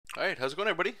All right, how's it going,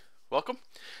 everybody? Welcome.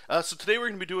 So today we're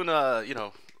going to be doing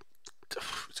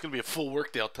it's going to be a full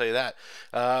work day, I'll tell you that.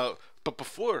 But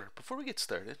before we get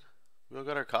started, we all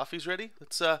got our coffees ready.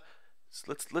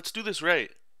 Let's do this right.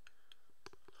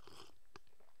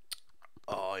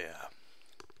 Oh yeah.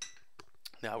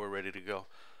 Now we're ready to go.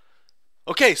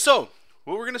 Okay, so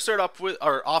what we're gonna start off with,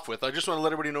 I just want to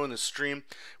let everybody know in this stream,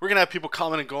 we're gonna have people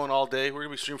coming and going all day. We're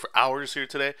gonna be streaming for hours here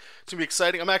today. It's gonna be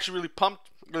exciting. I'm actually really pumped,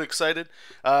 really excited.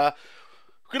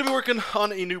 We're gonna be working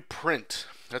on a new print.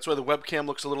 That's why the webcam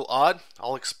looks a little odd.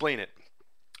 I'll explain it.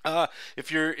 If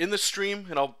you're in the stream,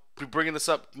 and I'll be bringing this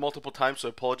up multiple times, so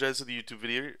I apologize to the YouTube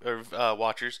video or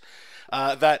watchers,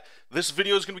 that this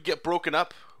video is going to get broken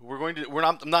up.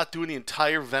 I'm not doing the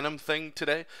entire Venom thing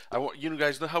today. I want you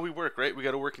guys know how we work, right? We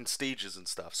got to work in stages and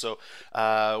stuff. So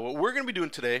what we're going to be doing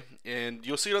today, and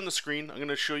you'll see it on the screen. I'm going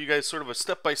to show you guys sort of a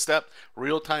step-by-step,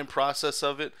 real-time process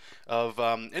of it. Of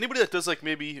anybody that does like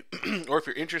maybe, or if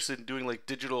you're interested in doing like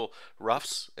digital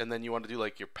roughs, and then you want to do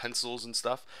like your pencils and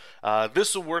stuff,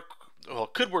 this will work. Well,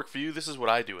 it could work for you. This is what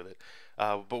I do with it.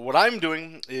 But what I'm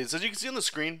doing is, as you can see on the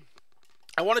screen,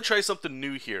 I want to try something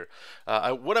new here.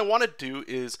 What I want to do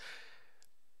is,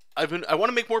 I want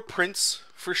to make more prints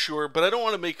for sure, but I don't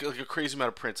want to make like a crazy amount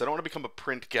of prints. I don't want to become a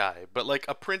print guy, but like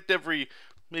a print every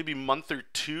maybe month or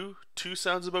two. Two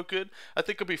sounds about good. I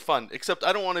think it'll be fun. Except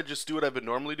I don't want to just do what I've been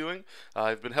normally doing.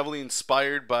 I've been heavily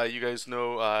inspired by, you guys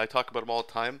know, I talk about him all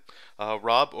the time,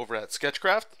 Rob over at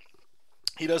Sketchcraft.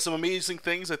 He does some amazing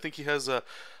things. I think he has a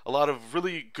lot of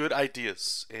really good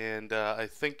ideas, and I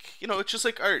think, you know, it's just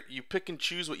like art. You pick and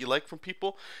choose what you like from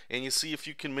people, and you see if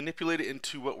you can manipulate it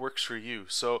into what works for you.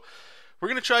 So we're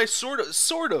gonna try sort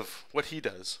of what he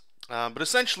does, but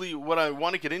essentially what I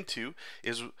want to get into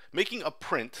is making a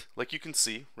print, like you can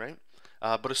see, right?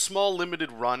 But a small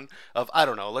limited run of, I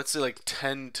don't know, let's say like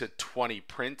 10 to 20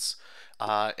 prints,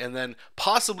 and then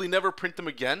possibly never print them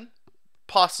again.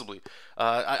 Possibly.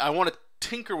 I want to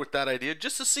tinker with that idea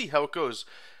just to see how it goes.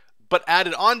 But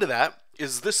added on to that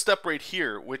is this step right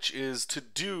here, which is to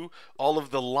do all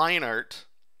of the line art,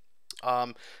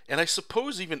 and I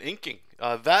suppose even inking.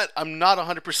 That I'm not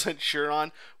 100% sure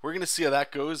on. We're going to see how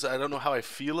that goes. I don't know how I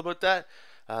feel about that.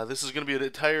 This is going to be an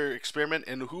entire experiment,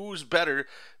 and who's better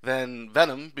than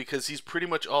Venom, because he's pretty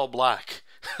much all black.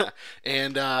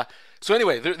 And so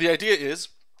anyway, the idea is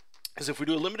if we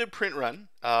do a limited print run,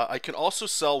 I can also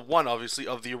sell one, obviously,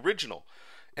 of the original.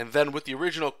 And then with the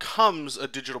original comes a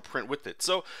digital print with it.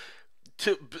 So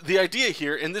the idea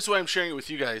here, and this is why I'm sharing it with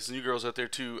you guys and you girls out there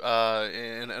too,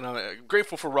 and I'm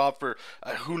grateful for Rob for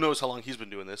who knows how long he's been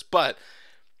doing this. But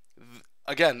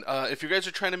again, if you guys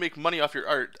are trying to make money off your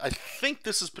art, I think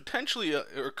this is potentially,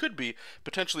 or could be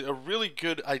potentially, a really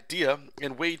good idea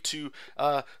and way to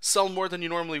sell more than you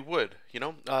normally would. You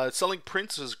know, selling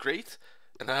prints is great,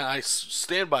 and I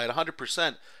stand by it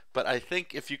 100%. But I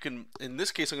think if you can, in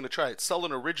this case, I'm going to try it, sell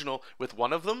an original with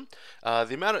one of them.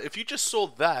 The amount of, if you just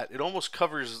sold that, it almost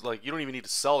covers, like, you don't even need to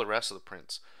sell the rest of the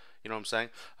prints. You know what I'm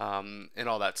saying? And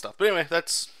all that stuff. But anyway,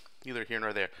 that's neither here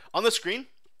nor there. On the screen,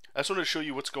 I just wanted to show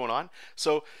you what's going on.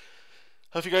 So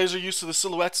if you guys are used to the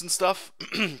silhouettes and stuff,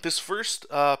 this first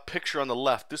picture on the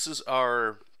left, this is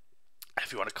our,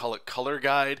 if you want to call it, color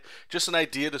guide, just an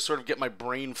idea to sort of get my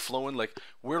brain flowing, like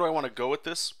where do I want to go with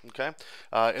this, okay?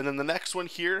 And then the next one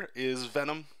here is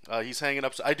Venom. He's hanging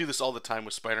up. I do this all the time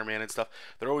with Spider-Man and stuff.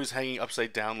 They're always hanging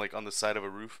upside down, like on the side of a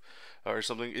roof or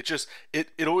something. It just,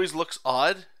 it always looks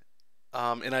odd,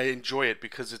 and I enjoy it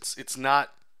because it's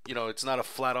not, you know, it's not a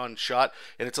flat-on shot,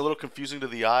 and it's a little confusing to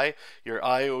the eye. Your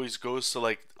eye always goes to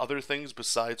like other things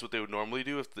besides what they would normally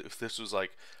do. If this was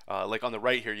like on the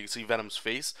right here, you can see Venom's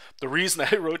face. The reason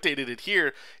I rotated it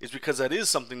here is because that is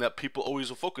something that people always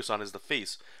will focus on, is the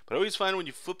face. But I always find when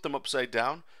you flip them upside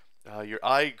down, your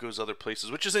eye goes other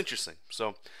places, which is interesting.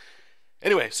 So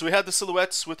anyway, so we had the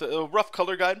silhouettes with a rough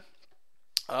color guide.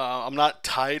 I'm not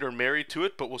tied or married to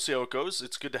it, but we'll see how it goes.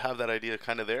 It's good to have that idea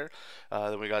kind of there.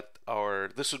 Then we got our,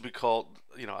 this would be called,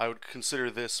 you know, I would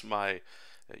consider this my,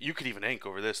 you could even ink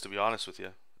over this, to be honest with you.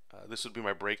 This would be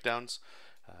my breakdowns.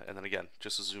 And then again,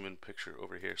 just a zoom in picture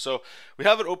over here. So we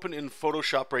have it open in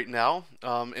Photoshop right now.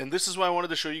 And this is why I wanted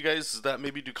to show you guys that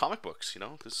maybe do comic books, you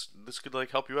know, this could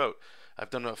like help you out. I've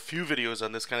done a few videos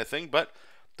on this kind of thing, but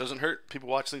doesn't hurt. People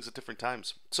watch things at different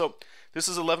times. So this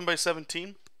is 11 by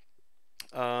 17.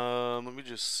 Let me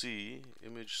just see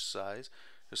image size,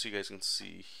 just so you guys can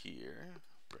see here.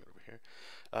 Bring it over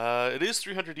here. It is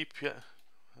 300 dpi.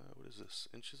 What is this?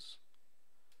 Inches?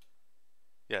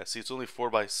 Yeah. See, it's only 4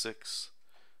 by 6.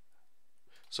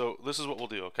 So this is what we'll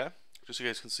do. Okay, just so you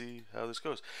guys can see how this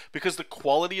goes. Because the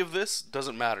quality of this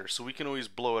doesn't matter, so we can always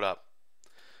blow it up.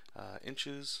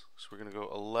 inches. So we're going to go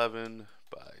 11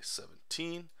 by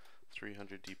 17,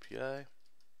 300 dpi.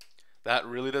 That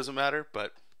really doesn't matter,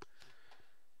 but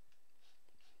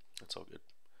that's all good.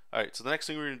 Alright, so the next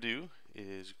thing we're going to do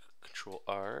is Control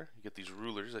R. You get these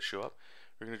rulers that show up.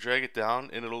 We're going to drag it down,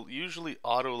 and it'll usually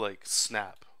auto like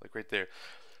snap, like right there.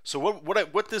 So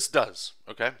what this does,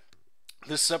 okay?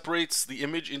 This separates the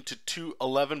image into two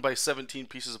 11 by 17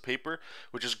 pieces of paper,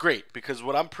 which is great because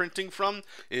what I'm printing from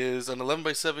is an 11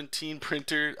 by 17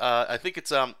 printer. I think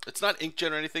it's not inkjet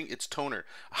or anything, it's toner.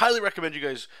 I highly recommend you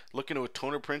guys look into a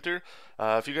toner printer.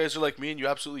 If you guys are like me and you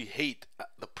absolutely hate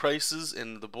the prices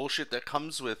and the bullshit that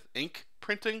comes with ink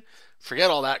printing, forget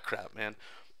all that crap, man.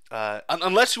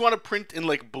 Unless you want to print in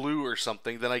like blue or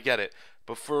something, then I get it.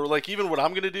 But for like even what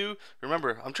I'm gonna do,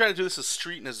 remember I'm trying to do this as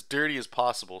street and as dirty as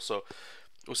possible. So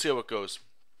we'll see how it goes.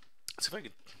 Let's see if I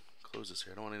can close this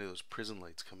here. I don't want any of those prison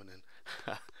lights coming in.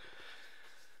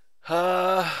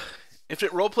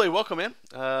 Infinite Roleplay, welcome in.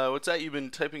 What's that? You've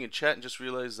been typing in chat and just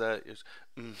realized that.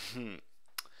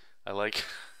 I like.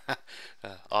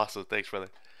 Awesome, thanks, brother.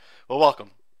 Well, welcome.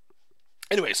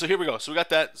 Anyway, so here we go. So we got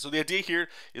that. So the idea here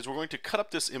is we're going to cut up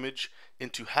this image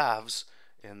into halves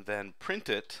and then print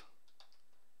it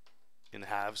in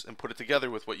halves and put it together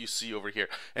with what you see over here.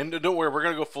 And don't worry, we're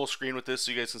going to go full screen with this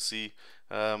so you guys can see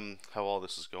how all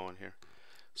this is going here.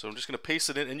 So I'm just going to paste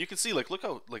it in, and you can see, like, look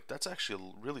how, like, that's actually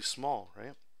really small,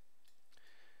 right?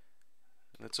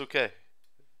 And it's okay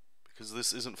because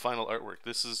this isn't final artwork.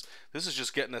 This is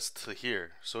just getting us to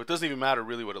here. So it doesn't even matter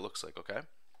really what it looks like, okay?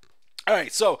 All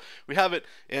right, so we have it,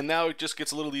 and now it just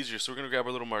gets a little easier. So we're going to grab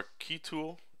our little marquee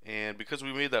tool, and because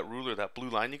we made that ruler, that blue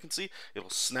line you can see, it'll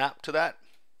snap to that,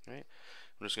 right?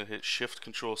 I'm just going to hit Shift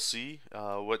Control C.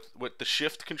 What the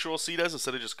Shift Control C does,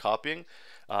 instead of just copying,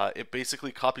 it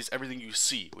basically copies everything you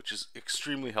see, which is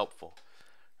extremely helpful.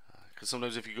 Because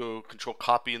sometimes if you go Control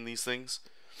Copy in these things,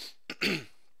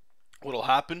 what'll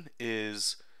happen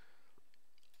is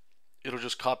it'll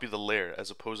just copy the layer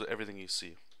as opposed to everything you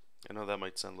see. I know that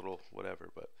might sound a little whatever,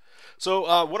 but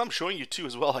so what I'm showing you too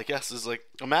as well, I guess, is like,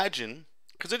 imagine,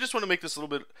 because I just want to make this a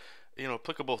little bit, you know,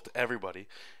 applicable to everybody.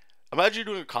 Imagine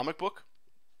you're doing a comic book.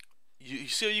 You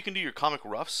see how you can do your comic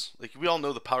roughs? Like, we all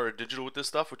know the power of digital with this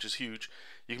stuff, which is huge.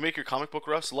 You can make your comic book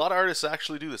roughs. A lot of artists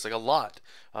actually do this, like a lot.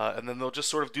 And then they'll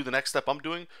just sort of do the next step I'm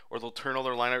doing, or they'll turn all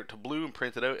their line art to blue and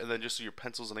print it out, and then just do your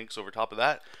pencils and inks over top of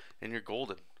that, and you're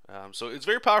golden. So it's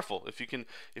very powerful if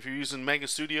you're using Manga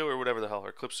Studio or whatever the hell,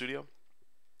 or Clip Studio.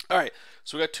 All right,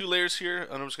 so we got two layers here,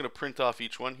 and I'm just going to print off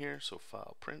each one here. So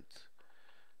File, Print,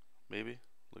 maybe.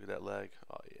 Look at that lag.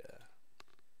 Oh, yeah.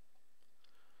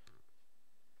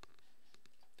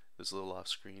 This is a little off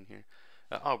screen here.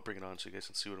 I'll bring it on so you guys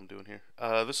can see what I'm doing here.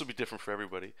 This will be different for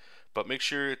everybody, but make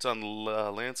sure it's on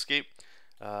landscape.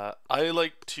 I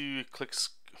like to click,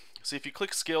 see if you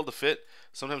click scale to fit,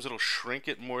 sometimes it'll shrink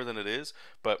it more than it is,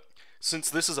 but since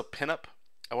this is a pinup,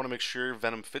 I want to make sure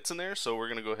Venom fits in there, so we're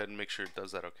going to go ahead and make sure it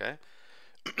does that, okay?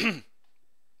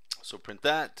 So print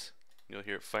that, you'll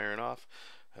hear it firing off.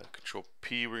 Control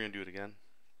P, we're going to do it again.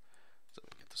 So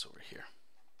let me get this over here.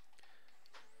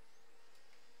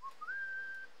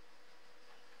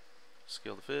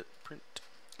 Scale to fit, print.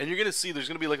 And you're going to see there's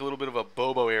going to be like a little bit of a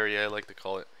Bobo area, I like to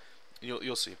call it.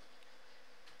 You'll see.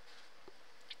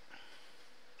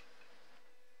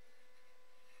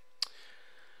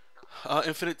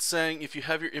 Infinite saying, if you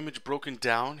have your image broken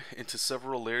down into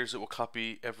several layers, it will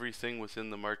copy everything within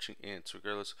the marching ants,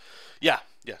 regardless. Yeah,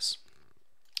 yes.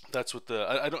 That's what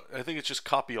the, I think it's just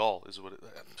copy all is what it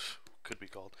could be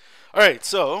called. All right,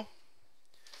 so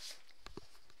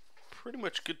pretty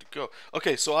much good to go.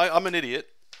 Okay, so I'm an idiot.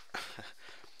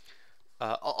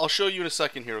 I'll show you in a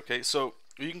second here, okay? So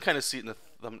you can kind of see it in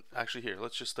the actually here.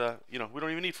 Let's just, you know, we don't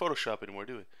even need Photoshop anymore,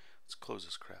 do we? Let's close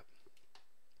this crap.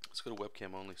 Let's go to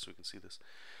webcam only so we can see this.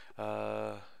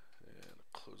 And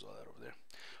close all that over there.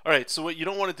 All right, so what you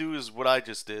don't want to do is what I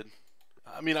just did.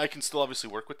 I mean, I can still obviously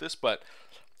work with this, but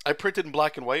I printed in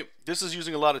black and white. This is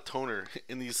using a lot of toner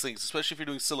in these things, especially if you're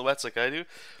doing silhouettes like I do.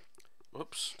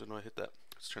 Whoops, didn't know I hit that.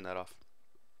 Let's turn that off.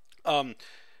 Yeah.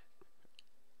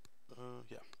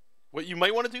 What you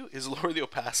might want to do is lower the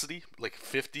opacity, like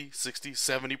 50, 60,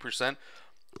 70%.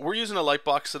 We're using a light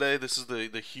box today. This is the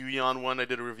Huion one I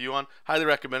did a review on. Highly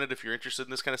recommend it if you're interested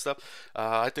in this kind of stuff.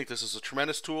 I think this is a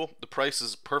tremendous tool. The price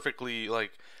is perfectly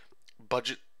like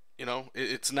budget. You know,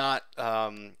 it's not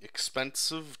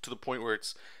expensive to the point where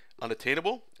it's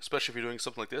unattainable, especially if you're doing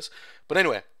something like this. But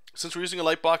anyway, since we're using a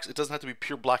light box, it doesn't have to be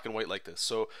pure black and white like this.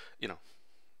 So, you know,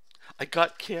 I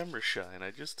got camera shy and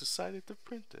I just decided to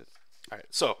print it. All right,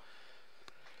 so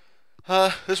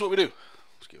this is what we do.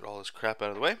 Let's get all this crap out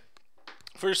of the way.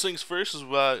 First things first is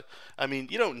I mean,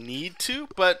 you don't need to,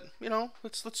 but you know,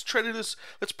 let's try to do this.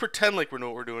 Let's pretend like we know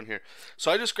what we're doing here.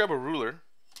 So I just grab a ruler.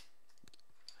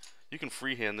 You can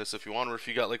freehand this if you want, or if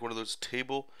you got like one of those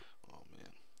table. Oh man,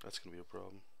 that's gonna be a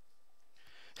problem.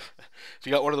 If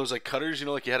you got one of those like cutters, you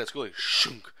know, like you had at school, like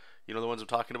shunk. You know the ones I'm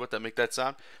talking about that make that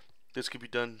sound. This could be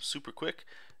done super quick.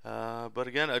 But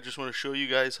again, I just want to show you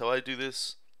guys how I do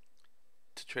this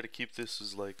to try to keep this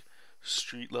as like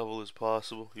street level as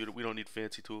possible. We don't need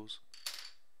fancy tools.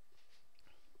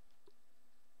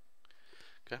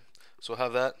 Okay, so I'll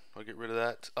have that. I'll get rid of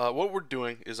that. What we're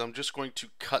doing is I'm just going to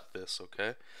cut this,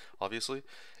 okay, obviously,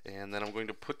 and then I'm going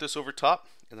to put this over top,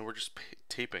 and then we're just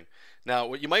taping. Now,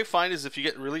 what you might find is if you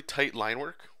get really tight line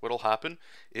work, what'll happen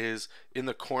is in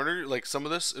the corner, like some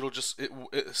of this,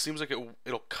 it seems like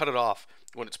it'll cut it off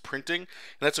when it's printing, and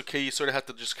that's okay. You sort of have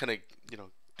to just kind of, you know,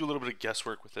 do a little bit of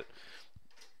guesswork with it.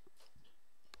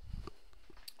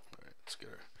 All right, let's get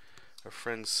our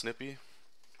friend Snippy.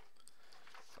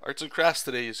 Arts and crafts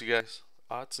today, you guys.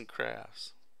 Arts and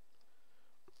crafts.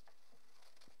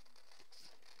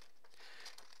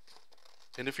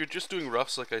 And if you're just doing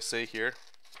roughs, like I say here,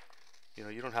 you know,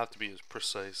 you don't have to be as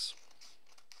precise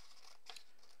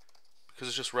because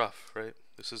it's just rough, right?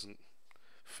 This isn't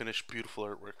finished, beautiful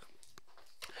artwork.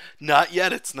 Not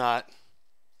yet, it's not.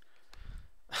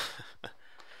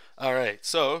 All right,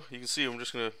 so you can see I'm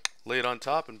just gonna lay it on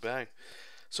top and bang.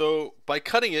 So by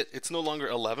cutting it, it's no longer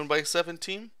 11 by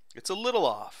 17. It's a little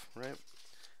off, right?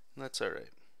 And that's all right.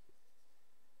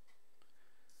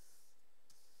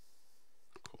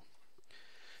 Cool.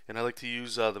 And I like to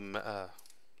use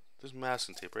there's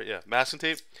masking tape, right? Yeah, masking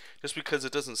tape, just because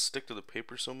it doesn't stick to the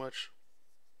paper so much.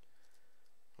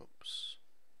 Oops.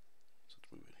 So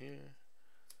let's move it here.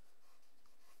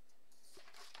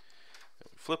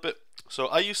 Flip it. So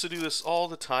I used to do this all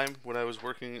the time when I was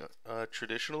working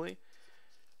traditionally.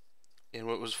 And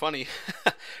what was funny,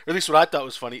 or at least what I thought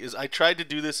was funny, is I tried to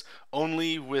do this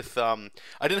only with, I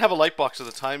didn't have a light box at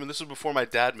the time, and this was before my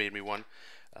dad made me one.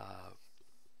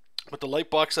 But the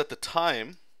light box at the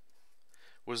time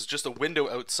was just a window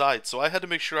outside, so I had to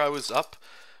make sure I was up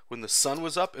when the sun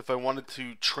was up if I wanted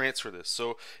to transfer this.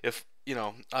 So if, you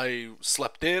know, I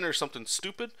slept in or something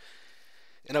stupid,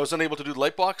 and I was unable to do the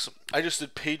light box, I just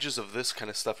did pages of this kind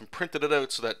of stuff and printed it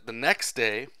out so that the next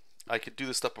day I could do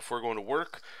this stuff before going to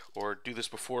work or do this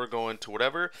before going to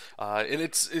whatever. And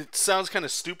it sounds kind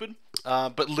of stupid,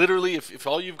 but literally if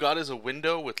all you've got is a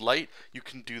window with light, you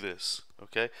can do this,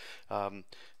 okay?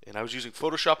 And I was using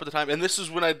Photoshop at the time, and this is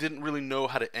when I didn't really know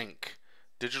how to ink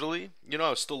digitally. You know,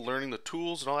 I was still learning the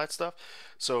tools and all that stuff.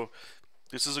 So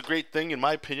this is a great thing in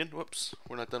my opinion. Whoops,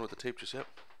 we're not done with the tape just yet.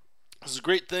 This is a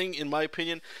great thing in my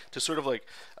opinion to sort of like,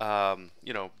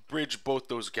 you know, bridge both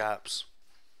those gaps.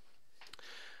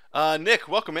 Nick,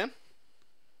 welcome, man.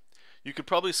 You could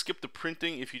probably skip the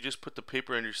printing if you just put the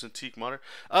paper on your Cintiq monitor.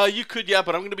 You could, yeah,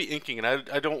 but I'm going to be inking, and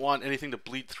I don't want anything to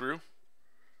bleed through.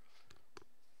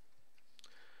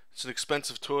 It's an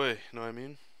expensive toy, you know what I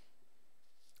mean?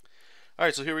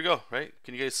 Alright, so here we go, right?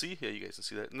 Can you guys see? Yeah, you guys can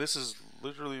see that. And this is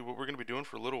literally what we're going to be doing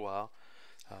for a little while.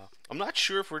 I'm not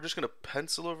sure if we're just going to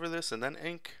pencil over this and then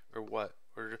ink, or what.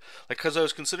 Or like, because I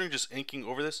was considering just inking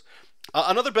over this.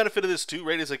 Another benefit of this too,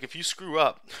 right, is like if you screw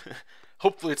up,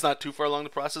 hopefully it's not too far along the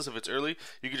process. If it's early,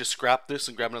 you can just scrap this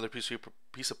and grab another piece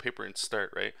of paper and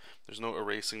start, right? There's no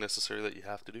erasing necessary that you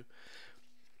have to do.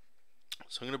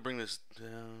 So I'm going to bring this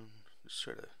down, just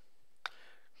try to,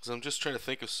 because I'm just trying to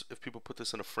think if people put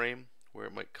this in a frame where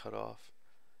it might cut off.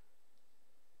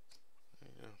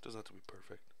 You know, it doesn't have to be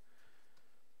perfect.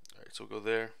 Alright, so we'll go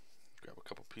there, grab a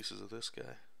couple pieces of this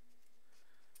guy.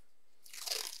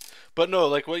 But no,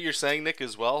 like what you're saying, Nick,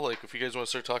 as well, like if you guys want to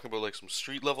start talking about like some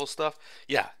street level stuff,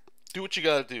 yeah, do what you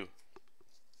gotta do.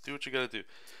 Do what you gotta do.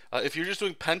 If you're just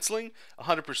doing penciling,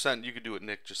 100% you could do it,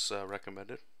 Nick, just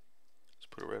recommend it.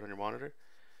 Just put it right on your monitor.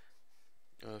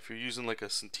 If you're using like a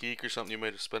Cintiq or something you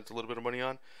might have spent a little bit of money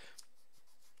on,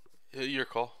 your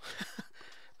call.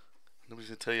 Nobody's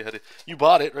gonna tell you how to. You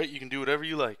bought it, right? You can do whatever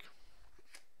you like.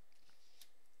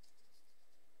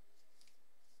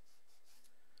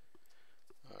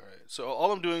 So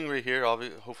all I'm doing right here,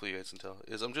 hopefully you guys can tell,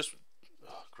 is I'm just,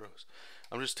 oh, gross.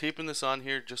 I'm just taping this on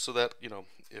here just so that, you know,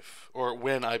 if, or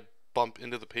when I bump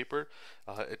into the paper,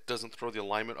 it doesn't throw the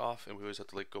alignment off, and we always have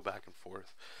to like go back and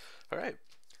forth. All right.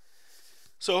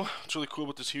 So what's really cool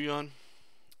with this Huion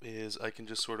is I can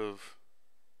just sort of,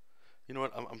 you know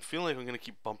what, I'm feeling like I'm going to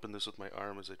keep bumping this with my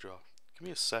arm as I draw. Give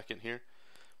me a second here.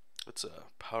 Let's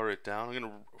power it down. I'm going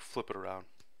to flip it around.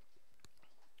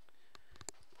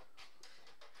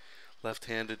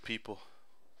 Left-handed people.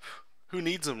 Who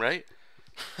needs them, right?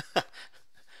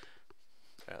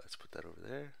 let's put that over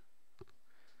there.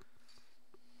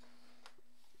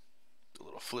 A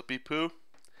little flippy poo.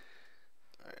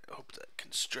 Alright, I hope that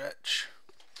can stretch.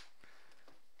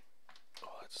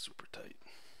 Oh, that's super tight.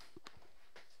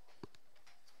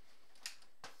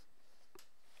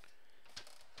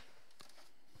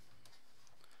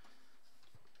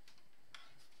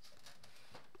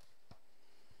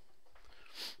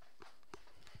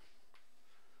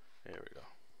 There we go.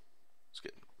 It's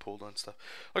getting pulled on stuff.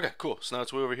 Okay, cool. So now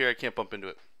it's way over here. I can't bump into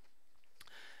it.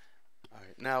 All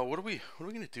right. Now, what are we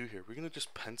gonna do here? We're gonna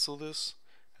just pencil this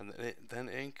and then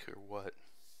ink, or what?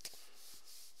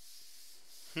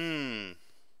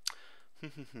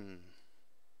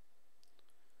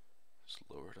 Just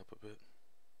lower it up a bit.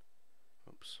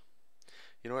 Oops.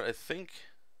 You know what? I think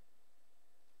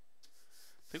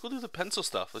we'll do the pencil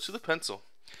stuff. Let's do the pencil.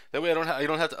 That way I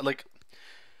don't have to like.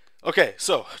 Okay,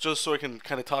 so just so I can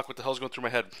kind of talk what the hell's going through my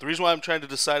head. The reason why I'm trying to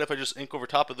decide if I just ink over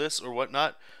top of this or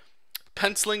whatnot,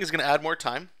 penciling is going to add more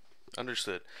time.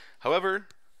 Understood. However,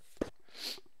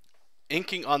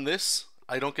 inking on this,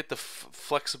 I don't get the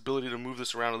flexibility to move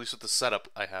this around, at least with the setup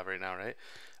I have right now, right?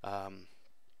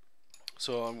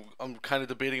 So I'm kind of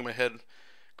debating in my head,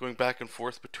 going back and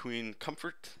forth between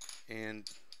comfort and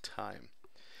time.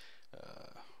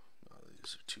 Oh,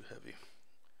 these are too heavy.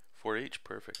 4H,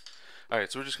 perfect.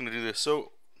 Alright, so we're just going to do this.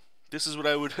 So this is what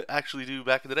I would actually do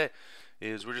back in the day,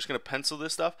 is we're just going to pencil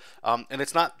this stuff. And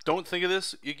it's not, don't think of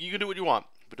this, you can do what you want,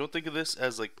 but don't think of this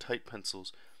as like tight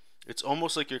pencils. It's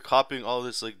almost like you're copying all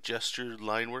this like gestured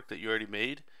line work that you already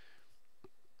made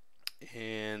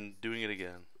and doing it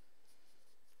again.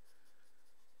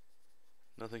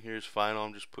 Nothing here is final,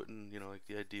 I'm just putting, you know, like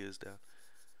the ideas down.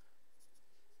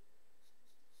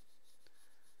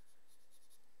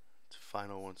 It's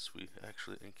final once we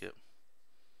actually ink it.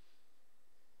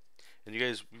 And you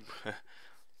guys,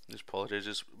 just apologize,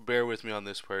 just bear with me on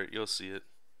this part. You'll see it.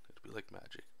 It'll be like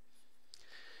magic.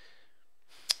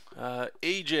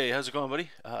 AJ, how's it going, buddy?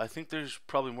 I think there's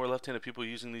probably more left-handed people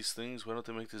using these things. Why don't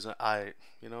they make this?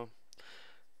 You know,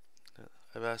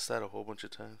 I've asked that a whole bunch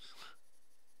of times.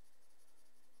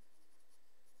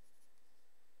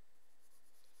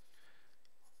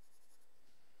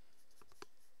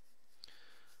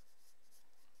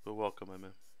 But welcome, my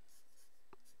man.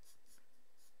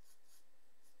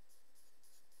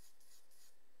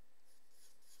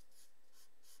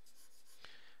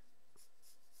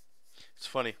 It's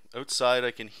funny. Outside,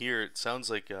 I can hear it. Sounds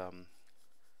like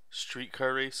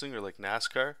streetcar racing or like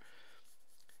NASCAR.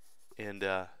 And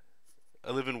I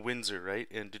live in Windsor, right?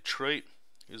 And Detroit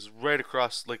is right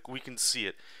across. Like we can see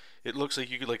it. It looks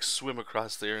like you could like swim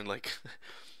across there in like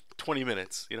 20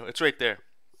 minutes. You know, it's right there.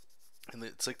 And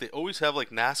it's like they always have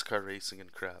like NASCAR racing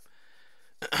and crap.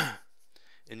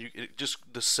 And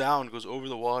the sound goes over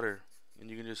the water,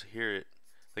 and you can just hear it.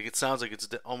 Like it sounds like it's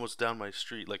almost down my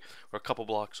street, like, or a couple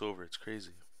blocks over. It's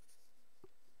crazy.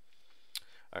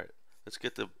 All right, let's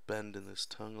get the bend in this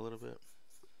tongue a little bit.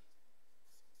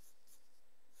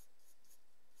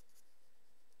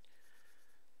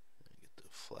 Get the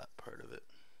flat part of it.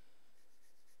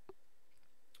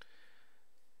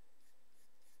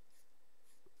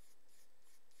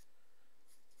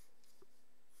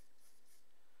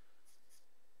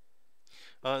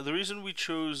 The reason we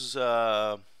chose,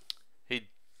 hey,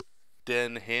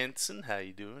 Den Hansen, how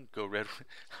you doing? Go Red.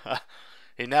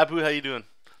 Hey Nabu, how you doing?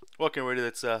 Welcome everybody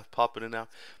that's popping in now.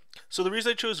 So the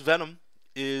reason I chose Venom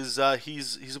is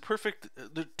he's a perfect.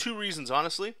 There are two reasons,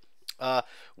 honestly.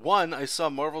 One, I saw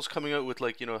Marvel's coming out with,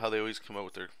 like, you know how they always come out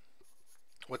with their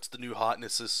what's the new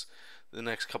hotness this the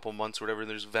next couple months or whatever. And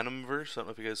there's Venomverse. I don't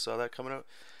know if you guys saw that coming out.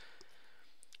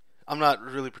 I'm not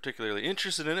really particularly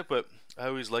interested in it, but I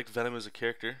always liked Venom as a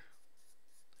character.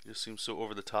 He just seems so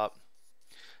over the top.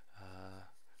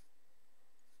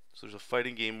 So there's a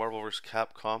fighting game, Marvel vs.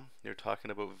 Capcom. They're talking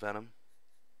about Venom.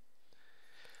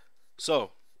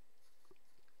 So,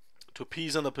 to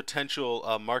appease on the potential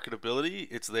marketability,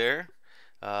 it's there.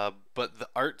 But the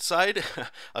art side, I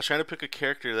was trying to pick a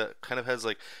character that kind of has,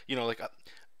 like, you know, like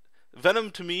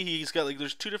Venom. To me, he's got, like,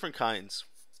 there's two different kinds,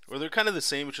 or they're kind of the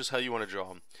same, which is how you want to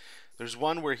draw him. There's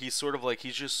one where he's sort of like,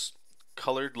 he's just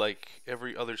colored like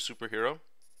every other superhero,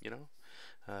 you know.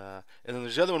 And then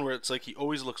there's the other one where it's like he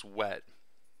always looks wet,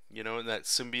 you know, and that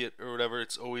symbiote or whatever.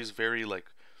 It's always very, like,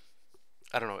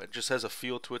 I don't know. It just has a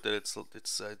feel to it that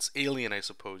it's alien, I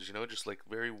suppose, you know, just like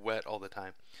very wet all the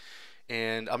time.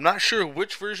 And I'm not sure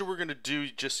which version we're gonna do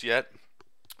just yet,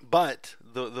 but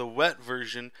the wet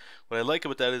version, what I like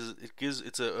about that is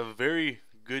it's a very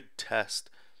good test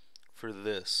for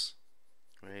this,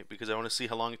 right? Because I want to see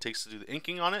how long it takes to do the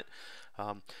inking on it,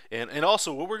 and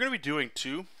also what we're gonna be doing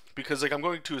too, because like I'm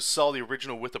going to sell the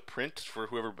original with a print for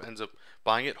whoever ends up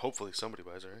buying it. Hopefully somebody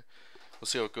buys it, right? We'll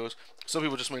see how it goes. Some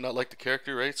people just might not like the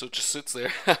character, right? So it just sits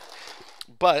there.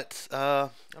 But I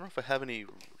don't know if I have any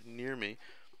near me.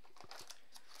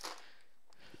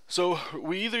 So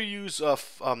we either use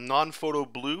non-photo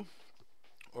blue,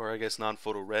 or I guess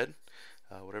non-photo red,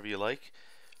 whatever you like.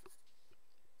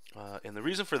 And the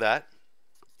reason for that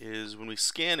is when we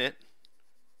scan it,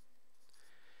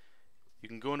 you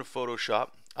can go into Photoshop.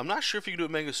 I'm not sure if you can do it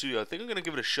in Manga Studio. I think I'm going to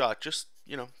give it a shot, just,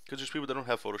 you know, because there's people that don't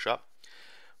have Photoshop.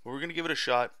 But we're going to give it a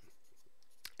shot.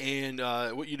 And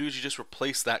what you do is you just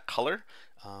replace that color.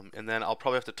 And then I'll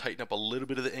probably have to tighten up a little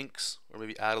bit of the inks, or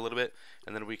maybe add a little bit.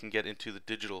 And then we can get into the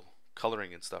digital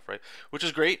coloring and stuff, right? Which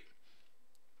is great.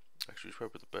 Actually, we should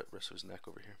probably put the rest of his neck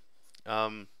over here.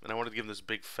 And I wanted to give him this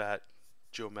big, fat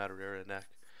Joe Madureira neck.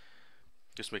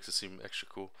 Just makes it seem extra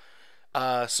cool.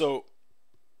 So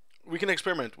we can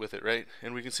experiment with it, right?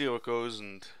 And we can see how it goes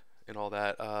and all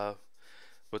that.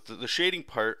 But the shading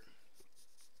part,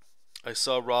 I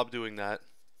saw Rob doing that.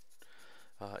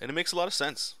 And it makes a lot of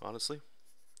sense, honestly.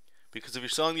 Because if you're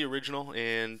selling the original,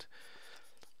 and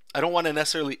I don't want to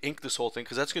necessarily ink this whole thing,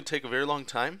 because that's going to take a very long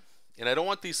time. And I don't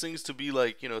want these things to be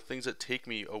like, you know, things that take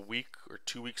me a week or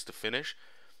 2 weeks to finish.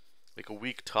 Like a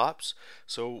week tops.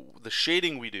 So the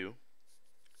shading we do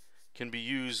can be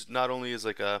used not only as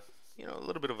like a, you know, a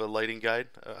little bit of a lighting guide.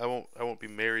 I won't be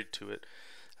married to it.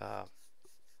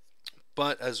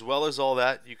 But as well as all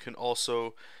that, you can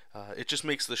also, it just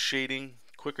makes the shading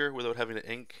quicker without having to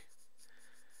ink.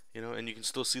 You know, and you can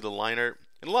still see the line art.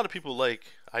 And a lot of people like,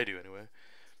 I do anyway.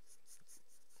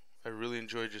 I really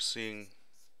enjoy just seeing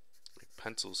like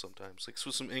pencils sometimes, like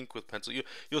with some ink with pencil.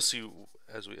 You'll see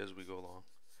as we go along.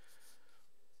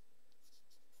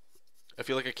 I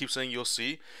feel like I keep saying you'll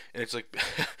see, and it's like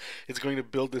it's going to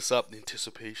build this up. The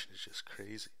anticipation is just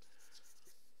crazy.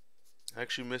 I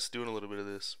actually miss doing a little bit of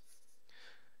this,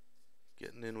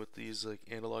 getting in with these like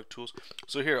analog tools.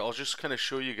 So here, I'll just kind of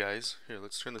show you guys. Here,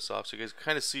 let's turn this off so you guys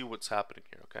kind of see what's happening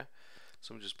here. Okay,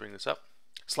 so let me just bring this up.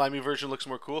 Slimy version looks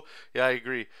more cool. Yeah, I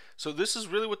agree. So this is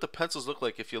really what the pencils look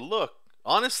like. If you look,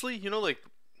 honestly, you know, like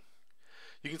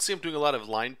you can see I'm doing a lot of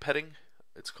line petting.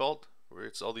 It's called, where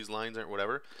it's all these lines or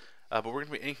whatever. But we're going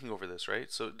to be inking over this, right?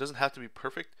 So it doesn't have to be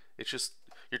perfect. It's just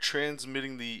you're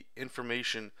transmitting the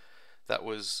information that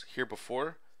was here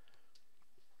before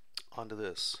onto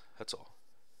this. That's all.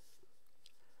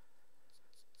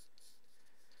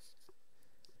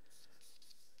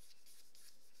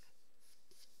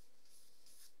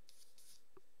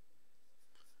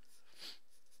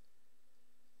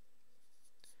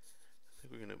 I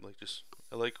think we're going to like just,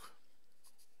 I like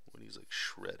when he's like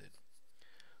shredded.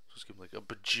 Just give him like a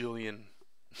bajillion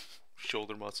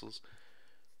shoulder muscles.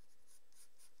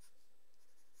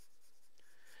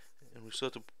 And we still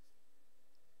have to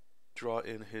draw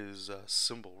in his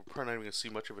symbol. We're probably not even going to see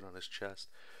much of it on his chest.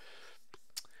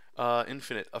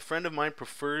 Infinite. A friend of mine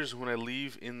prefers when I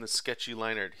leave in the sketchy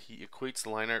line art. He equates the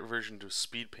line art version to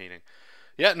speed painting.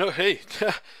 Yeah, no, hey.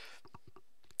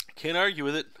 Can't argue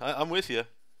with it. I'm with you.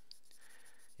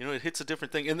 You know, it hits a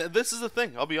different thing. And this is the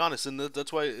thing, I'll be honest. And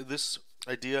that's why this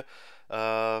idea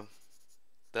that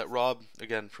Rob,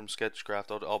 again, from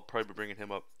Sketchcraft, I'll probably be bringing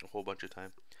him up a whole bunch of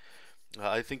time.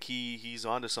 I think he's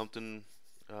onto something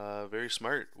very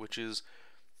smart, which is,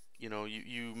 you know,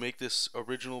 you make this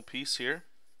original piece here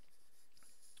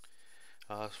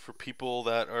for people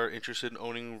that are interested in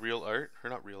owning real art,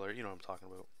 or not real art, you know what I'm talking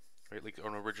about, right? Like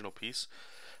an original piece.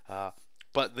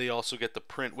 But they also get the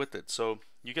print with it, so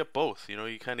you get both. You know,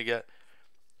 you kind of get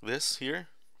this here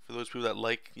for those people that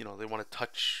like, you know, they want to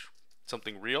touch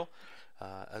something real,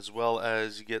 as well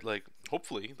as you get like,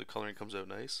 hopefully the coloring comes out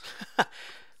nice.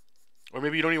 Or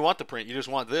maybe you don't even want the print, you just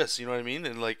want this, you know what I mean?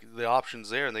 And like the option's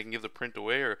there, and they can give the print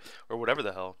away or whatever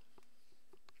the hell.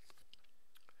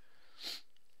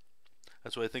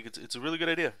 That's why I think it's a really good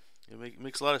idea. It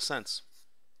makes a lot of sense.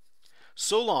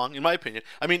 So long, in my opinion.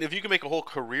 I mean, if you can make a whole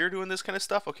career doing this kind of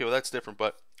stuff, okay, well that's different.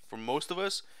 But for most of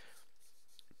us,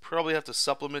 probably have to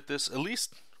supplement this, at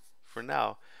least for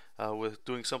now, with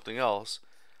doing something else.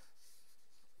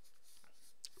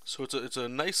 So it's a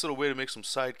nice little way to make some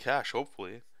side cash,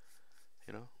 hopefully.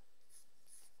 You know.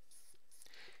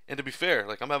 And to be fair,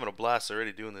 like I'm having a blast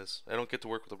already doing this. I don't get to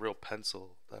work with a real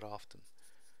pencil that often.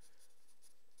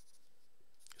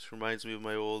 This reminds me of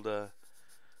my old, I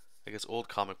guess, old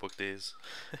comic book days.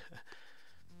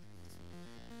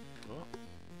 Oh.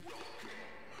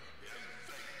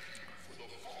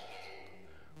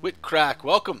 Whitcrack,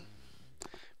 welcome.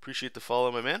 Appreciate the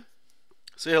follow, my man.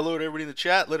 Say hello to everybody in the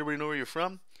chat. Let everybody know where you're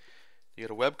from. You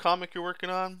got a web comic you're working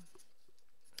on?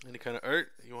 Any kind of art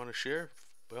you want to share?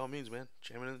 by all means, man,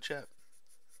 jam it in the chat.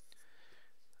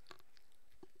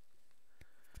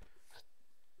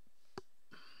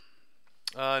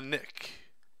 Nick,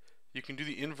 you can do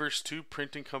the inverse too.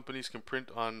 Printing companies can print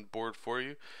on board for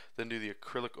you, then do the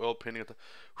acrylic oil painting.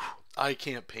 I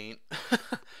can't paint.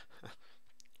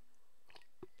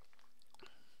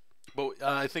 But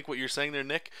I think what you're saying there,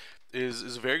 Nick,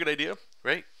 is a very good idea,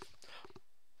 right?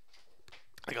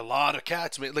 Like a lot of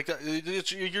cats, man. Like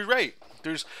you're right.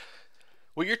 There's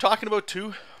what you're talking about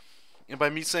too, and by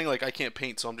me saying like I can't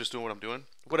paint, so I'm just doing what I'm doing,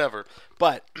 whatever.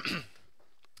 But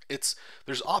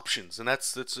there's options, and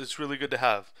it's really good to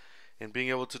have, and being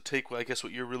able to take I guess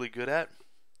what you're really good at,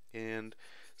 and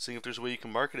seeing if there's a way you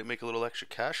can market it, make a little extra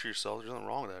cash for yourself. There's nothing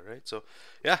wrong with that, right? So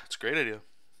yeah, it's a great idea.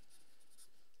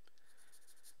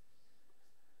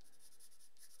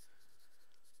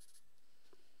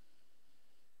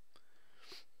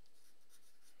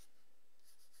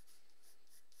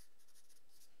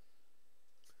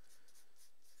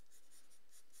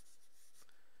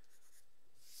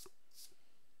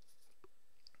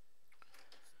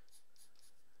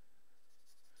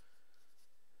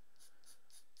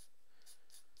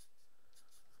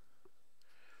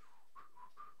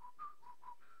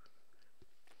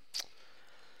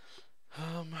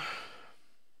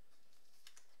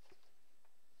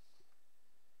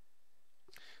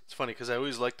 It's funny because I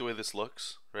always like the way this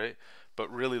looks, right? But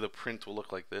really, the print will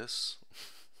look like this.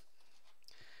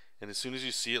 And as soon as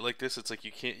you see it like this, it's like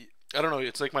you can't. I don't know.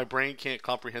 It's like my brain can't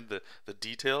comprehend the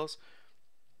details.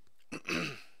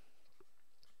 I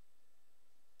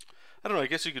don't know. I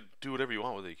guess you could do whatever you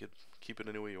want with it. You could keep it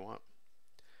any way you want.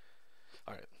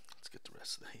 All right, let's get the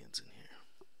rest of the hands in here.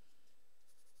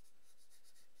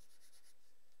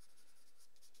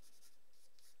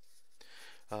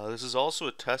 This is also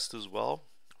a test as well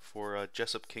for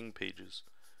JESOP King pages.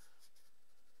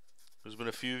 There's been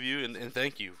a few of you, and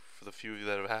thank you for the few of you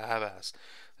that have asked,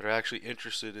 that are actually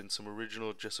interested in some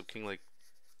original JESOP King like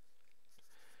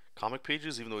comic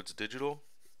pages, even though it's digital.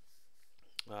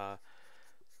 Not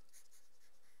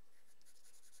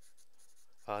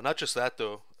just that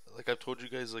though. Like I've told you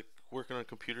guys, like working on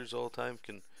computers all the time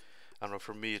can, I don't know.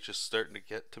 For me, it's just starting to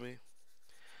get to me.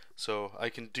 So I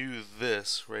can do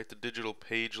this, right? The digital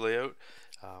page layout.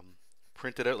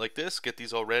 Print it out like this. Get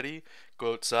these all ready.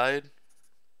 Go outside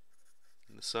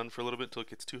in the sun for a little bit until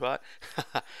it gets too hot,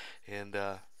 and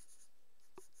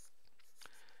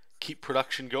keep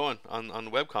production going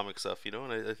on webcomic stuff. You know,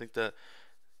 and I think that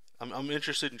I'm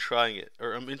interested in trying it,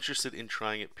 or I'm interested in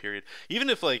trying it. Period. Even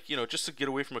if like just to get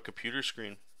away from a computer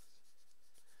screen.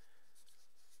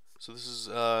 So this is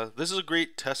a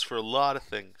great test for a lot of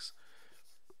things,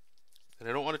 and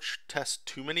I don't want to test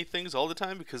too many things all the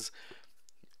time because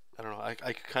I don't know. I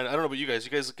kind of I don't know about you guys.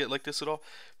 You guys get like this at all?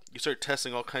 You start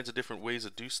testing all kinds of different ways to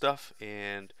do stuff,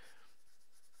 and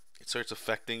it starts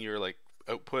affecting your like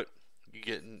output.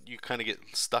 You kind of get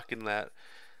stuck in that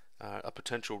a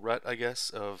potential rut, I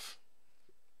guess, of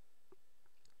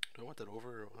do I want that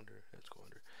over or under? Let's go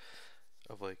under.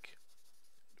 Of like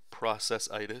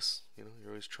process-itis. You're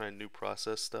always trying new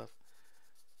process stuff.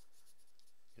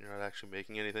 You're not actually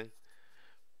making anything.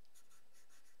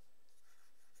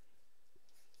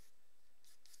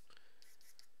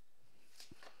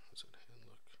 How's that hand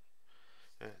look?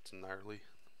 Yeah, it's gnarly.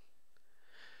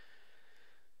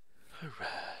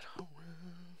 Alright, alright.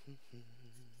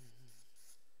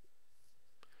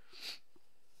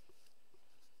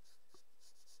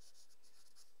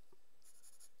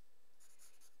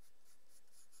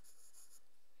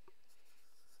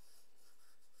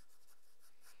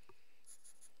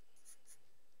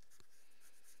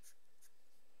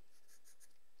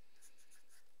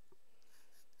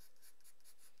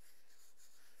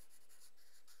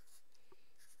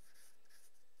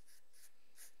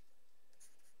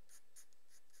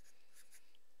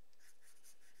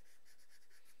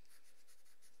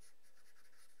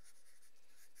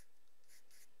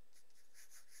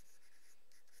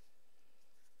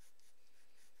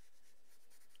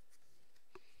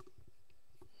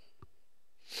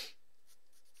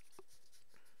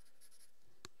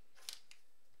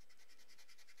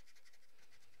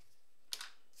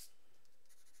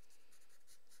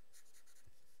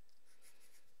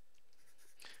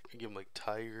 I give him like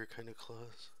tiger kind of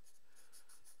claws.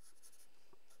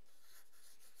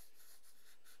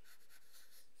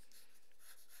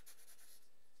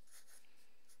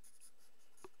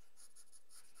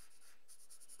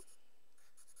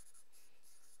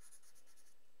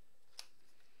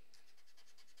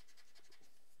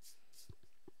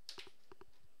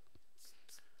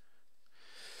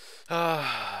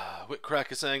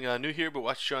 Whitcrack is saying, new here, but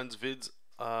watch Sean's vids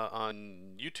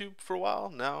on YouTube for a while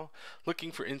now,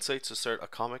 looking for insights to start a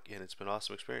comic, and it's been an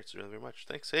awesome experience. Really very much.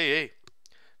 Thanks. Hey,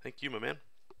 thank you, my man.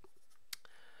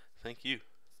 Thank you.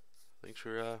 Thanks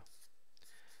for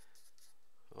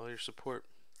all your support.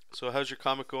 So how's your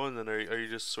comic going then? Are you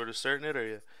just sort of starting it? Or are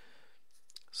you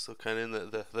still kind of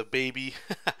in the baby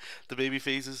the baby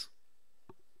phases?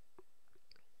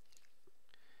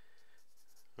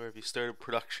 Or have you started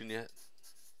production yet?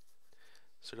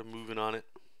 Sort of moving on it.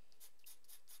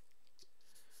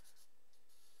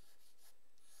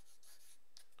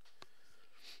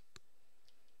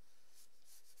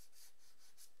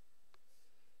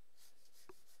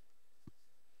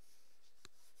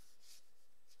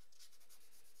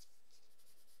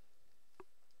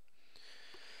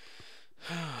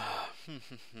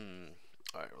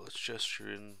 Alright, well, let's gesture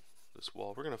in this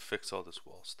wall. We're gonna fix all this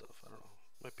wall stuff. I don't know.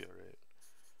 Might be alright.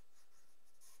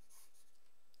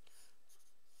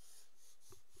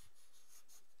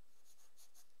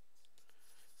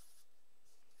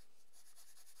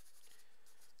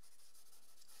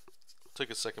 Take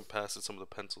a second pass at some of the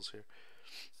pencils here.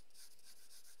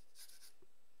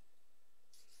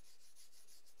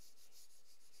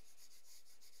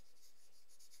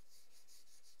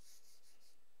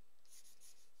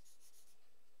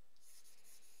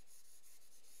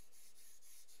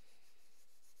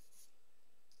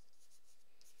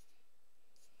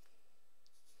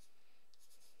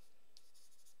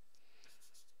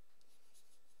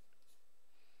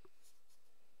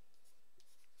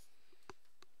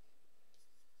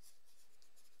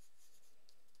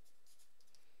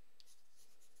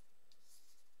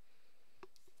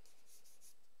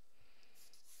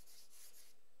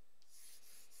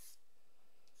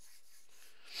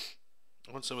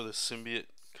 I want some of the symbiote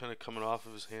kind of coming off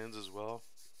of his hands as well.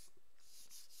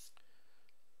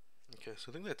 Okay,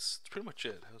 so I think that's pretty much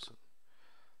it.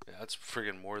 Yeah, that's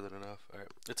friggin' more than enough. Alright,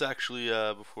 let's actually,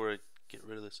 before I get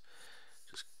rid of this,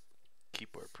 just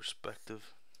keep our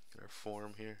perspective and our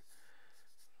form here,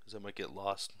 because that might get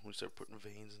lost when we start putting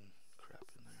veins and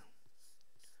crap in there.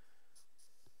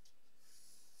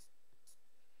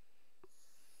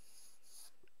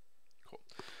 Cool.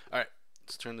 Alright,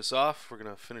 let's turn this off. We're going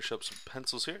to finish up some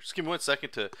pencils here. Just give me 1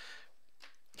 second to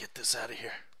get this out of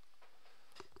here.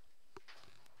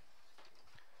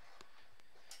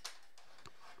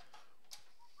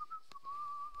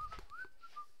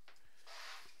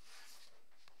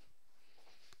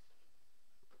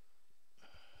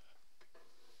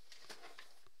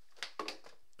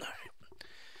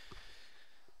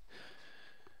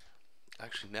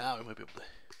 Actually, now I might be able to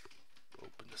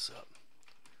open this up.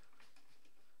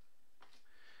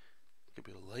 Could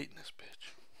be a light in this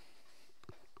bitch.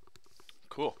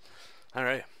 Cool.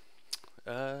 Alright.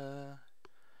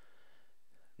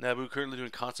 Nabu currently doing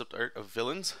concept art of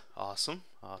villains. Awesome.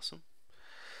 Awesome.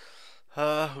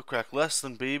 We'll crack less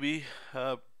than baby,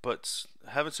 but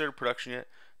haven't started production yet.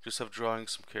 Just have drawing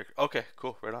some character. Okay,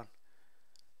 cool. Right on.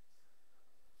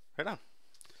 Right on.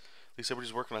 At least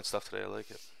everybody's working on stuff today. I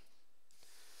like it.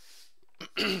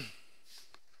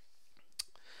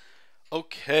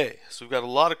 Okay, so we've got a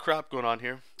lot of crap going on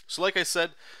here. So like I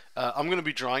said, I'm going to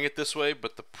be drawing it this way,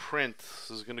 but the print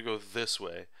is going to go this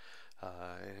way.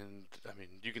 And I mean,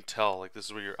 you can tell like this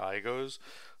is where your eye goes.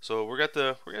 So we're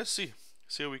gonna see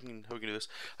how we can do this.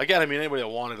 Again, I mean, anybody that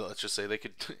wanted it, let's just say they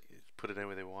could put it any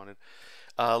way they wanted.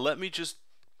 Let me just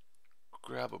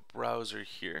grab a browser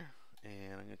here,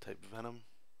 and I'm gonna type Venom.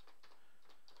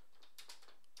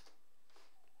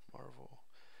 Marvel.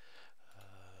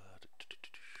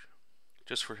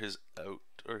 Just for his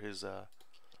his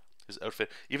outfit,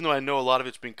 even though I know a lot of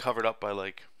it's being covered up by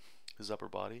like his upper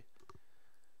body.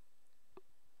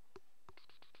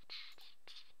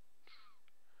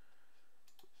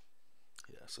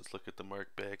 Yes, let's look at the Mark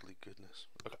Bagley goodness.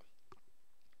 Okay,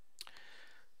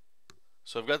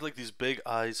 so I've got like these big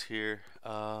eyes here.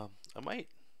 I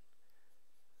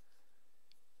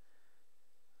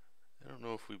don't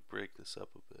know if we break this up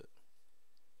a bit.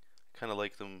 Kind of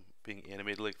like them being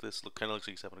animated like this. Kind of looks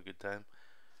like he's having a good time.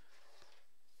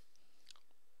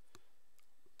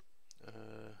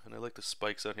 And I like the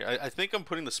spikes on here. I think I'm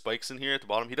putting the spikes in here at the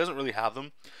bottom. He doesn't really have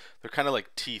them. They're kind of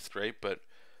like teeth, right? But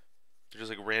they're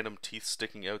just like random teeth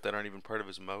sticking out that aren't even part of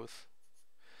his mouth.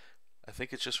 I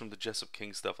think it's just from the JESOP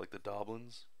King stuff, like the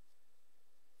Doblins.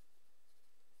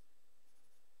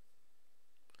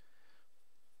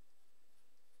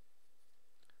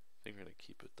 I think we're going to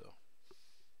keep it though.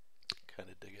 Kind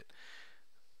of dig it.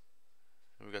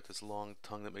 And we got this long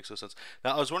tongue that makes no sense.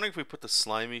 Now I was wondering if we put the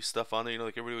slimy stuff on there. You know,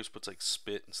 like everybody always puts like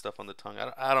spit and stuff on the tongue.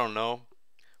 I don't know.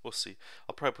 We'll see.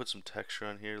 I'll probably put some texture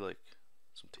on here, like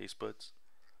some taste buds.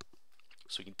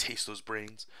 so we can taste those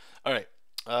brains. All right,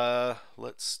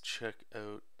 let's check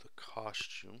out the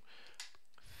costume.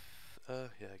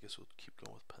 Yeah, I guess we'll keep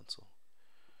going with pencil.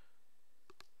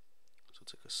 So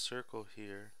it's like a circle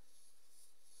here.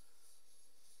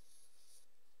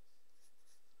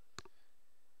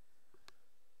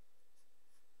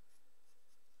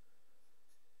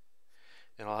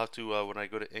 And I'll have to, when I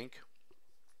go to ink,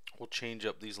 we'll change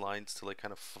up these lines to like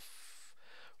kind of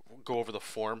go over the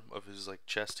form of his like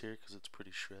chest here, because it's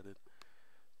pretty shredded.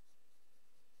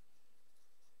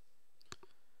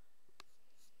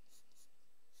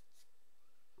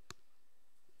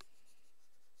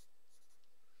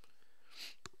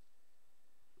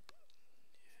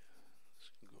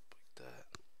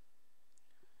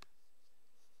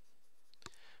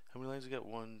 How many lines we got?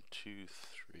 1, 2,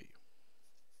 3.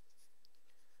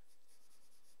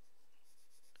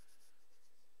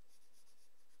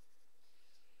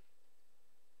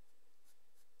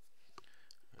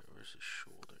 Right, where's his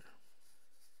shoulder?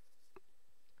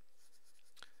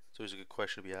 It's always a good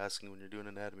question to be asking when you're doing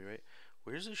anatomy, right?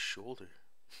 Where's his shoulder?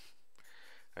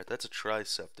 Alright, that's a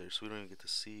tricep there, so we don't even get to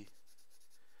see.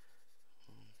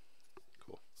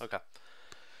 Cool. Okay.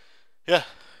 Yeah,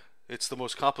 it's the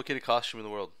most complicated costume in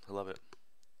the world. I love it.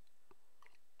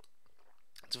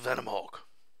 It's Venom Hulk.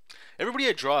 Everybody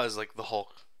I draw is like the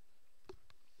Hulk.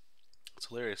 It's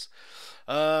hilarious.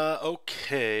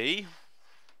 Okay.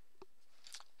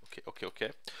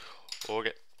 Okay.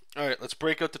 Alright, let's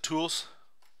break out the tools.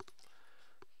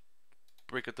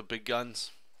 Break out the big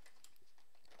guns.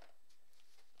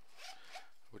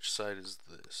 Which side is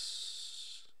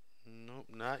this? Nope,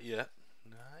 not yet.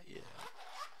 Not yet.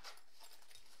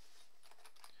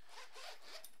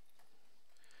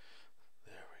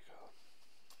 There we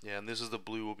go. Yeah, and this is the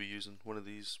blue we'll be using. One of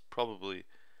these. Probably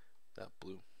that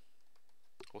blue.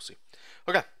 We'll see.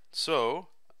 Okay, so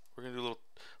we're going to do a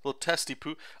little testy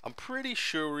poo. I'm pretty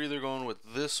sure we're either going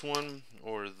with this one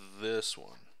or this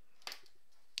one.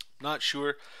 Not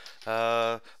sure.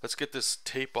 Let's get this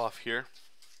tape off here.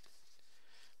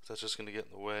 That's just going to get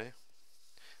in the way.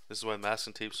 This is why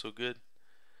masking tape's so good,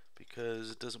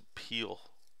 because it doesn't peel.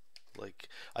 Like,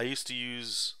 I used to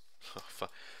use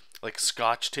like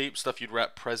Scotch tape, stuff you'd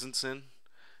wrap presents in,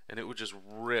 and it would just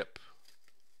rip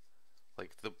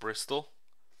like the Bristol.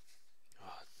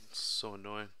 Oh, it's so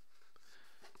annoying.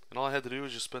 And all I had to do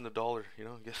was just spend $1, you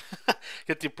know,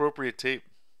 get the appropriate tape.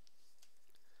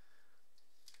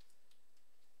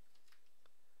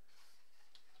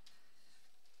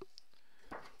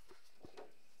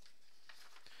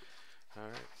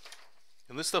 Alright.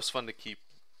 And this stuff's fun to keep.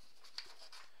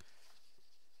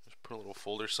 Just put a little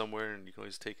folder somewhere and you can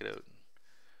always take it out and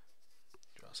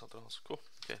draw something else. Cool.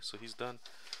 Okay, so he's done.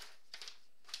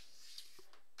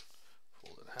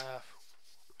 Fold it in half.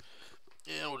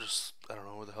 Yeah, we'll just, I don't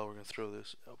know where the hell we're going to throw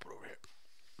this. I'll put it over here.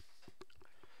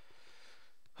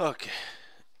 Okay.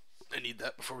 I need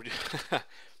that before we do.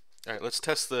 Alright, let's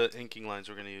test the inking lines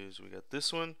we're going to use. We got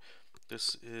this one.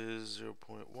 This is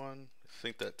 0.1. I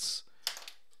think that's...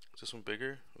 Is this one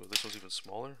bigger? Oh, this one's even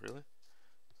smaller, really?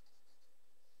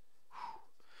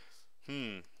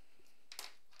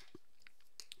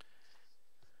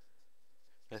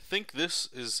 I think this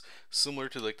is similar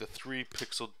to like the 3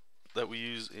 pixel that we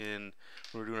use in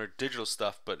when we're doing our digital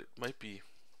stuff, but it might be...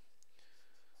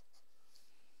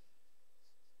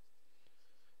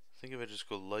 I think if I just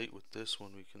go light with this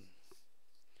one, we can...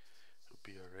 It'll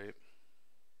be alright.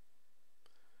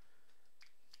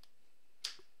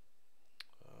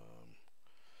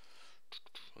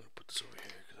 I'm going to put this over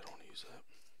here because I don't want to use that.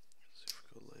 Let's see if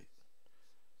we go light.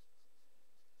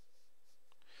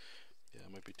 Yeah,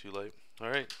 it might be too light.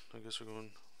 Alright, I guess we're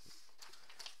going...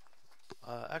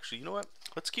 actually, you know what?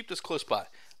 Let's keep this close by.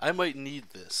 I might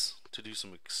need this to do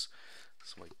some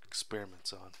like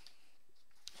experiments on.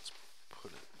 Let's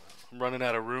put it... I'm running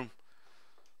out of room.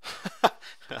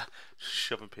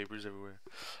 Shoving papers everywhere.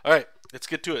 Alright, let's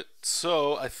get to it.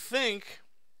 So, I think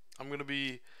I'm going to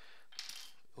be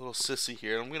a little sissy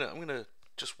here. I'm gonna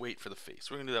just wait for the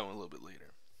face. We're gonna do that one a little bit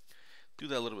later. Do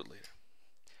that a little bit later.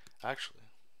 Actually,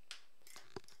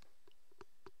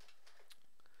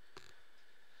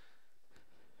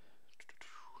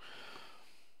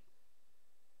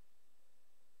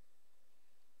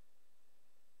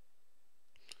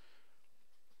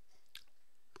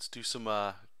 let's do some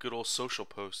good old social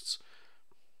posts.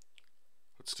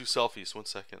 Let's do selfies. 1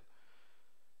 second.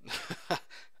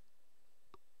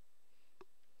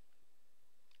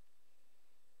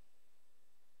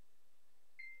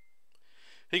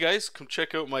 Hey guys, come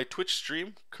check out my Twitch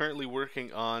stream. Currently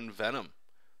working on Venom.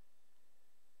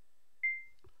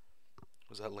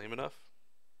 Was that lame enough?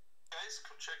 Guys,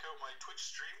 come check out my Twitch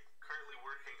stream. currently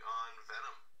working on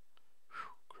Venom.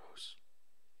 Whew, gross.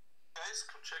 Guys,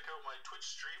 come check out my Twitch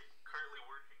stream. Currently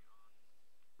working on.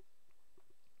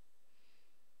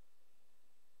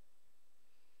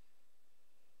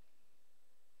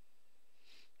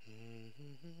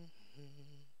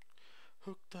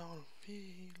 Hooked on a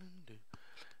feeling.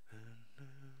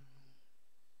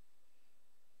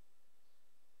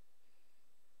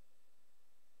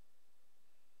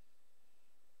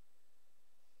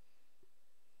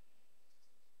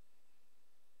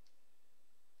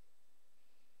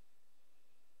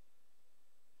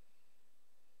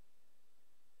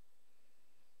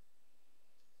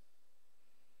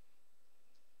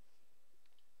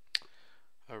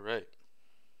 All right.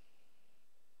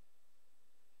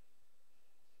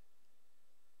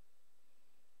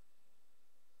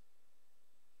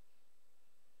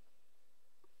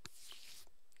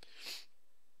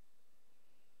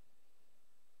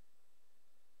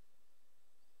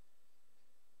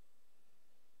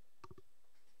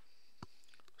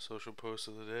 Social post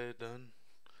of the day done.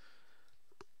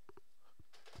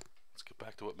 Let's get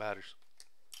back to what matters.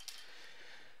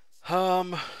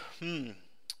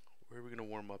 Where are we gonna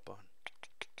warm up on?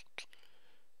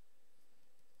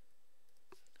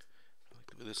 I like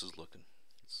the way this is looking.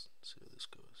 Let's see how this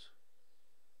goes.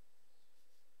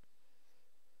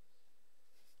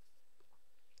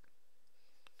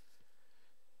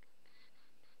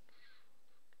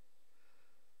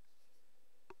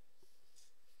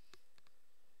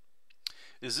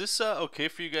 Is this okay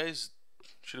for you guys?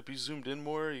 Should it be zoomed in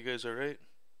more? Are you guys alright?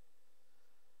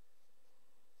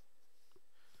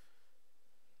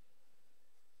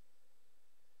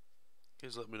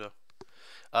 Guys, let me know.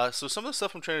 So some of the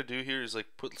stuff I'm trying to do here is like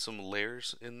put some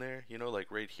layers in there, you know,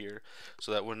 like right here,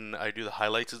 so that when I do the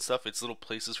highlights and stuff, it's little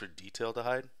places for detail to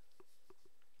hide.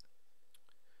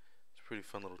 It's a pretty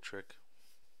fun little trick.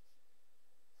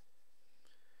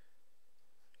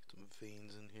 Get some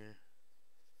veins in here.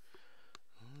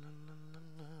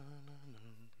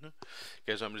 You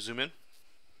guys want me to zoom in?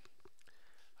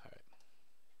 Alright.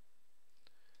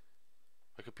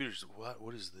 My computer's...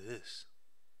 What is this?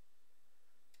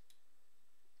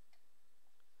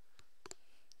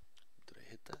 Did I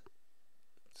hit that?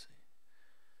 Let's see.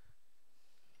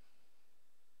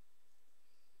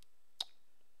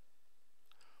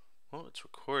 Well, it's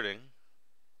recording.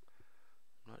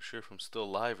 I'm not sure if I'm still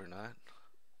live or not.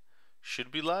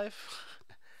 Should be live?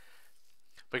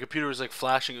 My computer was like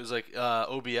flashing. It was like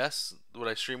OBS, what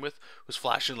I stream with, was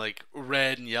flashing like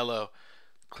red and yellow.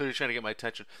 Clearly trying to get my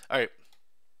attention. Alright,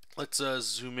 let's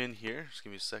zoom in here. Just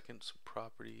give me a second. Some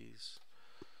properties.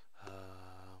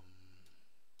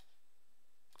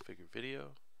 Figure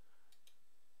video.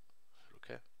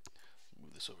 Okay.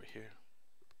 Move this over here.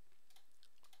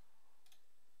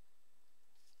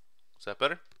 Is that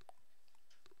better?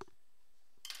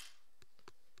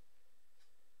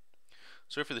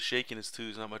 Sorry for the shakiness too.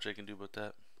 There's not much I can do about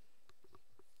that.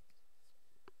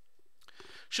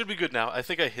 Should be good now. I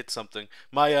think I hit something.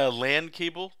 My LAN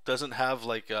cable doesn't have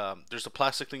like there's a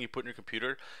plastic thing you put in your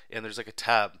computer, and there's like a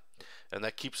tab, and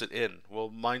that keeps it in. Well,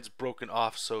 mine's broken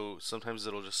off, so sometimes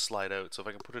it'll just slide out. So if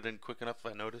I can put it in quick enough,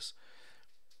 if I notice,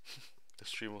 the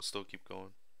stream will still keep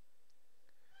going.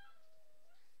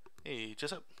 Hey,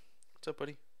 JESOP. What's up,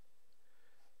 buddy?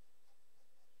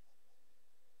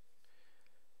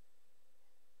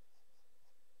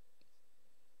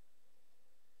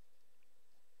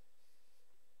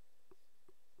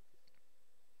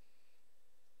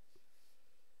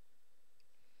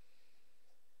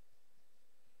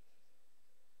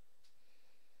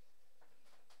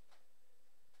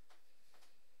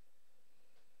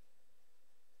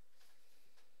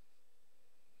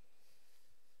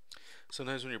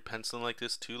 Sometimes when you're penciling like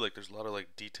this too, like there's a lot of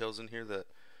like details in here that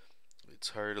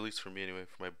it's hard, at least for me anyway,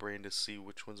 for my brain to see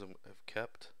which ones I've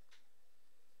kept.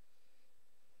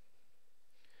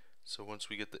 So once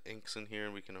we get the inks in here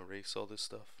and we can erase all this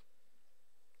stuff,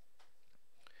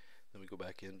 then we go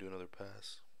back in and do another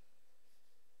pass.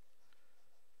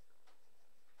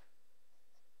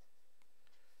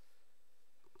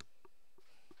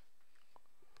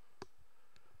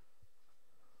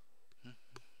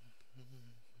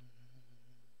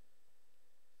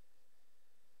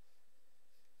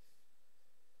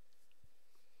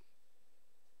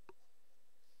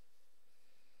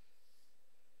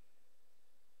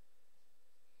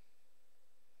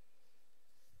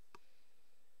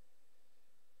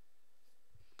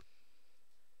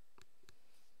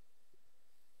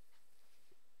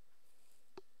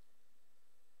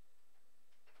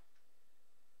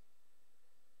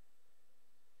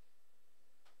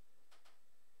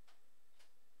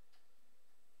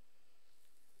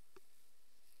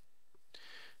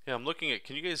 Yeah, I'm looking at.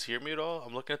 Can you guys hear me at all?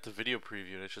 I'm looking at the video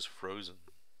preview and it's just frozen.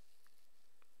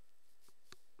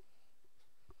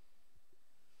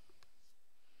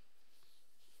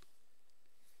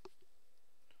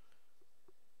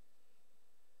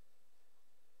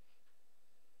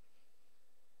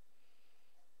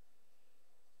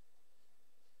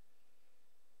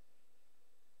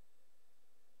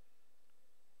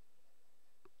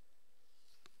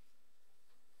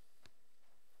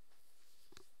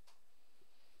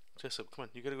 Jessup, come on.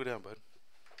 You gotta go down, bud.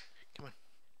 Come on.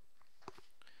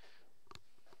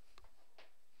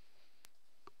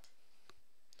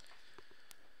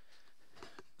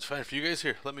 It's fine. For you guys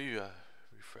here, let me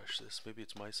refresh this. Maybe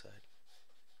it's my side.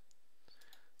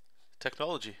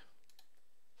 Technology.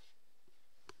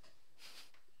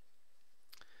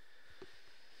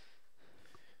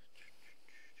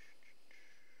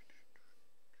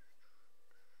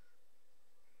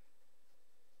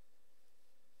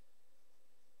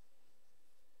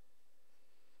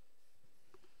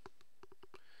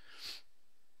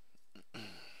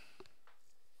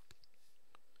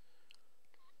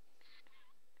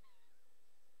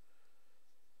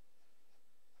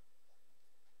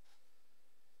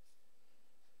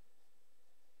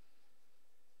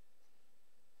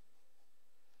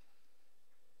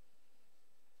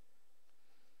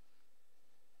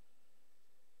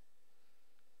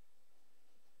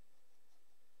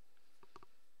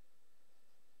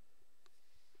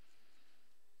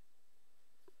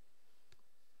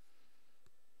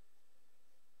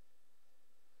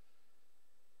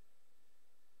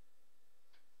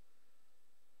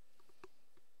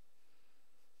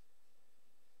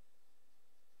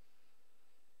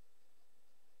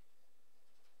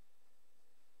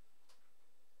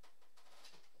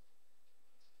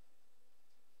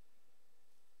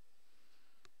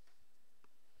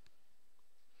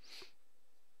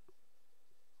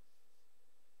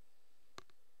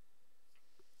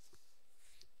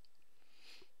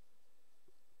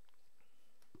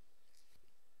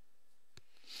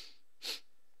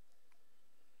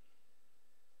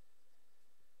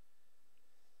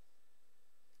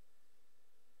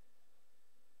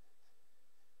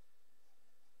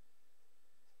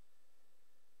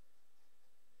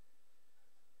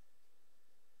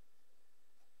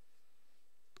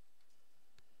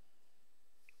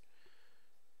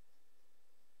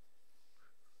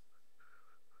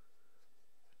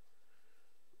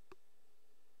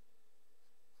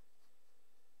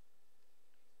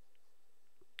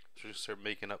 So just start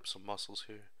making up some muscles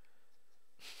here.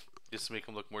 Just to make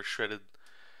them look more shredded.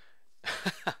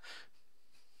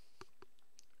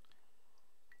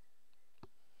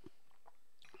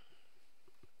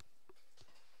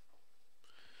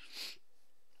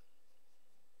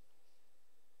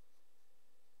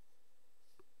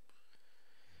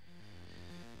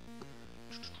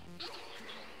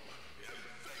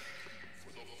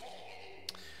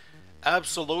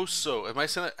 Absoloso. Am I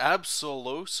saying it?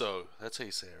 Absoloso. That's how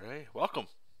you say it, right? Welcome.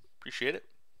 Appreciate it.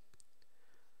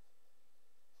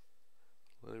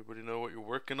 Let everybody know what you're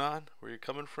working on, where you're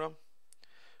coming from.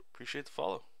 Appreciate the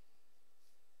follow.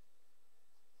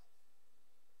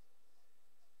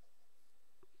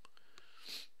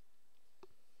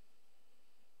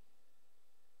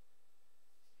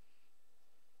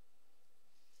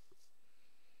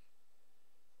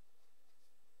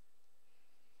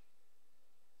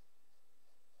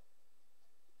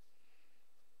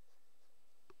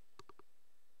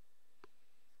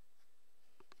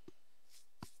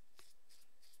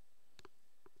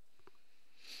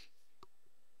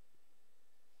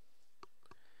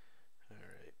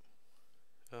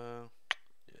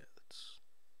 Yeah, that's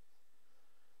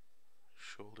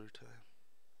shoulder time.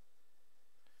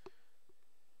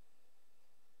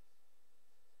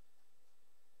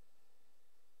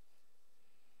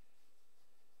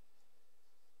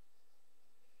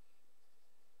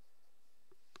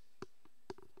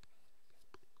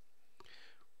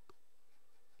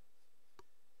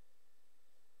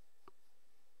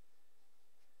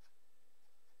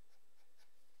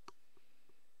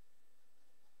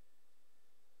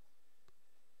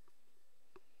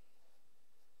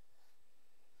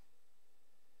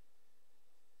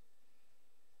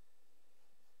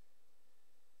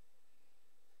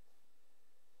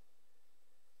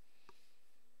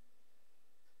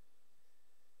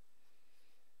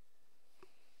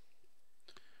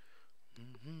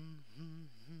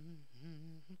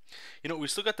 You know, we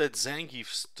still got that Zangief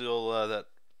still that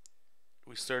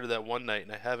we started that one night,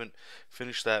 and I haven't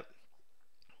finished that.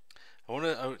 I want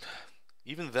to.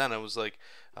 Even then, I was like,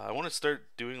 I want to start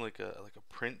doing like a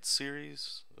print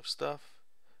series of stuff.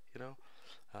 You know,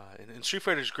 And Street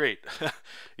Fighter is great.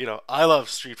 You know, I love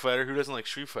Street Fighter. Who doesn't like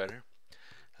Street Fighter?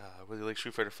 Whether you like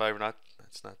Street Fighter 5 or not,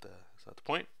 that's not the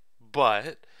point.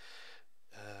 But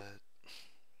uh,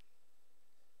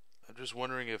 I'm just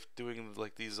wondering if doing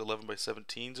like these 11 by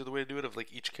 17s are the way to do it, of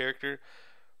like each character,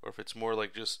 or if it's more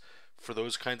like just for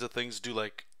those kinds of things, do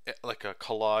like a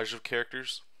collage of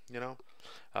characters, you know.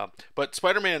 But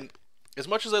Spider-Man, as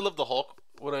much as I love the Hulk,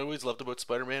 what I always loved about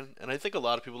Spider-Man, and I think a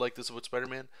lot of people like this about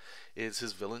Spider-Man, is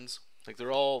his villains. Like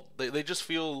they just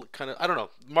feel kind of, I don't know.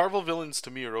 Marvel villains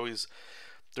to me are always,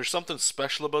 there's something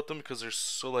special about them because they're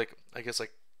so, like, I guess,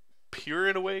 like pure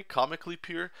in a way, comically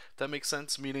pure. If that makes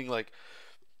sense. Meaning like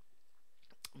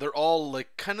they're all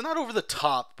like kind of not over the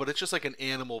top, but it's just like an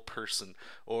animal person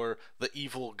or the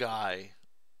evil guy,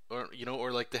 or you know,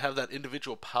 or like they have that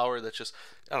individual power that's just,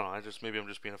 I don't know. Maybe I'm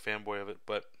just being a fanboy of it,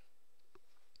 but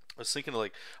I was thinking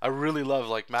like I really love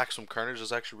like Maximum Carnage. I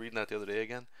was actually reading that the other day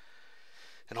again,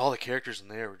 and all the characters in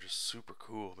there were just super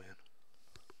cool, man.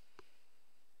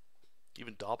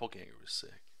 Even Doppelganger was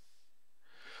sick.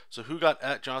 So who got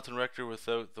at Jonathan Rector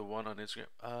without the one on Instagram?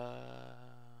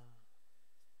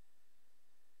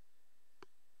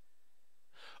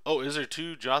 Oh, is there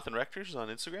two Jonathan Rectors on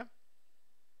Instagram?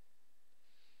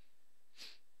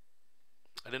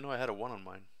 I didn't know I had a one on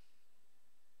mine.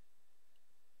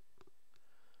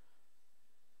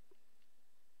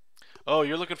 Oh,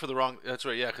 you're looking for the wrong. That's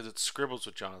right. Yeah, because it's Scribbles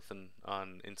with Jonathan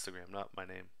on Instagram, not my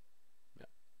name. Yeah,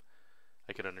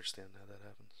 I could understand how that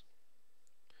happens.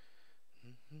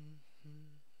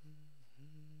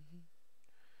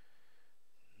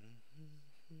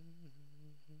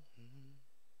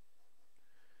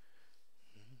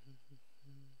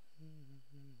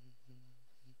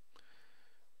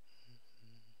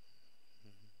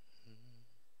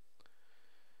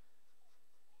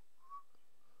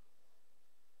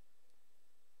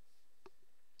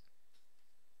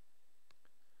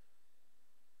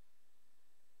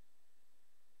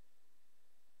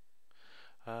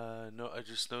 No, I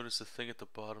just noticed a thing at the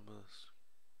bottom of this.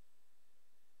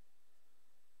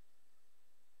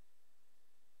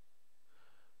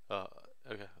 Uh,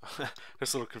 okay.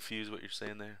 Just a little confused what you're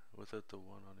saying there without the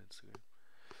one on Instagram.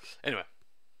 Anyway.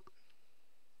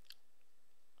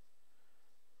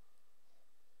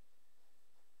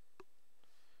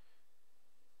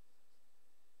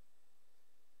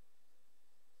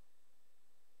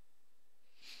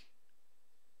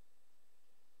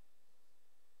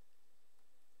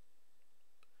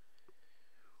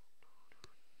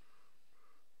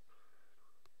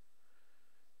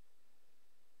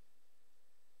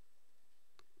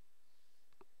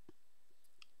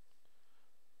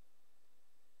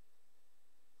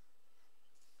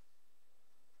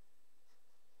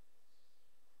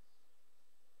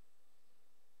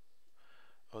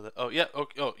 Oh yeah.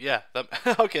 Okay, oh yeah.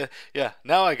 Okay. Yeah.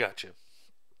 Now I got you.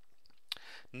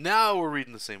 Now we're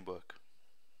reading the same book.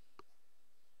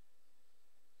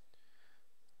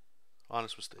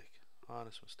 Honest mistake.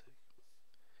 Honest mistake.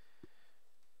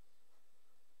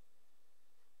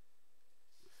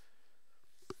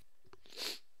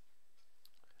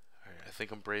 All right. I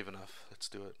think I'm brave enough. Let's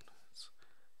do it.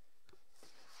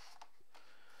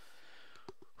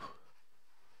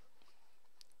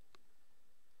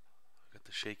 Got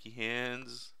the shaky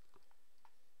hands.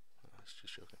 Oh, it's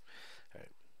just joking. All right.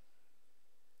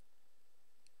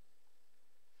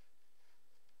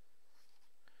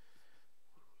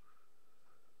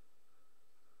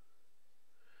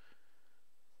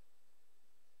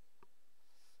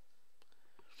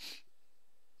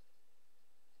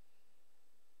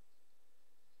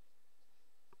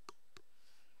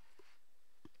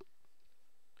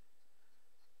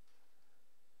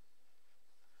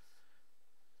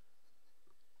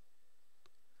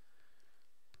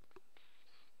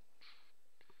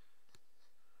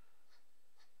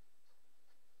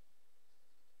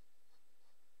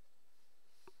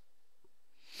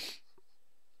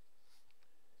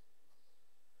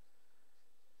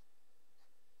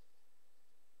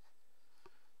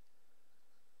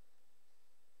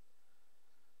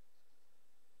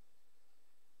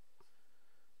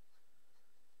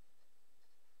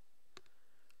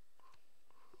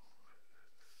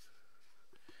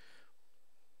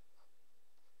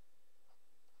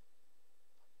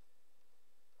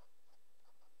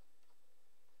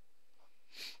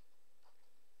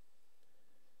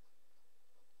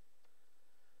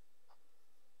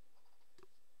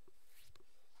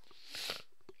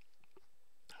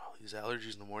 Oh, these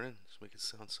allergies in the morning just make it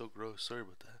sound so gross. Sorry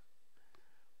about that.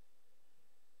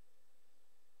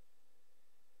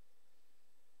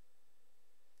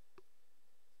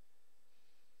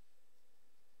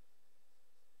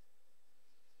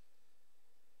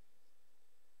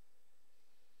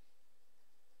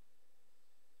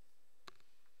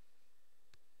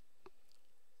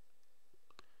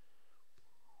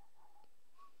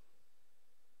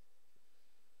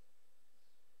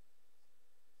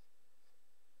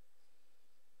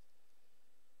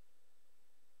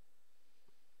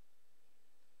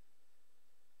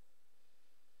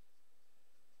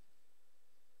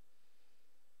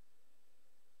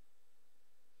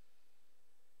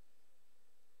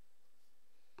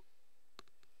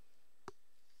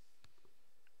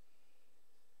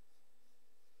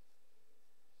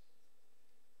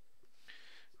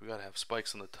 gotta have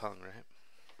spikes on the tongue, right?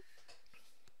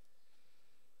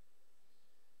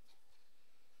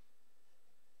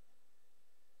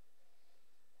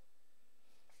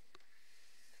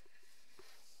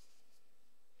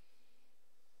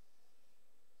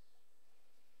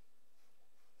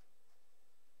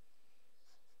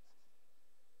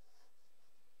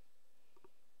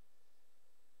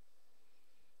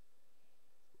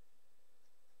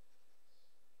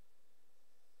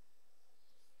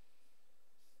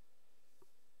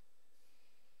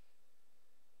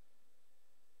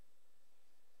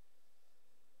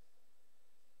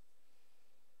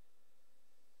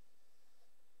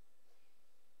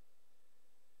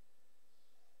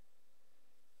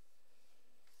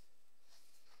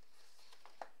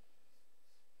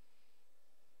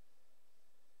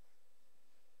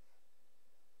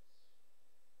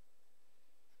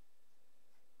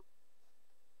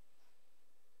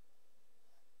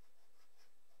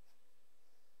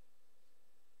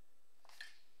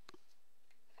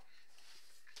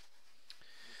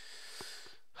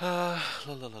 La,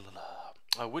 la, la, la,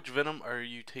 la. Which Venom are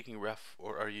you taking ref,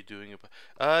 or are you doing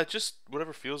it? Just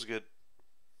whatever feels good.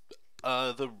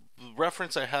 The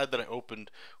reference I had that I opened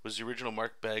was the original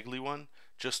Mark Bagley one,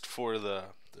 just for the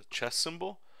chest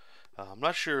symbol. I'm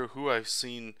not sure who I've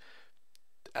seen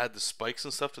add the spikes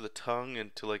and stuff to the tongue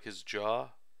and to like his jaw,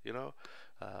 you know.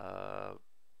 Uh,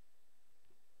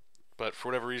 but for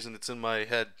whatever reason, it's in my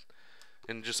head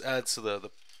and just adds to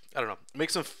the I don't know,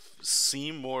 makes him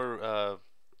seem more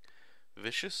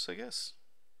vicious, I guess.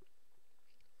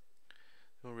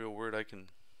 No real word I can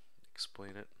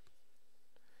explain it,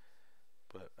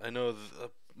 but I know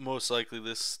most likely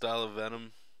this style of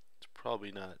Venom, it's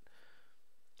probably not.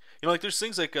 You know, like there's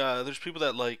things like there's people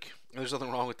that like, and there's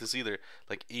nothing wrong with this either,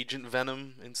 like Agent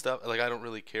Venom and stuff. Like I don't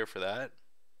really care for that.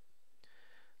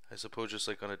 I suppose just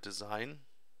like on a design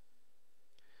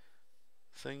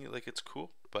thing, like it's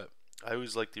cool. But I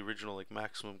always like the original, like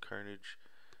Maximum Carnage,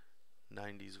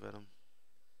 '90s Venom.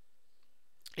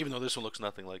 Even though this one looks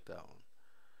nothing like that one.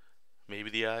 Maybe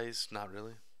the eyes, not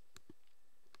really.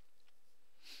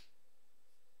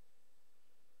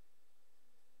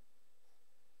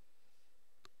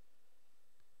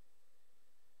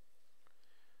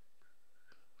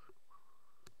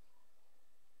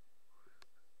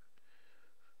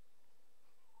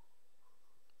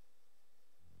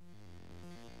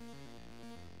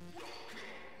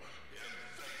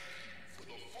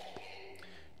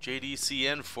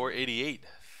 JDCN 488.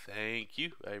 Thank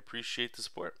you. I appreciate the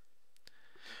support.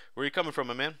 Where are you coming from,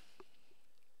 my man?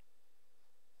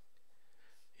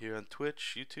 Here on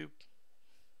Twitch, YouTube.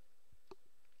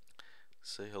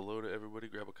 Say hello to everybody.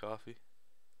 Grab a coffee.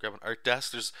 Grab an art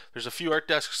desk. There's a few art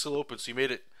desks still open, so you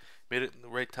made it in the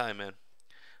right time, man.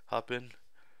 Hop in.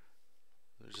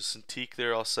 There's a Cintiq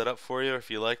there all set up for you. If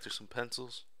you like, there's some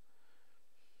pencils.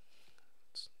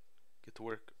 Let's get to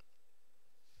work.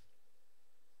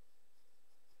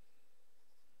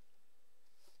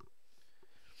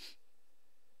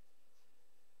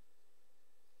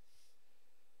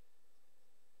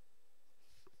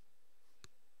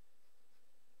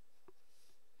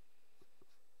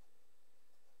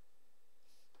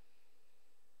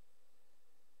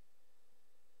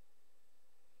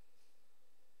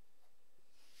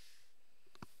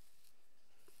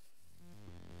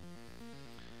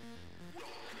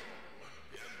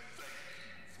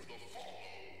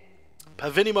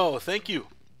 Pavinimo, thank you.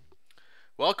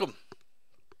 Welcome.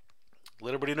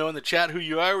 Let everybody know in the chat who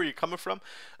you are, where you're coming from.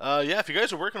 Yeah, if you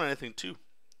guys are working on anything too,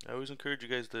 I always encourage you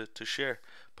guys to share.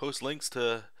 Post links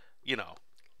to, you know,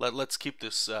 let's keep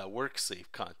this work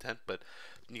safe content. But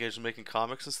you guys are making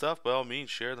comics and stuff, by all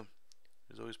means, share them.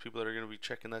 There's always people that are going to be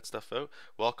checking that stuff out.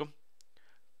 Welcome.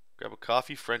 Grab a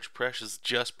coffee. French press is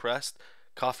just pressed.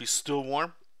 Coffee's still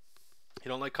warm. You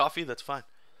don't like coffee? That's fine.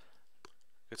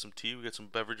 Get some tea. We got some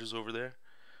beverages over there,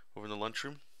 over in the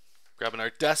lunchroom. Grab an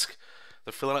art desk.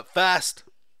 They're filling up fast.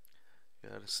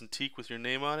 Got a Cintiq with your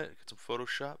name on it. Get some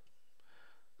Photoshop.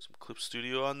 Some Clip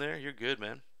Studio on there. You're good,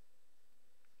 man.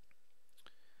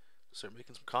 Start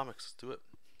making some comics. Let's do it.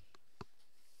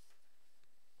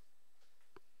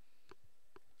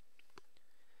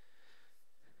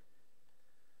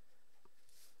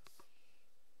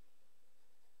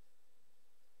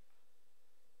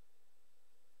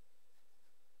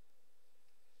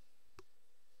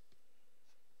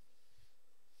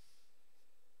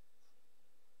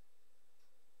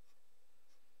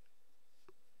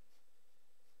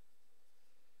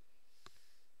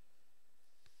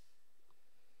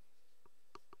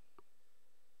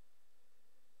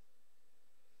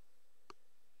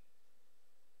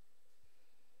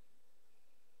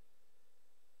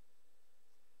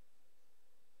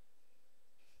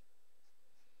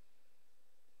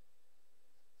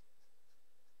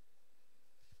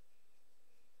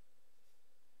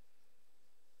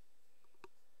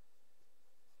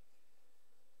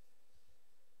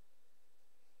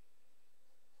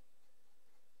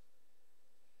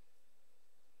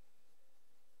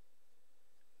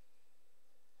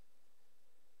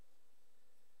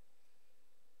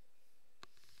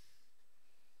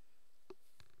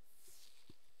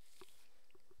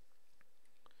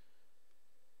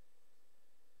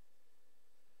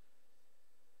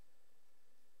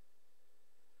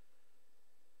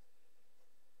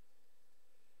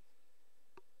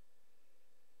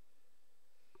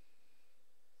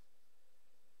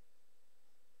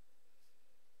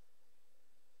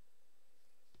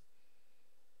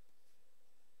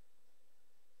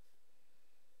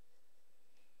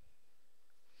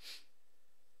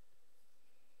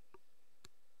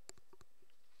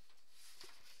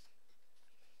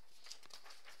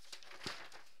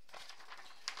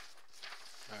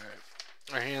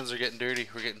 hands are getting dirty.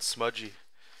 We're getting smudgy.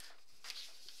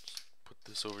 Put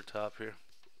this over top here.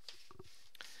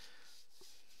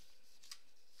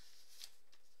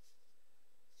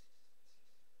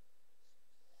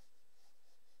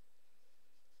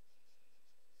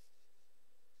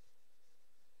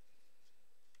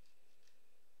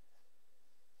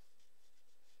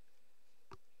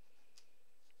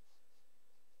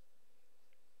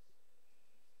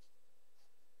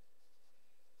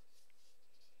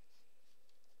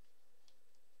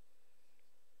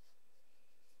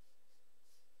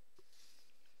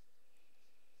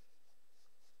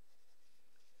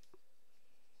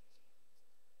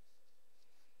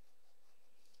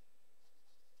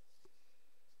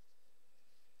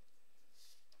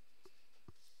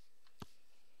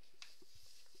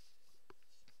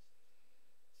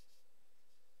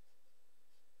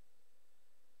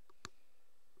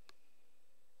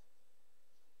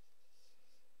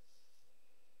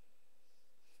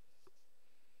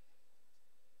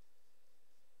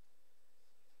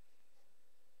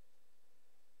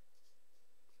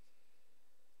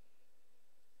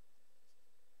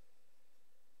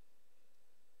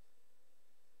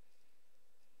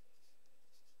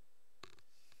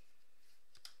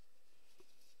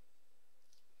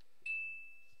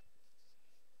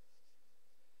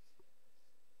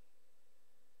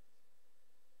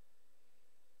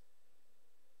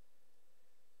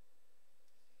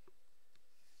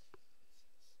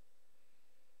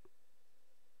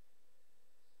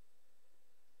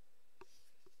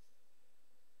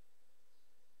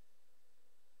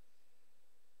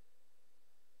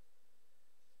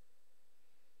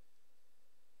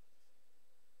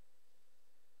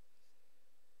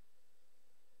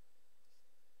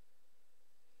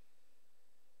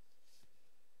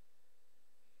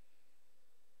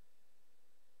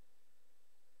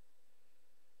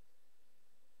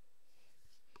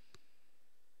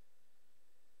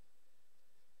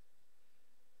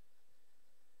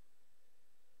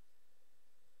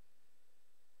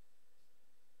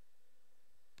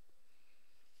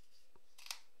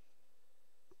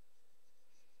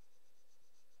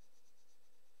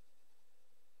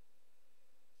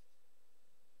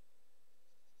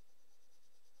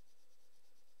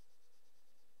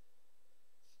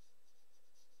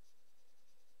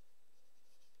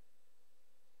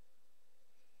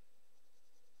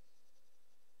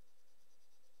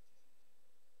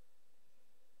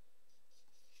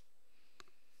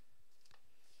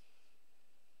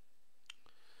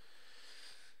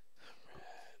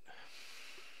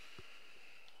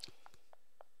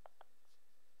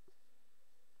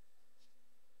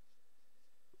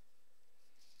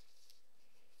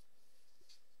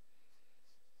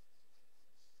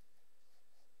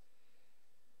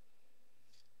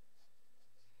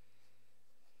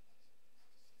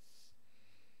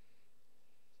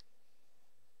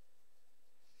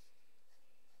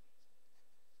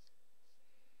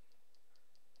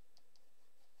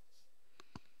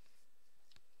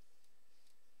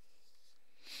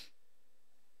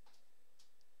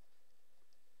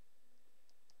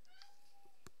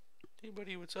 Hey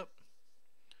buddy, what's up?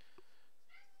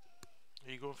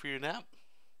 Are you going for your nap?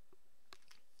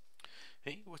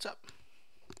 Hey, what's up?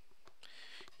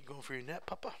 You going for your nap,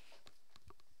 Papa?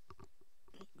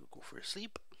 You go for a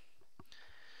sleep?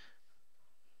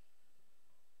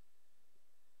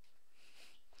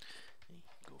 Hey,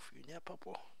 go for your nap,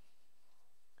 Papa?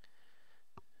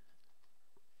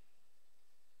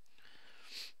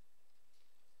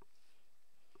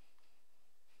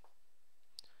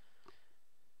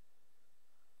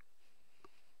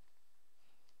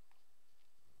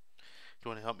 You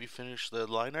want to help me finish the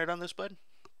line art on this, bud?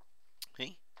 Hey,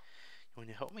 you want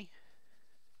to help me?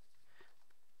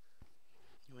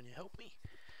 You want to help me?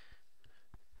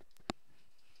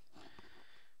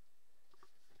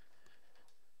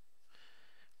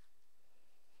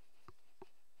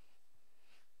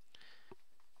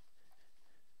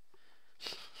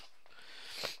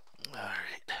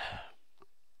 Alright.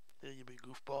 There you big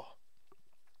goofball.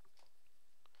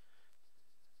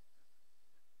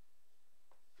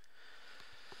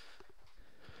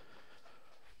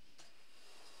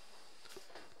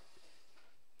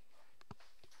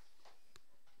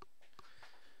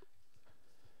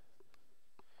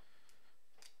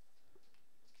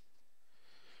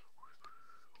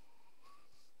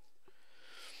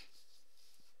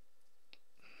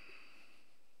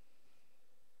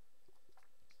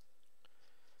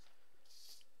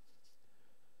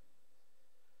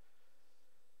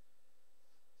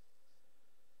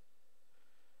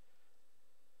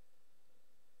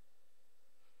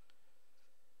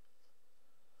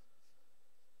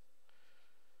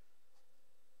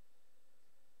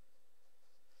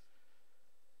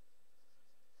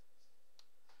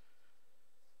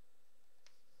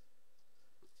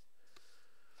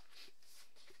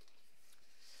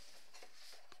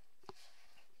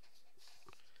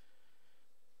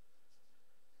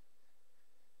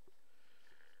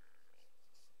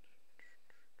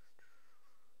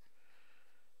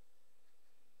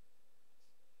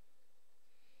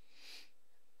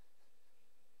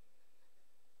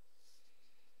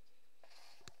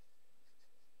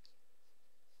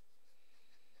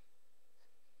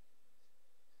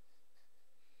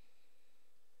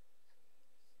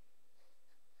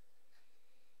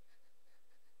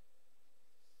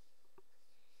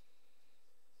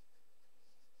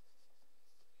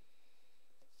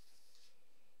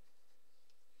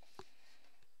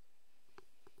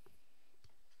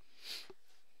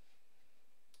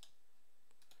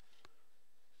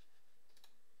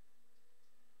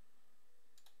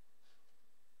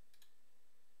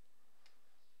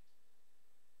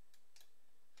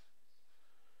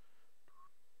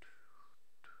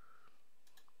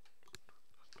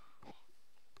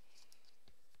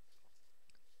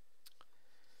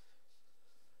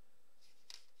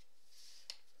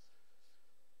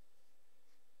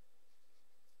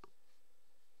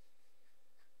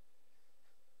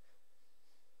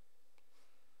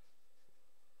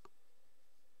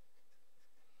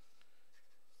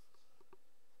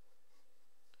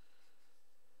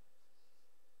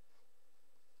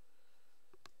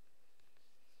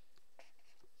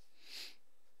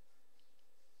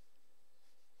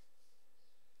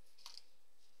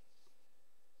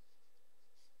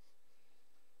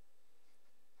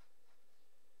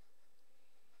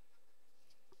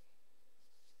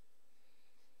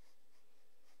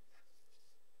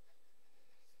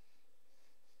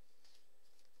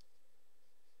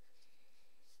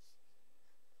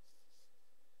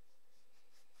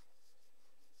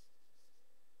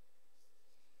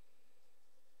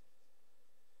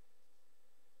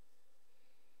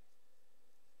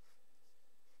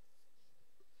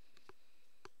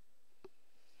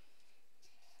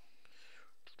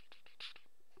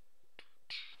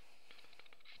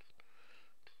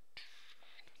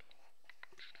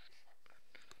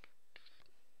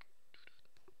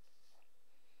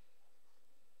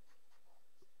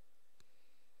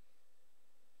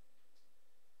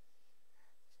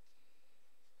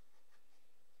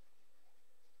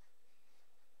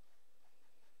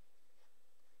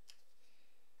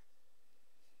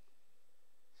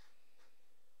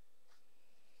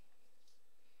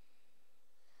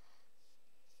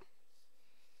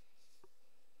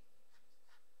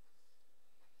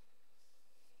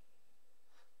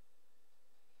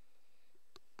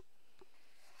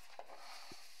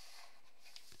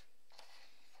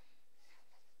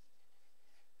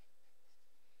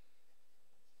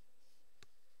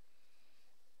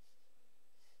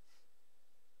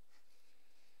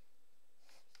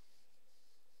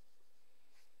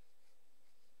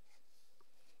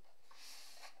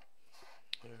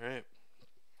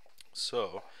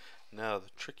 So now the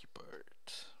tricky part.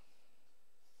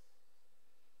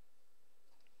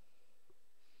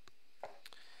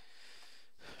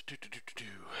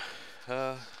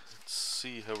 Let's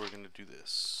see how we're gonna do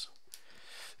this.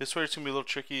 This part's gonna be a little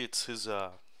tricky. It's his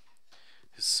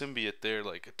symbiote there,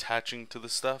 like attaching to the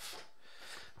stuff.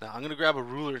 Now I'm gonna grab a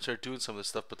ruler and start doing some of this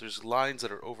stuff, but there's lines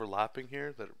that are overlapping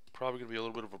here that are probably gonna be a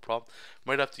little bit of a problem.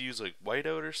 Might have to use like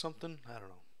whiteout or something. I don't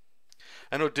know.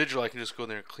 I know digital, I can just go in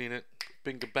there and clean it.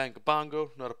 Binga banga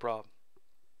bongo, not a problem.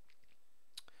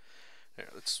 Here,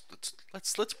 let's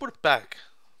put it back.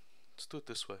 Let's do it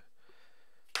this way.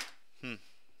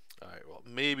 Alright, well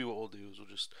maybe what we'll do is we'll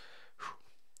just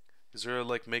is there a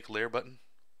like make layer button?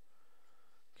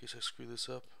 In case I screw this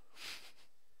up.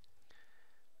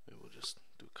 Maybe we'll just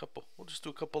do a couple. We'll just do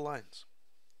a couple lines.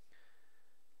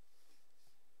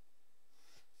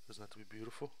 Doesn't have to be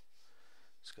beautiful.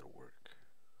 It's gotta work.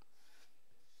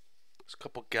 There's a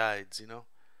couple guides, you know.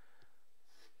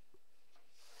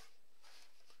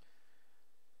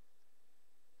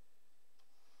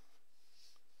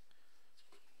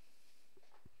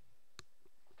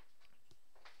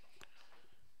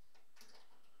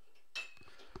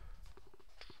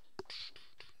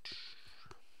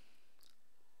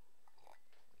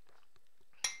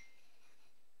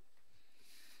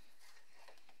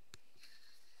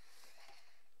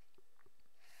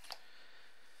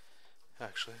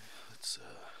 Actually, let's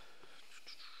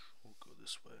we'll go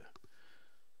this way.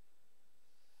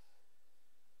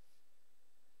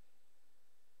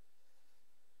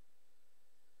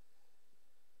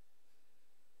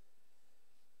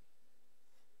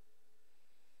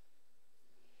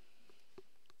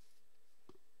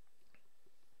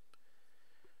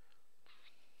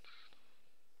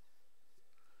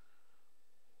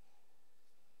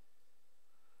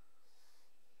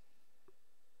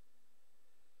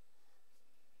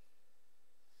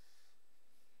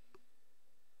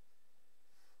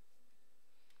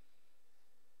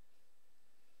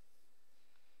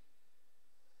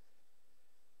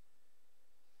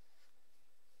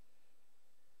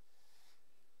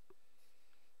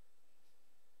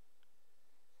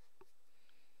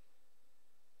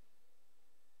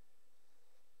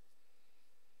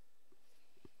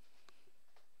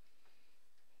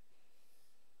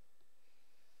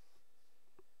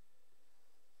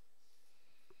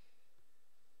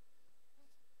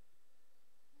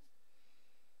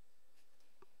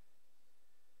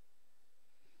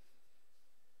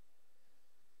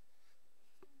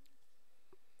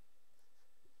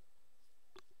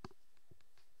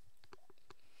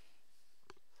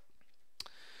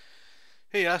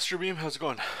 Hey Astro Beam, how's it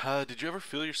going? Did you ever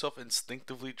feel yourself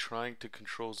instinctively trying to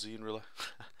control Z in real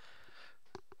life?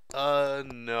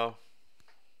 No.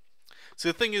 See,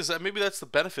 the thing is that maybe that's the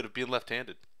benefit of being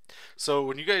left-handed. So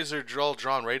when you guys are all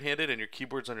drawn right-handed and your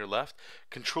keyboard's on your left,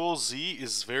 Control Z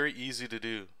is very easy to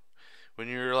do. When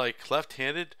you're like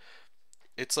left-handed,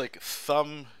 it's like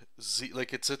thumb Z,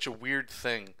 like it's such a weird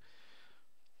thing.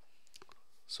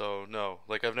 So no,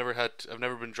 like I've never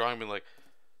been drawing, been like,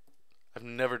 I've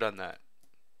never done that.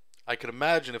 I could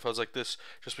imagine if I was like this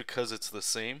just because it's the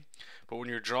same, but when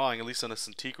you're drawing, at least on a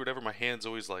Cintiq or whatever, my hand's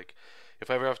always like, if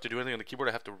I ever have to do anything on the keyboard,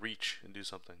 I have to reach and do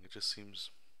something. It just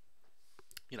seems,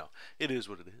 you know, it is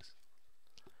what it is.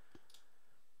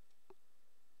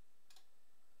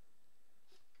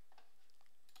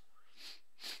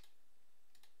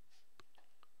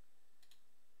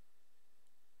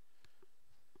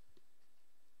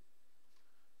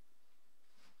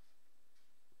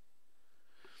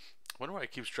 I wonder why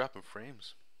it keeps dropping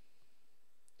frames.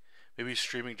 Maybe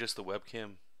streaming just the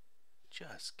webcam,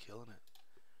 just killing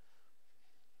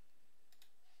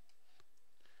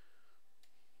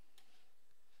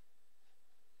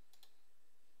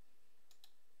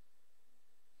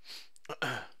it.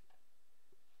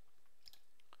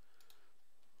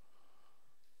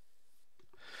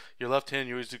 Your left hand,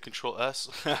 you always do Control S.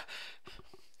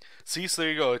 See, so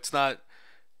there you go. It's not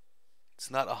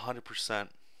 100%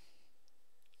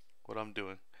 what I'm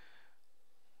doing.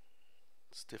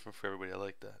 It's different for everybody. I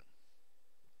like that.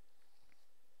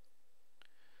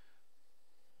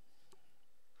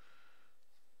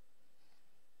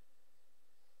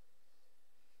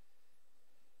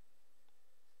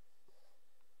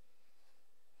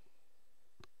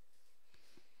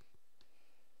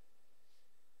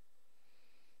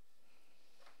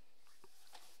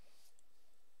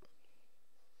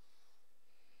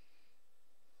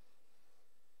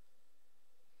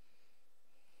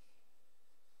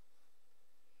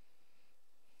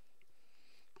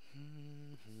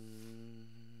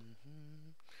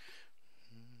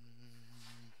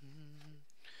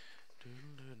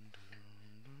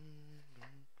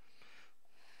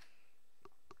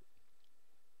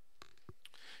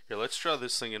 let's draw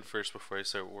this thing in first before I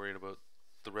start worrying about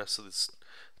the rest of this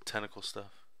tentacle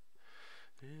stuff.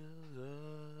 Feel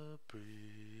the breeze.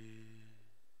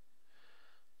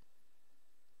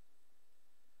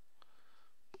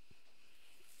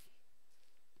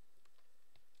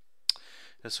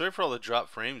 And sorry for all the drop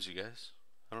frames, you guys.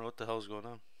 I don't know what the hell's going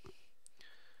on.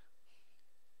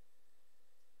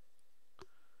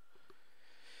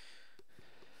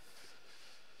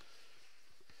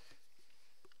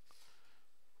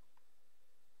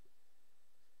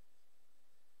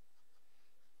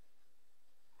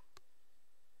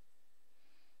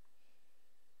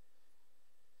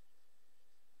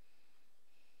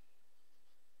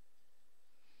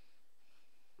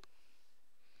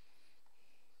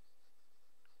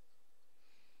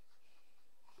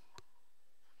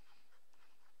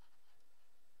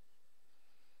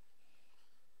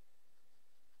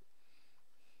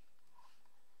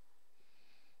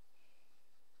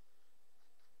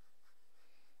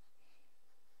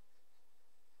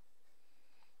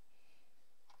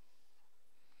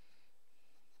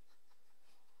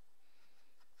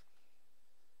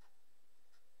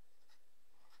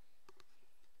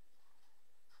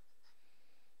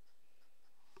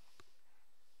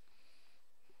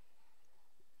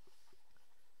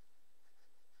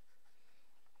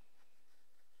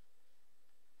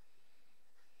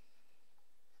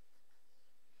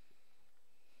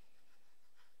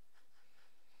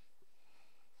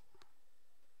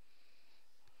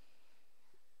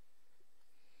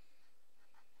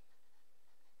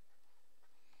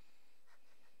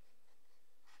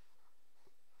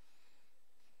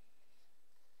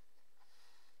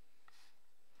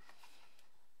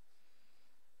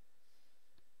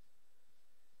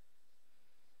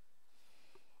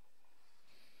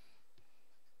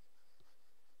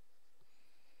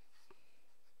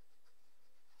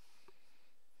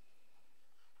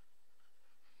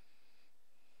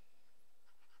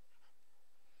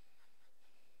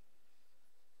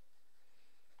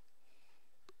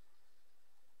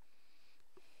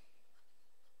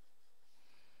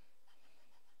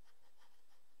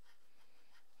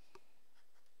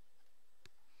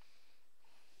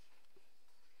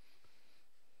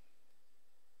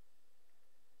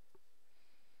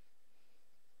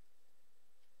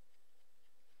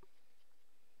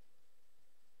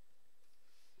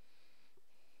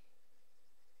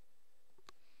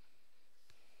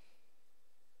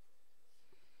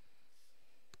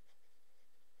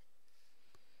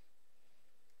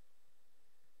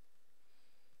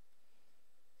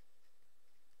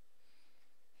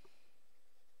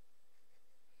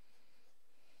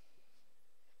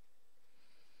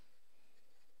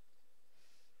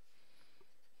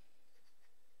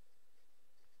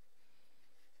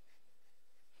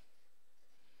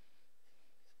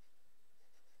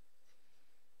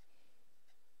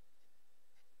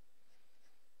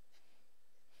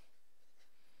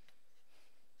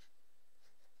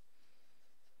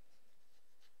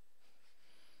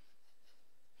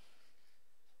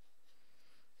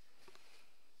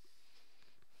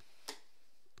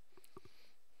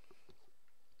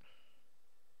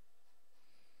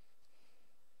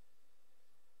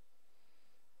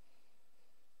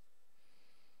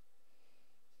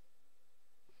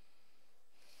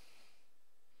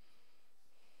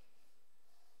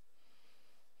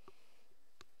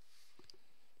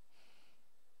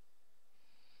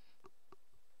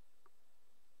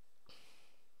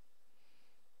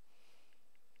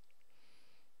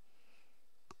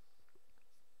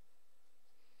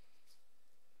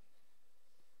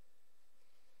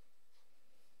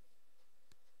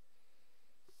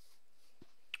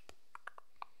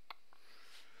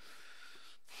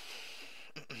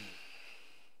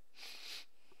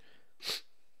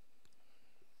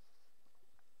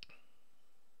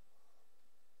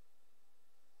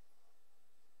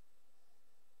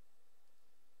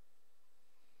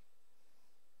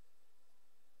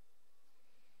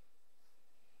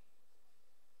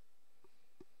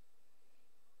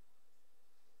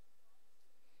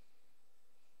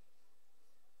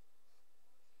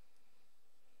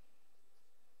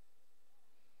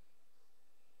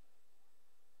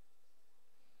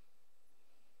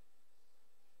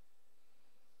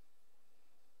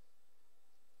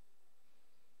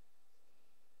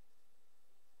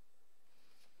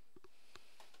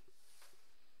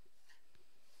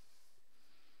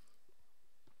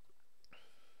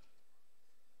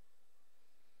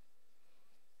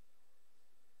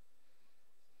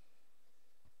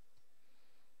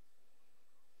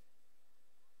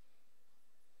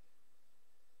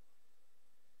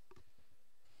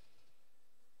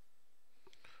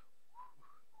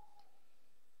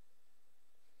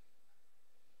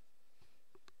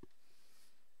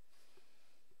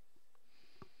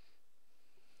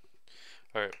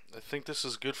 think this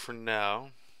is good for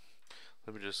now.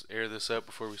 Let me just air this out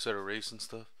before we start erasing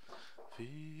stuff. Feel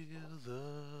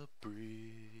the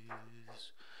breeze.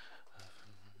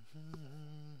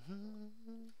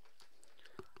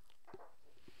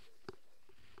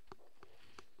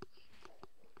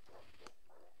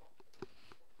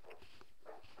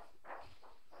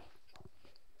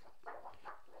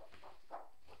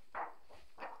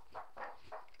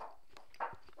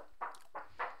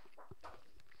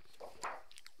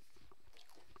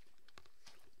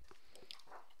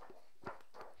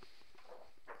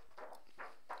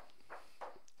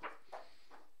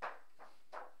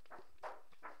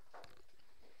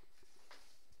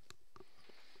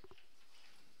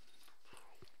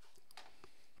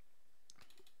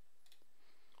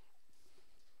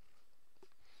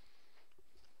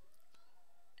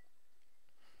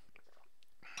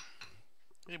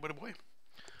 Hey, buddy boy.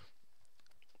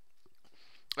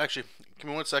 Actually, give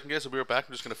me 1 second, guys. I'll be right back.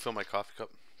 I'm just going to fill my coffee cup.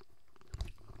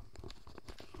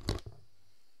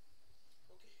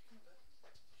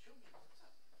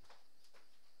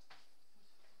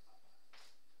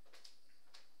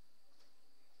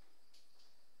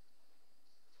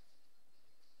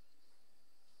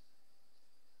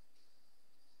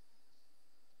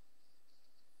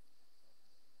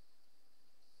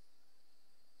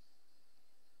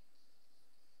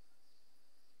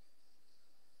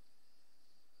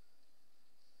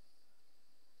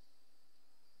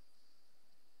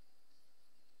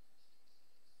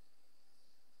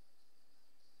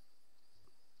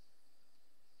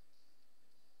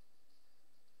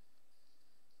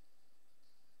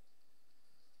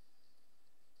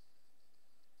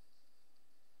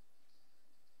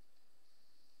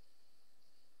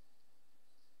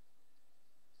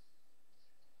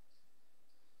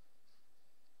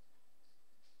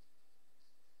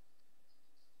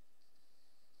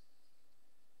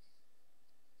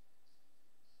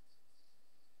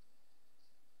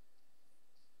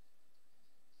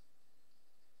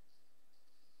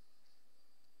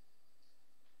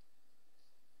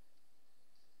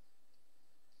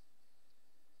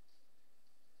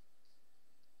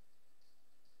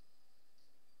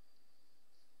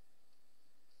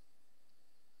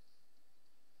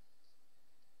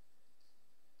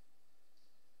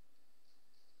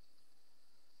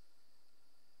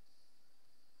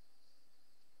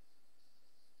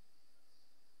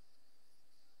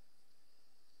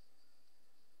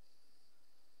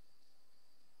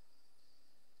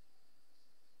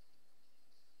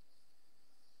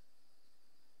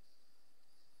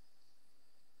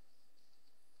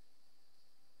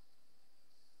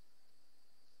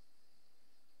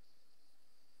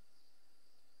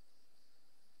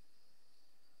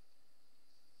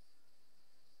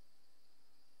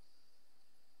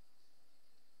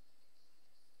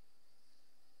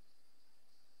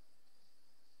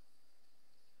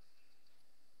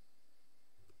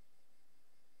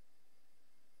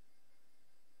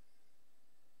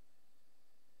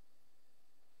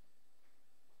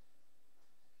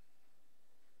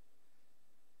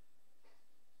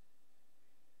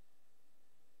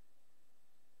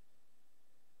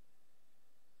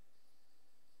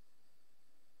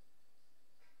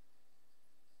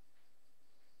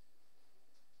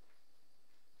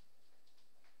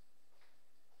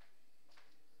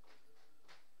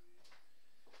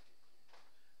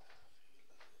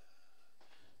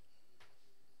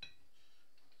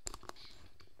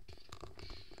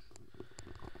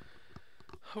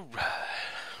 Alright.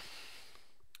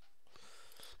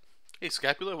 Hey,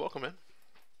 Scapula, welcome, man.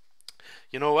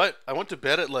 You know what? I went to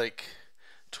bed at like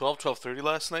 12:30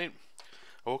 last night.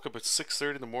 I woke up at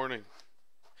 6:30 in the morning,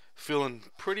 feeling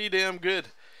pretty damn good.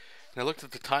 And I looked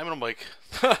at the time and I'm like,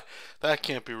 that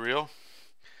can't be real.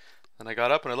 And I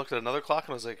got up and I looked at another clock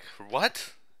and I was like,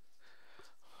 what?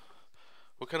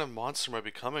 What kind of monster am I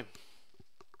becoming?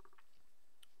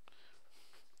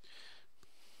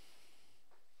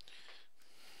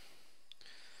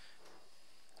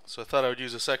 So I thought I would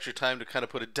use this extra time to kind of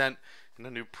put a dent in a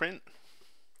new print.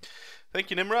 Thank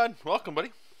you, Nimrod. Welcome,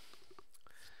 buddy.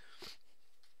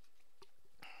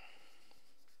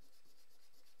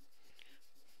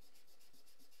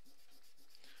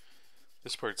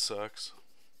 This part sucks.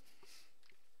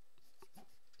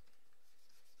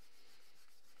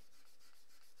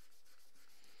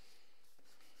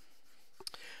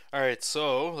 Alright,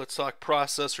 so let's talk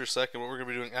process for a second, what we're going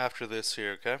to be doing after this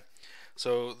here, okay?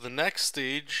 So the next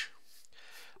stage,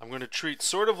 I'm going to treat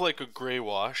sort of like a gray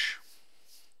wash.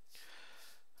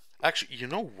 Actually, you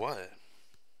know what?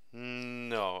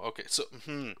 No. Okay, so,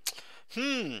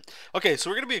 Okay, so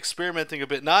we're going to be experimenting a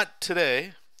bit. Not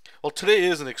today. Well, today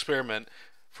is an experiment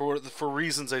for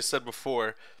reasons I said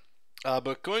before.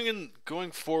 But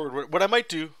going forward, what I might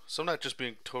do, so I'm not just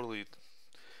being totally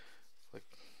like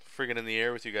friggin' in the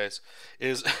air with you guys,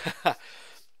 is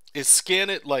is scan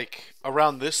it like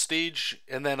around this stage,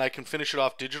 and then I can finish it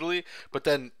off digitally, but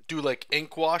then do like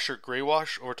ink wash or gray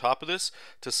wash over top of this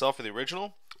to sell for the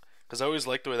original, because I always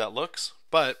like the way that looks.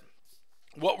 But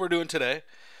what we're doing today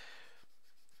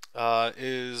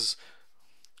is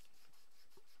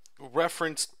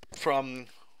referenced from,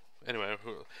 anyway,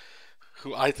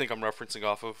 who I think I'm referencing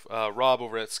off of, Rob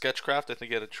over at Sketchcraft. I think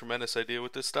he had a tremendous idea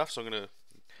with this stuff, so I'm gonna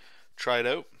try it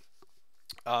out.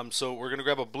 So we're gonna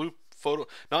grab a blue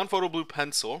non-photo blue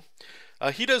pencil.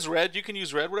 He does red. You can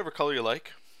use red, whatever color you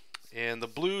like. And the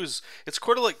blue is, it's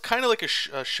kind of like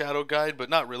a shadow guide, but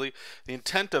not really. The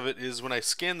intent of it is when I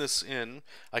scan this in,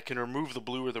 I can remove the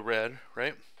blue or the red,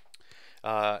 right?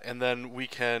 And then we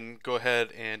can go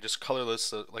ahead and just color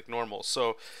this like normal.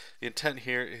 So the intent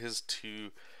here is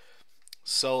to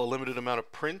sell a limited amount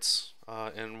of prints,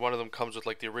 and one of them comes with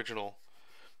like the original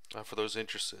for those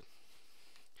interested.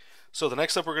 So the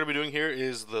next step we're going to be doing here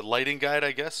is the lighting guide,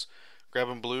 I guess.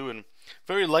 Grabbing blue and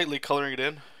very lightly coloring it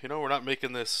in. You know, we're not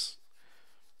making this,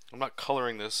 I'm not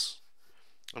coloring this.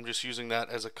 I'm just using that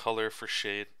as a color for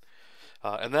shade.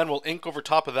 And then we'll ink over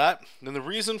top of that. And the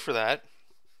reason for that,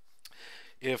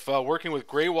 if working with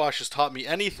gray wash has taught me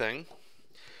anything,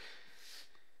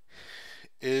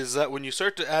 is that when you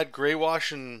start to add gray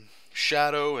wash and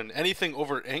shadow and anything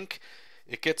over ink,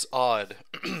 it gets odd.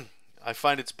 I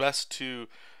find it's best to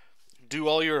do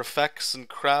all your effects and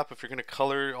crap, if you're going to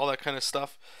color all that kind of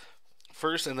stuff,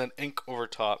 first, and then ink over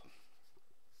top.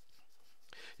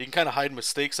 You can kind of hide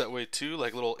mistakes that way too,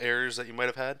 like little errors that you might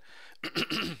have had.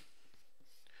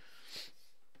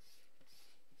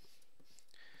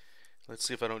 Let's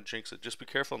see if I don't jinx it. Just be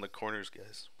careful on the corners,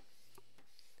 guys.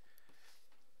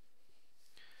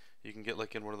 You can get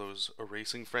like in one of those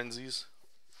erasing frenzies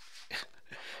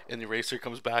and the eraser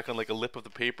comes back on like a lip of the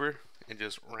paper and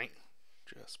just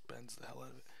bends the hell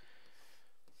out of it.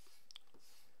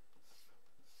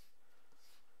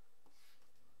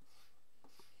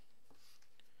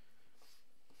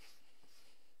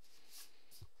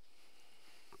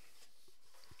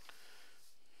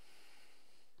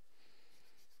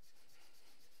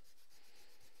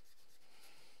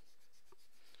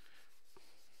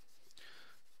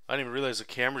 I didn't even realize the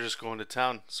camera just going to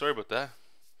town. Sorry about that.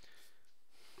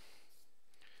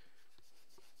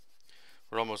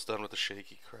 We're almost done with the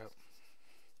shaky crap.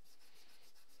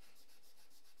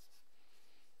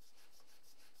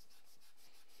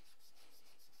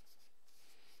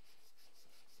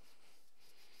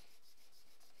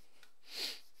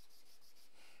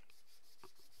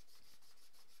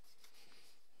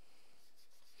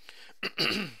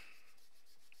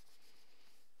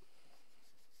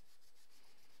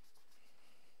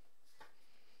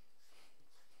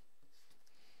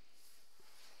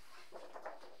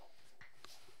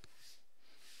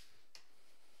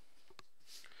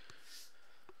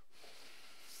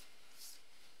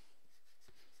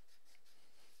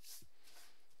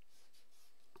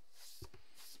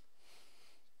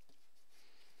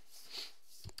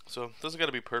 So it doesn't got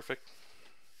to be perfect.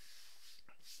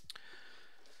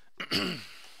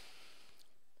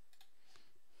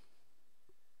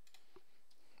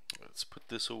 Let's put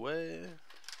this away.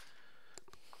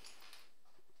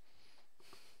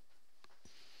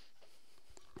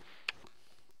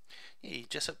 Hey,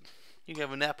 Jessup, you can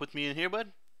have a nap with me in here,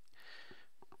 bud?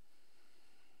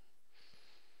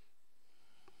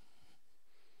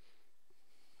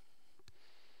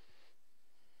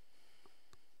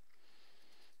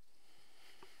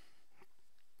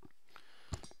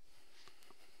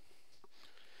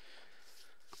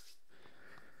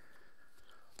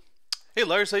 Hey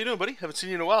Lars, how you doing, buddy? Haven't seen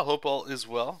you in a while. Hope all is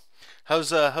well. How's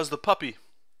the puppy?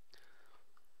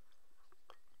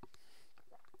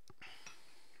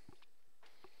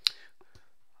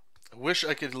 I wish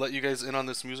I could let you guys in on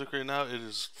this music right now. It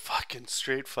is fucking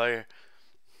straight fire.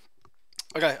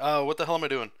 Okay, what the hell am I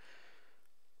doing?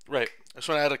 Right, I just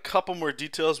want to add a couple more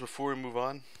details before we move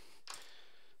on.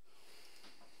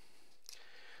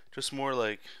 Just more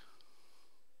like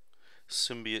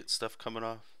symbiote stuff coming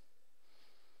off.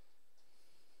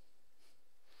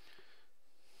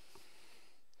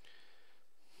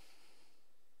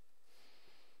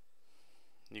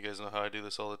 You guys know how I do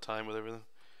this all the time with everything.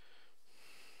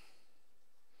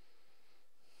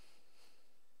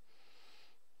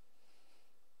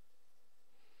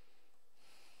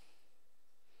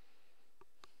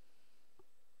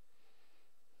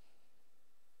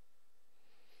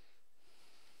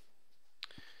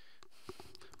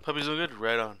 Puppy's doing good?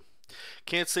 Right on.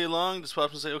 Can't stay long, just pop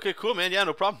and say, okay, cool, man. Yeah,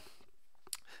 no problem.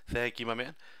 Thank you, my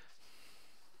man.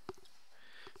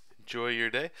 enjoy your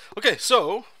day. Okay,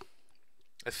 so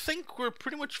I think we're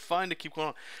pretty much fine to keep going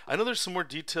on. I know there's some more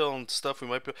detail and stuff we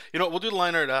might be. You know, we'll do the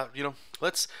line art out. You know,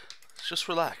 let's just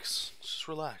relax. Let's just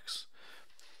relax.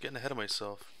 Getting ahead of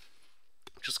myself.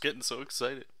 Just getting so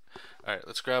excited. All right,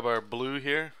 let's grab our blue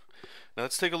here. Now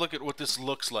let's take a look at what this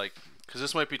looks like, because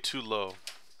this might be too low.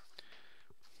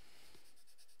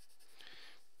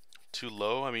 Too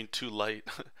low? I mean too light.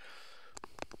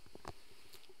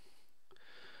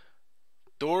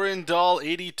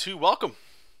 Dorindal82, welcome.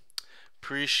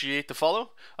 Appreciate the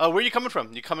follow. Where are you coming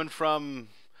from? You coming from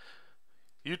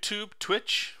YouTube,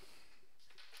 Twitch?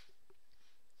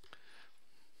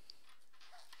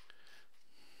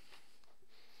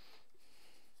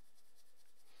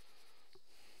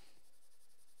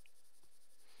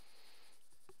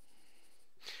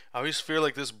 I always feel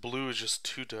like this blue is just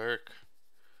too dark.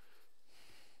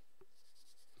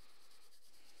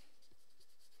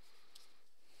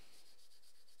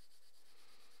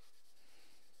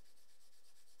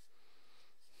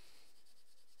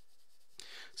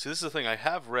 See, this is the thing. I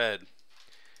have red,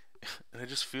 and I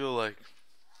just feel like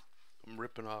I'm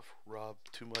ripping off Rob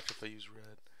too much if I use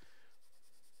red.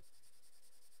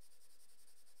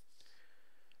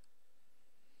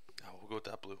 Oh, we'll go with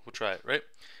that blue. We'll try it, right?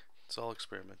 It's all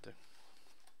experimenting.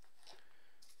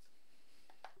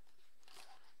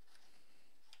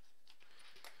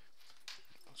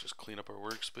 Let's just clean up our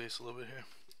workspace a little bit here.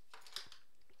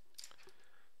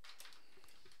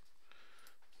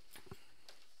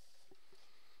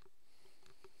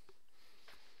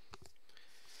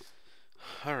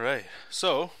 Alright,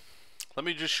 so let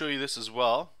me just show you this as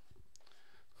well.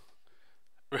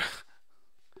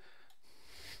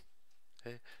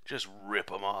 Hey, just rip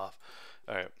them off.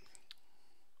 Alright.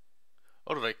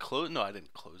 Oh, did I close? No, I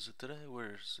didn't close it, did I?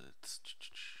 Where is it?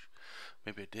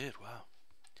 Maybe I did. Wow.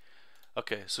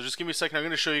 Okay, so just give me a second. I'm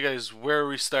going to show you guys where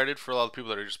we started for a lot of people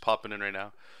that are just popping in right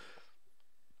now.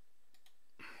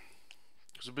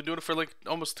 Because we've been doing it for like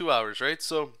almost 2 hours, right?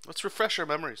 So let's refresh our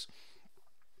memories.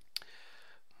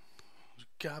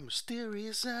 Got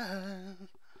mysterious eyes.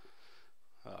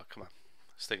 Oh, come on.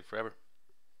 It's taking forever.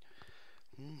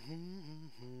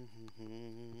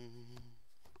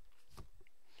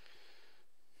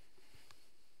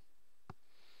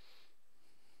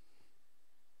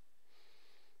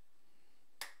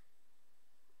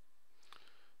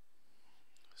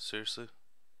 Seriously?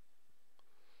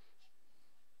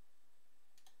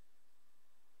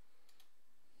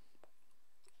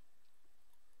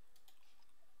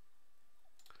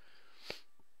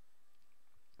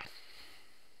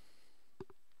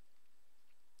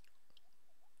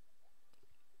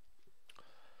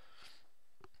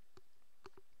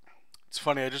 It's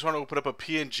funny, I just want to open up a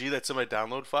PNG that's in my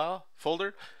download file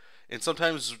folder, and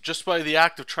sometimes just by the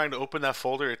act of trying to open that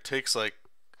folder, it takes like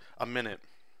a minute.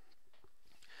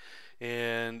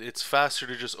 And it's faster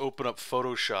to just open up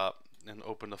Photoshop and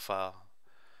open the file.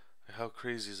 How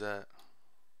crazy is that?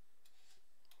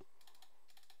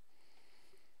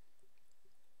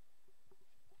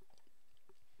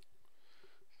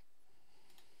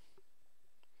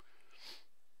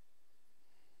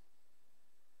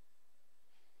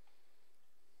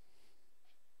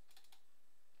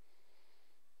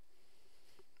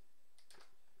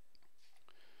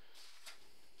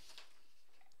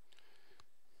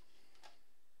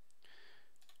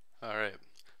 Alright,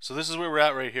 so this is where we're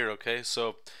at right here, okay?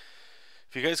 So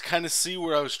if you guys kind of see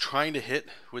where I was trying to hit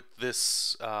with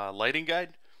this lighting guide,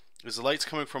 is the light's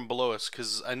coming from below us,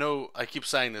 because I know I keep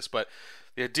saying this, but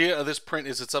the idea of this print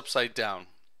is it's upside down.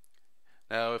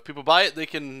 Now, if people buy it, they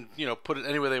can, you know, put it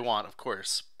anywhere they want, of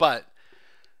course, but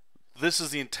this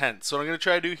is the intent. So what I'm going to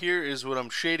try to do here is when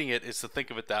I'm shading it is to think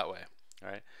of it that way,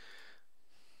 alright?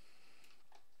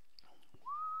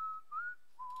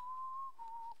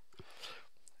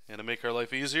 And to make our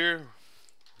life easier,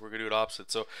 we're gonna do it opposite.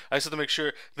 So I just have to make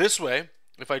sure this way,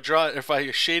 if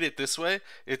I shade it this way,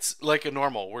 it's like a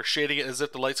normal. We're shading it as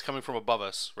if the light's coming from above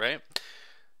us, right?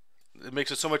 It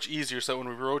makes it so much easier so that when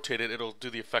we rotate it, it'll do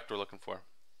the effect we're looking for.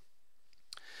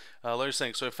 Larry's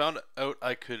saying, so I found out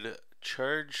I could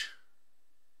charge,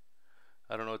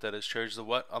 I don't know what that is, charge the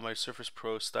what on my Surface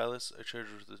Pro stylus. I charge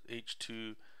with the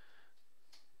H2.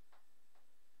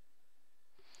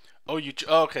 Oh,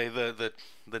 okay,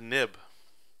 the nib.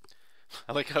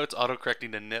 I like how it's auto-correcting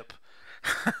the nip.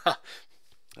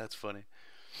 That's funny.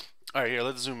 Alright, here,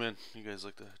 let's zoom in. You guys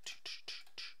like the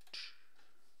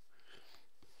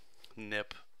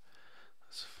nip.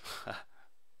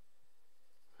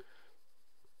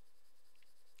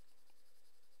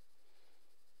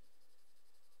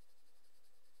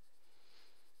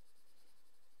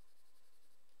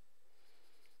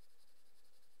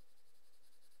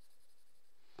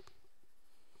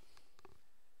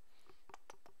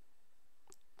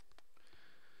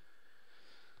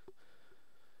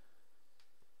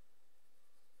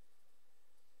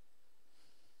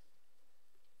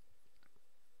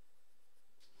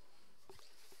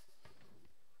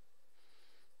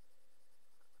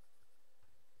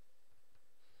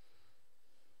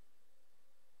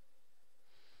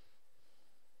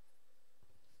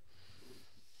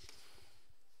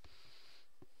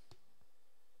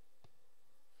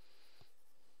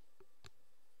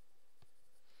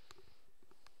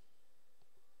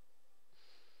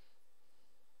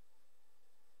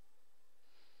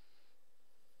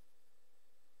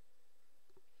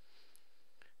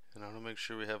 make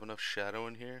sure we have enough shadow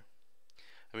in here.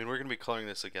 I mean, we're going to be coloring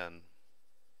this again,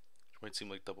 which might seem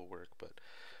like double work, but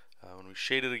when we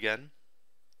shade it again,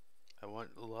 I want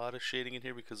a lot of shading in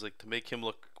here because, like, to make him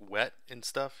look wet and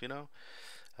stuff, you know,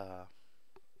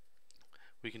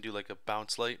 we can do like a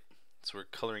bounce light, so we're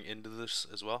coloring into this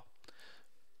as well.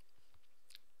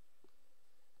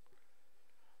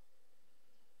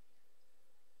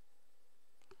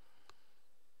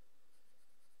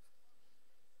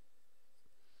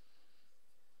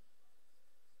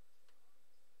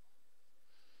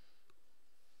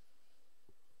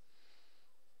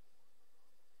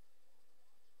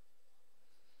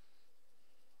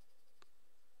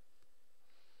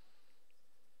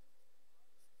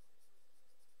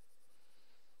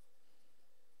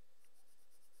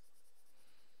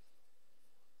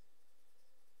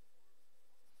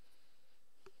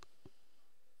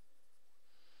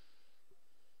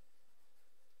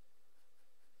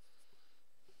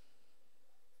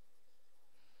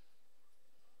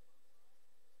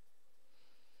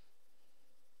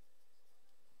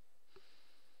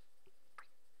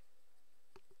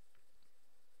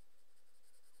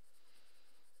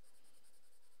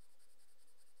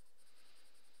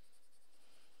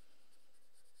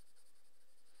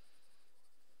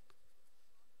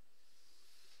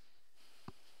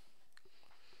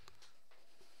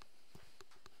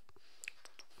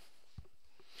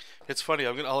 It's funny.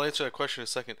 I'll answer that question in a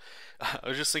second. I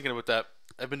was just thinking about that.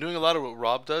 I've been doing a lot of what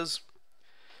Rob does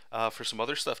for some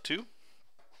other stuff too,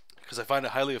 because I find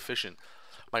it highly efficient.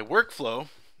 My workflow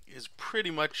is pretty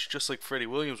much just like Freddie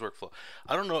Williams' workflow.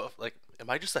 I don't know if, like, am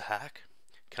I just a hack?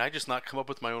 Can I just not come up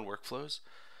with my own workflows?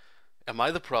 Am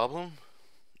I the problem?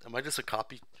 Am I just a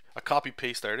copy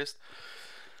paste artist?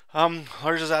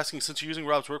 Lars is asking, since you're using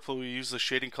Rob's workflow, will you use the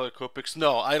shading color Copics?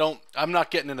 No, I don't. I'm not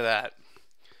getting into that.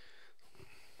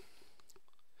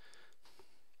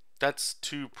 That's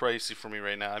too pricey for me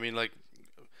right now. I mean, like,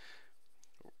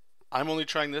 I'm only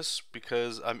trying this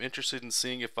because I'm interested in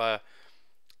seeing if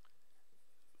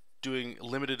doing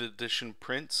limited edition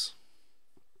prints.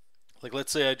 Like,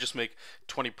 let's say I just make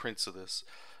 20 prints of this,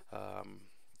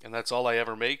 and that's all I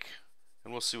ever make,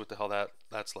 and we'll see what the hell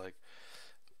that's like.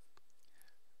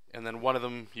 And then one of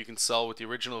them you can sell with the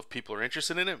original if people are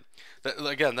interested in it. That,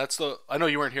 again, that's the. I know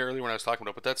you weren't here earlier when I was talking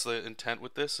about it, but that's the intent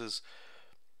with this, is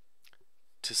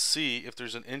to see if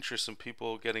there's an interest in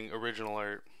people getting original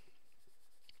art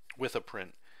with a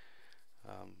print.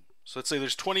 So let's say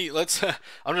there's 20.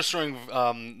 I'm just throwing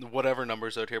whatever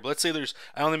numbers out here, but let's say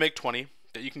I only make 20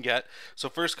 that you can get. So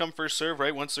first come, first serve,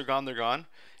 right? Once they're gone, they're gone.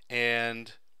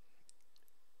 And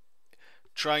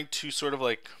trying to sort of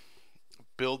like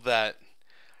build that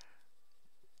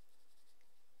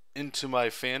into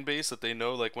my fan base, that they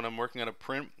know, like, when I'm working on a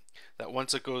print, that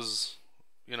once it goes,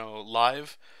 you know,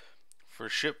 live for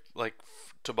like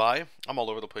to buy. I'm all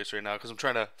over the place right now because I'm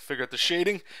trying to figure out the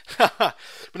shading. But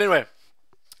anyway,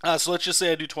 so let's just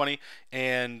say I do 20,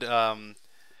 and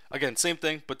again, same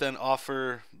thing, but then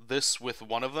offer this with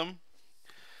one of them.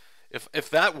 If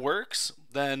that works,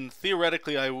 then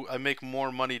theoretically I make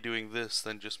more money doing this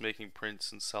than just making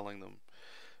prints and selling them.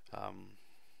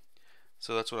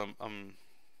 So that's what I'm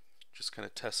just kind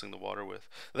of testing the water with.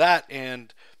 That,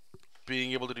 and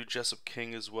being able to do JESOP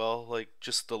King as well, like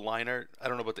just the line art. I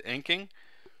don't know about the inking.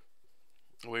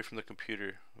 Away from the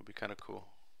computer would be kind of cool.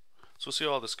 So we'll see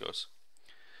how all this goes.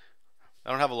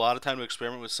 I don't have a lot of time to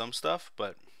experiment with some stuff,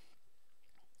 but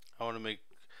I want to make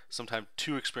some time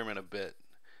to experiment a bit,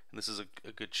 and this is a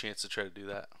good chance to try to do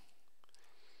that.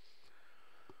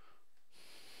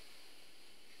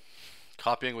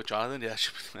 Copying with Jonathan, yeah.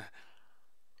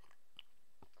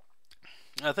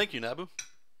 Thank you, Nabu.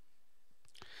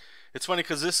 It's funny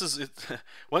because this is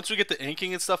once we get the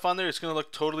inking and stuff on there, it's gonna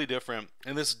look totally different.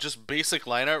 And this just basic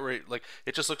line art, right? Like,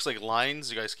 it just looks like lines.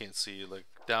 You guys can't see, like,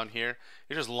 down here,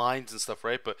 it's just lines and stuff,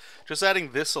 right? But just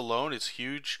adding this alone is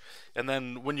huge. And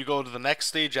then when you go to the next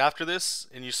stage after this,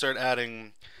 and you start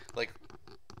adding like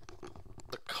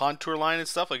the contour line and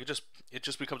stuff, like, it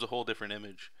just becomes a whole different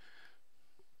image.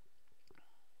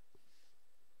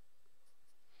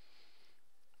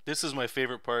 This is my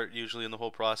favorite part usually in the whole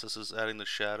process, is adding the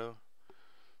shadow.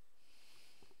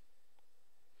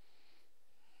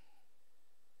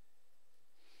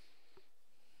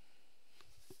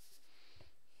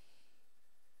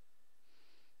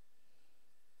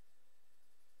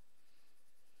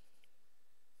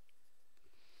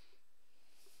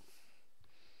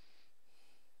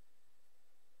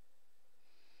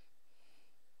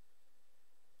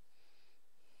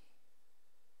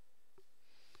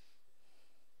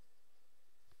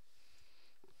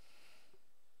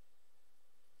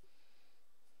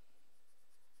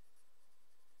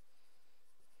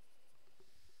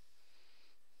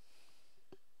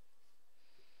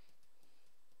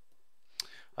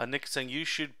 Nick saying you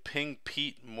should ping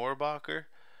Pete Moorbacher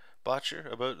Botcher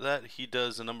about that. He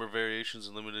does a number of variations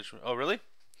and limited. Oh, really?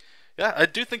 Yeah, I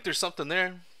do think there's something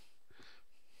there.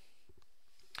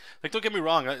 Like, don't get me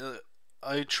wrong.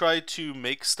 I try to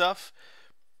make stuff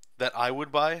that I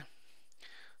would buy.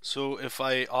 So if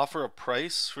I offer a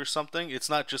price for something, it's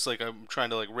not just like I'm trying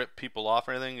to like rip people off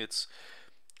or anything. It's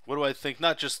what do I think?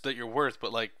 Not just that you're worth,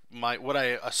 but like what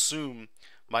I assume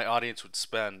my audience would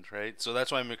spend, right? So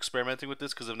that's why I'm experimenting with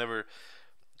this because I don't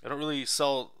really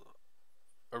sell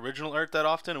original art that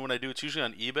often, and when I do, it's usually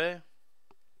on eBay.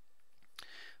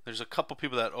 There's a couple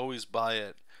people that always buy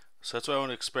it, so that's why I want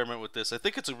to experiment with this. I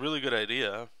think it's a really good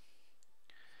idea.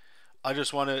 I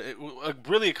just want to.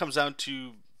 Really, it comes down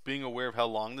to being aware of how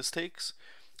long this takes,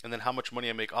 and then how much money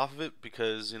I make off of it.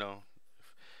 Because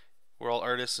we're all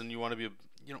artists, and you want to be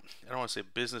I don't want to say a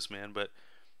businessman, but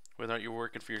whether or not you're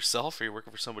working for yourself or you're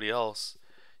working for somebody else,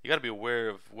 you got to be aware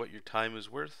of what your time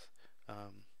is worth.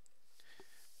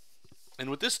 And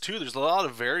with this too, there's a lot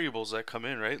of variables that come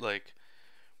in, right? Like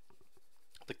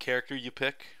the character you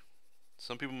pick.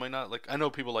 Some people might not like. I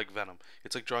know people like Venom.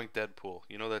 It's like drawing Deadpool.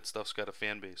 You know that stuff's got a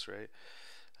fan base, right?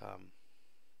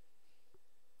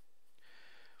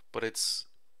 But it's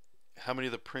how many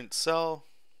of the prints sell.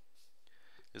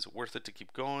 Is it worth it to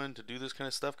keep going to do this kind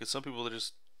of stuff? Because some people are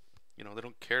just, they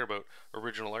don't care about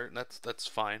original art, and that's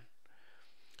fine.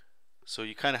 So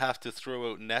you kind of have to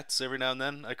throw out nets every now and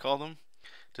then. I call them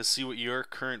to see what your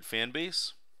current fan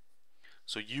base.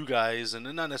 So you guys, and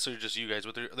not necessarily just you guys,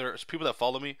 but there's people that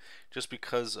follow me just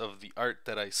because of the art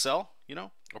that I sell,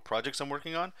 or projects I'm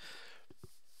working on.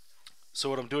 So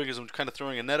what I'm doing is I'm kind of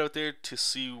throwing a net out there to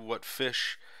see what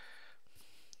fish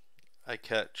I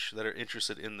catch that are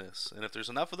interested in this. And if there's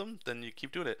enough of them, then you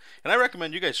keep doing it. And I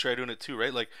recommend you guys try doing it too,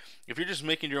 right? Like if you're just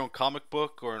making your own comic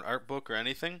book or an art book or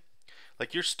anything,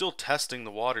 like you're still testing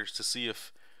the waters to see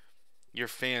if your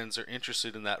fans are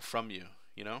interested in that from you,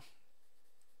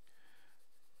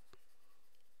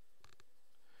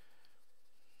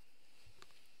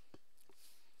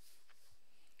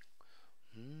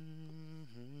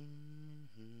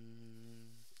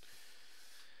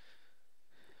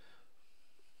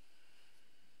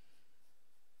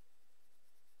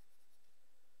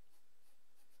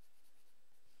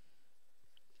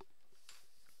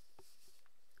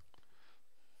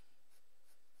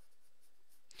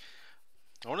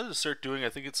 I wanted to start doing, I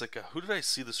think it's like, who did I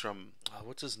see this from?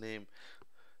 What's his name?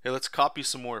 Hey, let's copy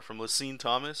some more from Lacine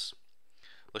Thomas.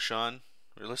 LaShawn.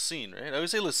 Or Lacine, right? I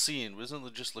always say Lacine, but isn't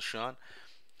it just LaShawn?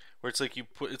 Where it's like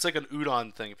it's like an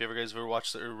udon thing. If you guys ever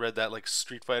watched or read that, like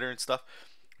Street Fighter and stuff.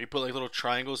 You put like little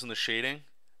triangles in the shading.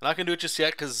 I'm not going to do it just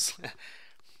yet because it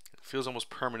feels almost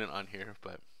permanent on here,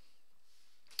 but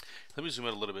let me zoom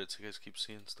out a little bit so you guys keep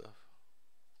seeing stuff.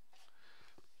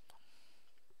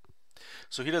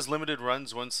 So he does limited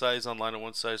runs, one size online and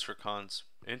one size for cons.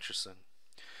 Interesting.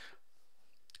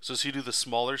 So does he do the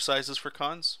smaller sizes for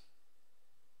cons?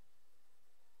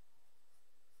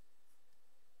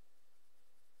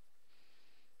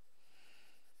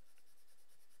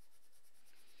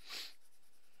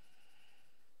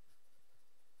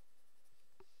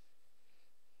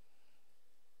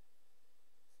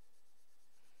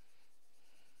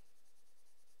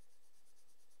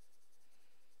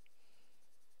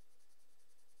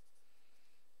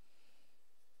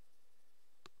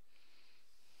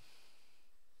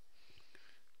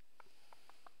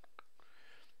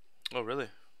 Oh, really?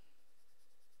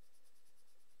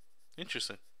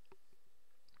 Interesting.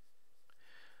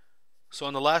 So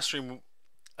on the last stream,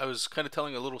 I was kind of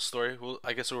telling a little story. Well,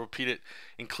 I guess I'll repeat it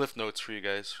in Cliff Notes for you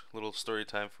guys. A little story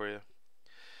time for you.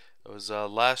 It was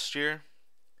last year.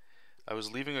 I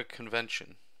was leaving a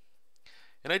convention,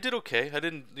 and I did okay. I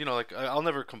didn't, like I'll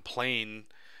never complain.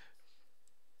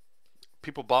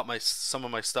 People bought some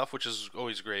of my stuff, which is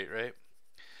always great, right?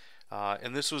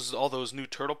 And this was all those new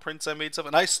turtle prints I made stuff,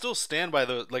 and I still stand by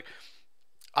the like.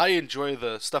 I enjoy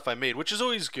the stuff I made, which is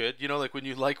always good. Like when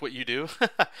you like what you do.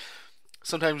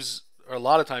 Sometimes, or a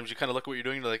lot of times, you kind of look at what you're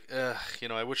doing, and you're like,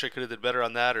 ugh, I wish I could have did better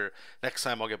on that, or next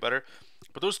time I'll get better.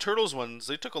 But those Turtles ones,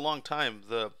 they took a long time.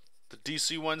 The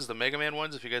DC ones, the Mega Man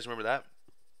ones, if you guys remember that.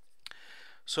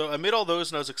 So I made all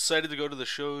those, and I was excited to go to the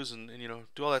shows and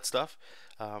do all that stuff.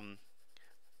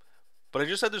 But I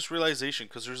just had this realization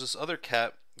because there's this other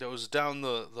cat that was down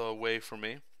the way from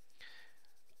me.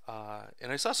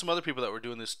 And I saw some other people that were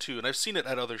doing this too, and I've seen it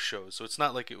at other shows, so it's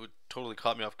not like it would totally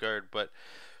caught me off guard, but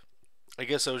I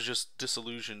guess I was just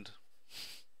disillusioned.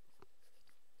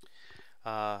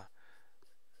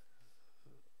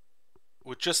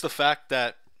 With just the fact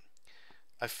that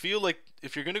I feel like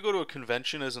if you're going to go to a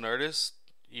convention as an artist,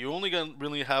 you only gonna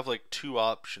really have like two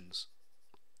options.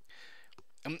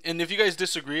 And if you guys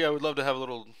disagree, I would love to have a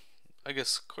little, I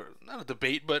guess, not a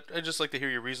debate, but I'd just like to hear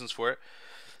your reasons for it.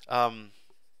 Um,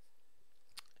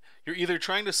 you're either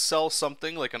trying to sell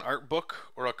something like an art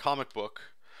book or a comic book,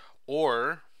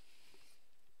 or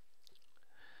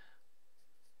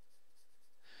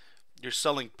you're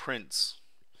selling prints.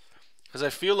 Because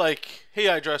I feel like, hey,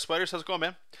 I draw spiders. How's it going,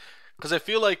 man? Because I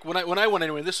feel like when I went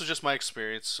anyway, this was just my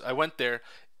experience. I went there,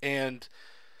 and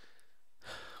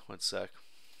one sec,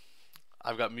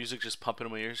 I've got music just pumping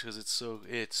in my ears because it's so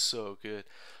good.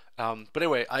 But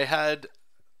anyway, I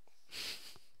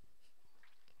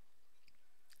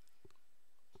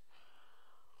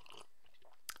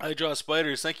draw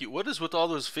spiders. Thank you. What is with all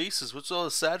those faces? What's all the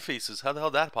sad faces? How the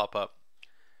hell did that pop up?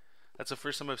 That's the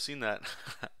first time I've seen that.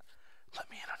 Let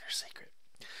me in on your secret.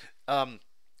 Um,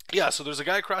 yeah, so there's a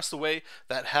guy across the way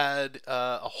that had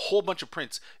a whole bunch of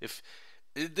prints. If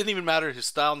it didn't even matter his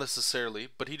style necessarily,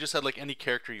 but he just had like any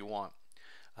character you want.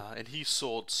 And he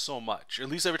sold so much. At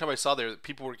least every time I saw there,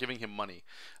 people were giving him money,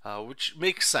 which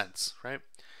makes sense, right?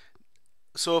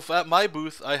 So if at my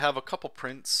booth I have a couple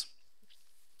prints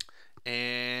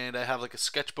and I have like a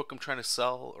sketchbook I'm trying to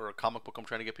sell or a comic book I'm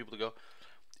trying to get people to go,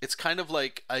 it's kind of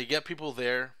like I get people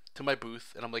there to my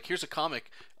booth and I'm like, here's a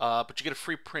comic, but you get a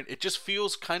free print. It just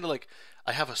feels kind of like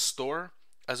I have a store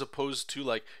as opposed to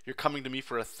like you're coming to me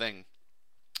for a thing.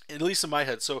 At least in my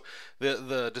head. So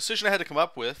the decision I had to come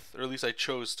up with, or at least I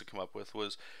chose to come up with,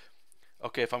 was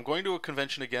okay, if I'm going to a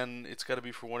convention again, it's got to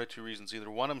be for one or two reasons. Either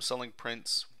one, I'm selling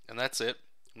prints, and that's it.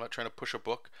 I'm not trying to push a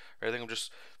book or anything. I'm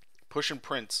just pushing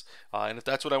prints. And if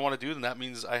that's what I want to do, then that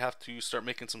means I have to start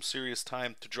making some serious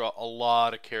time to draw a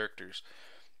lot of characters.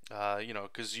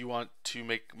 Because you want to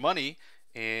make money,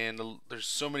 and there's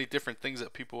so many different things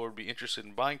that people would be interested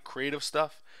in buying. Creative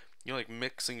stuff, like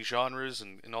mixing genres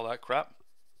and all that crap.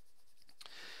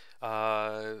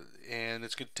 And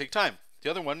it's going to take time. The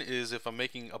other one is if I'm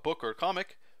making a book or a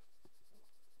comic,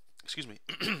 excuse me,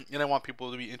 and I want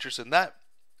people to be interested in that,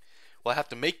 well, I have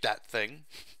to make that thing,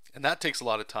 and that takes a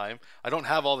lot of time. I don't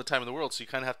have all the time in the world, so you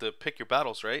kind of have to pick your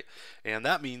battles, right? And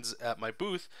that means at my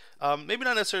booth, maybe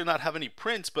not necessarily not have any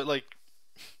prints, but like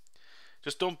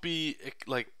just don't be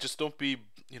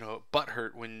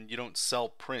butthurt when you don't sell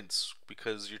prints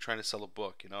because you're trying to sell a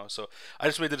book. So I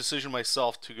just made the decision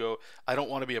myself to go, I don't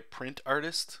want to be a print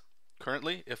artist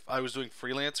currently. If I was doing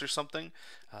freelance or something,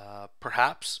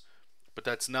 perhaps, but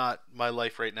that's not my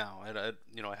life right now. I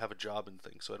have a job and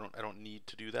things, so I don't need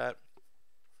to do that.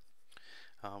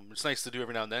 It's nice to do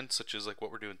every now and then, such as like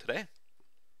what we're doing today.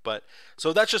 But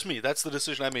so that's just me. That's the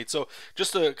decision I made. So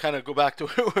just to kind of go back to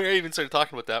where I even started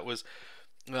talking about that was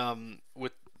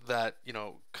with that,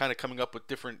 kind of coming up with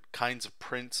different kinds of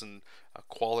prints and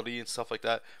quality and stuff like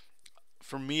that.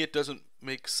 For me, it doesn't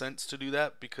make sense to do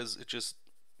that because it just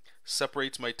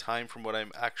separates my time from what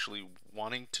I'm actually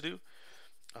wanting to do.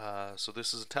 So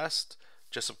this is a test.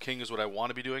 Jessup King is what I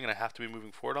want to be doing, and I have to be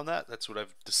moving forward on that. That's what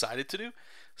I've decided to do.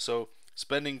 So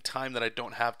spending time that I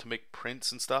don't have to make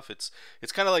prints and stuff, it's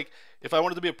kind of like if I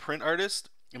wanted to be a print artist,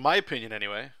 in my opinion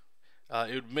anyway,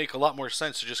 it would make a lot more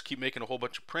sense to just keep making a whole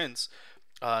bunch of prints,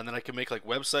 and then I could make like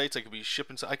websites. I could be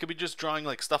shipping. I could be just drawing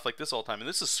like stuff like this all the time, and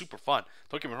this is super fun.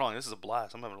 Don't get me wrong, this is a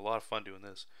blast. I'm having a lot of fun doing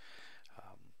this,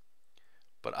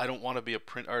 but I don't want to be a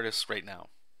print artist right now.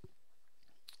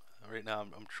 Right now,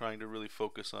 I'm trying to really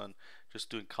focus on just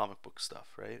doing comic book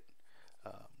stuff, right?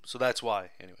 So that's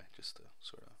why. Anyway, just to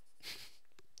sort of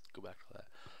go back to that.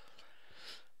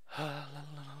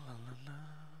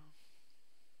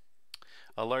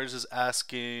 Lars is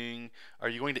asking, are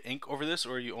you going to ink over this,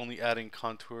 or are you only adding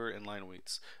contour and line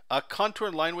weights? Contour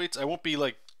and line weights, I won't be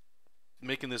like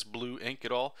making this blue ink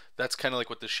at all. That's kind of like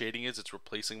what the shading is. It's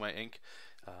replacing my ink.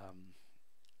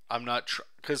 I'm not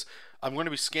because I'm going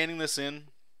to be scanning this in,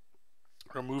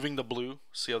 removing the blue,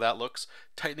 see how that looks,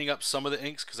 tightening up some of the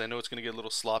inks because I know it's going to get a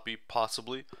little sloppy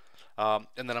possibly, and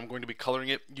then I'm going to be coloring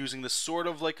it using this sort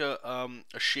of like a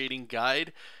shading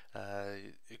guide.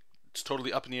 It's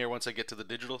totally up in the air once I get to the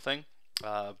digital thing,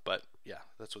 but yeah,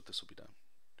 that's what this will be done.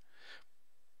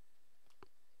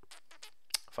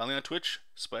 Finally on Twitch,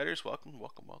 spiders, welcome.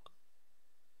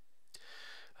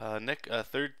 Nick,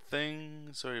 third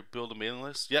thing, sorry, build a mailing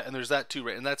list. Yeah, and there's that too,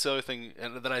 right? And that's the other thing,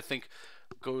 and that I think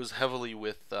goes heavily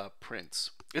with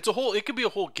prints. It could be a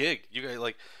whole gig. You guys,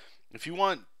 like, if you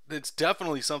want, it's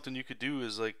definitely something you could do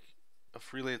as like a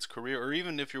freelance career, or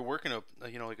even if you're working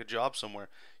like a job somewhere,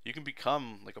 you can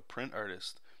become like a print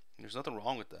artist. There's nothing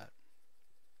wrong with that.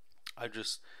 I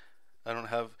don't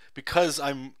have, because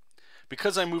I'm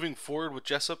moving forward with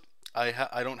JESOP.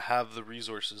 I don't have the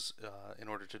resources in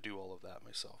order to do all of that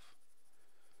myself.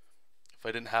 If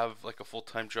I didn't have like a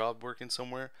full-time job working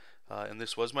somewhere, and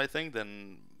this was my thing,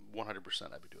 then 100%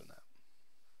 I'd be doing that.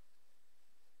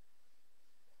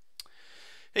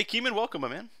 Hey Keeman, welcome, my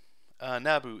man.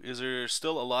 Nabu, is there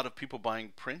still a lot of people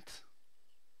buying print?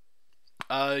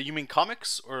 You mean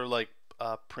comics or like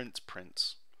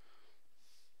prints?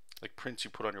 Like prints you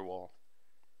put on your wall?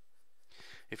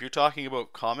 If you're talking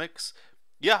about comics,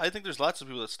 yeah, I think there's lots of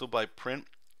people that still buy print.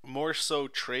 More so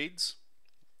trades,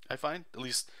 I find. At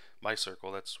least my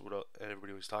circle, that's what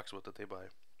everybody always talks about that they buy.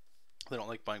 They don't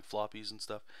like buying floppies and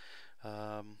stuff.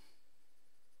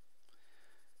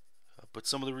 But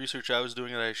some of the research I was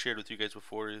doing that I shared with you guys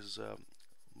before is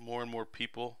more and more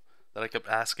people that I kept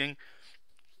asking,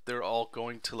 they're all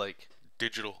going to like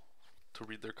digital to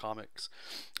read their comics.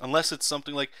 Unless it's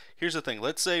something like, here's the thing,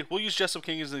 let's say, we'll use JESOP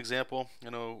King as an example. I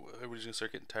know everybody's going to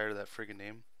start getting tired of that friggin'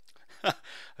 name. I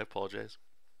apologize.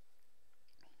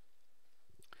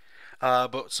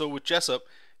 But so with JESOP,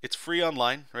 it's free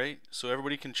online, right? So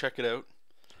everybody can check it out.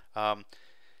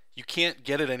 You can't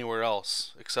get it anywhere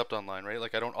else except online, right?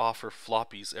 Like I don't offer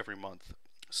floppies every month.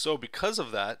 So because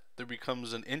of that, there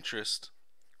becomes an interest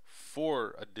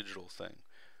for a digital thing.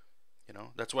 You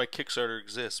know, that's why Kickstarter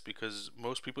exists, because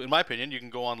most people, in my opinion, you can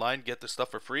go online, get the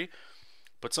stuff for free,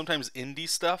 but sometimes indie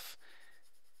stuff,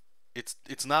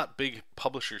 it's not big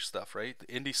publisher stuff, right? The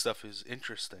indie stuff is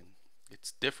interesting.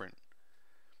 It's different.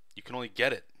 You can only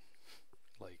get it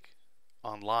like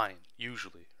online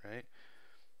usually, right?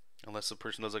 Unless the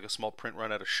person does like a small print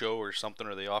run at a show or something,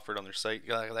 or they offer it on their site,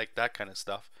 like that kind of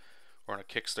stuff, or on a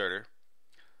Kickstarter.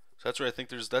 So that's where I think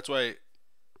that's why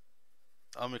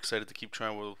I'm excited to keep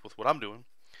trying with what I'm doing.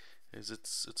 Is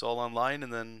it's all online,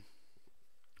 and then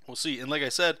we'll see. And like I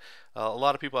said, a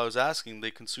lot of people I was asking,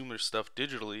 they consume their stuff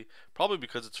digitally, probably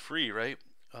because it's free, right?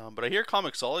 But I hear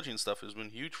Comixology and stuff has been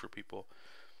huge for people.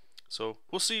 So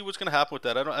we'll see what's gonna happen with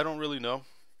that. I don't really know.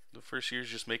 The first year is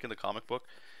just making the comic book,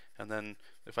 and then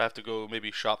if I have to go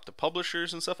maybe shop the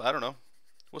publishers and stuff, I don't know.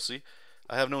 We'll see.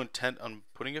 I have no intent on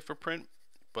putting it for print,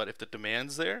 but if the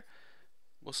demand's there,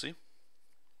 we'll see.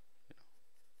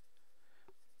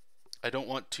 I don't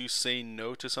want to say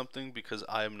no to something because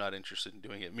I am not interested in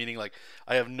doing it. Meaning, like,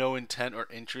 I have no intent or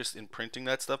interest in printing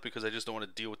that stuff because I just don't want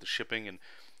to deal with the shipping and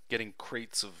getting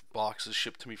crates of boxes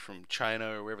shipped to me from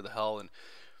China or wherever the hell. And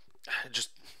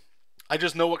I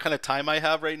just know what kind of time I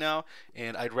have right now,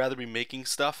 and I'd rather be making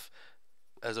stuff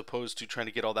as opposed to trying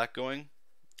to get all that going.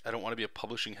 I don't want to be a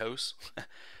publishing house,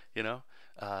 you know.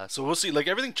 So we'll see. Like,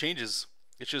 everything changes.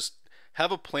 It's just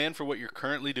have a plan for what you're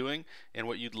currently doing and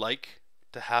what you'd like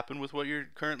to happen with what you're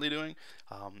currently doing,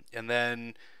 and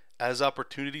then as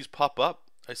opportunities pop up,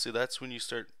 I say that's when you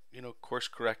start, you know, course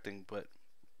correcting. But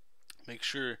make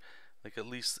sure, like, at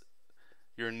least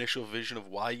your initial vision of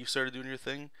why you started doing your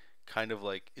thing kind of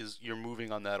like is you're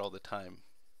moving on that all the time,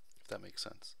 if that makes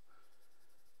sense.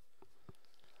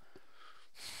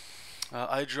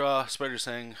 I draw Spider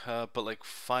saying, but like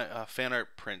fan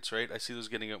art prints, right? I see those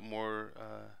getting up more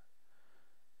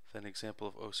than example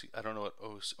of OC. I don't know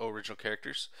what original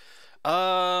characters.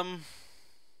 Let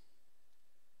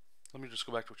me just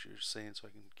go back to what you're saying so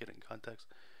I can get it in context.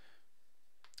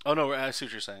 Oh no, I see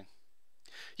what you're saying.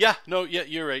 Yeah, no, yeah,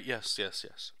 you're right. Yes.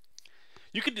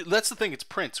 You could. That's the thing. It's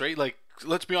prints, right? Like,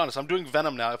 let's be honest. I'm doing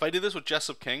Venom now. If I did this with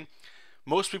JESOP King,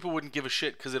 most people wouldn't give a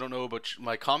shit because they don't know about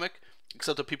my comic,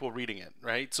 except the people reading it,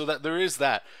 right? So that there is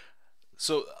that.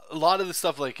 So a lot of the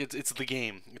stuff, like, it's the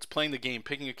game. It's playing the game,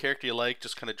 picking a character you like,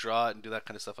 just kind of draw it and do that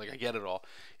kind of stuff. Like, I get it all.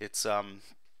 It's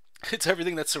it's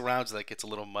everything that surrounds it that gets a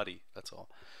little muddy. That's all.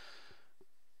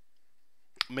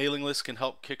 Mailing lists can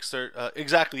help kickstart.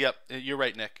 Exactly. Yep. You're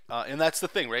right, Nick. And that's the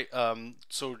thing, right?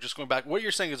 So just going back, what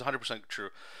you're saying is 100% true.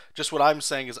 Just what I'm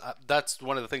saying is that's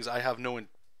one of the things I have no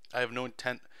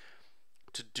intent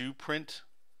to do print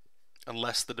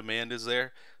unless the demand is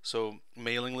there. So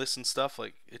mailing lists and stuff,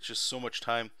 like, it's just so much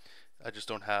time I just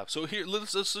don't have. So here,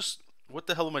 let's just, what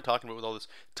the hell am I talking about with all this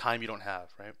time you don't have,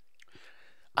 right?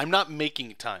 I'm not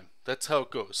making time. That's how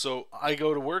it goes. So I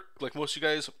go to work like most of you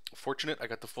guys. Fortunate, I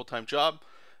got the full-time job.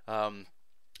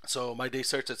 So my day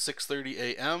starts at 6:30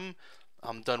 a.m.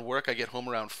 I'm done work. I get home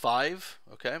around 5.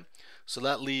 Okay, so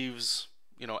that leaves,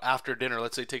 you know, after dinner.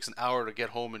 Let's say it takes an hour to get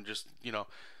home and just, you know,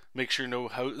 make sure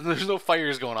there's no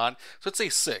fires going on. So let's say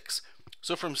 6.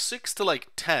 So from 6 to like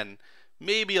 10,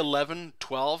 maybe 11,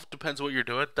 12, depends what you're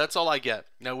doing. That's all I get.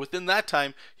 Now within that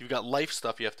time, you've got life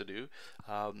stuff you have to do.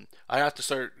 I have to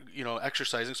start, you know,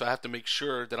 exercising, so I have to make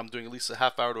sure that I'm doing at least a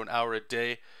half hour to an hour a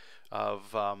day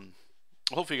of.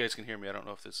 Hopefully you guys can hear me. I don't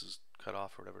know if this is cut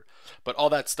off or whatever, but all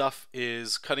that stuff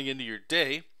is cutting into your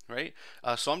day, right?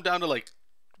 So I'm down to like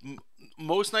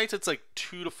most nights it's like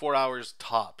 2 to 4 hours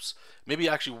tops. Maybe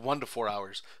actually 1 to 4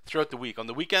 hours throughout the week. On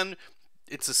the weekend,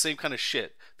 it's the same kind of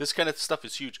shit. This kind of stuff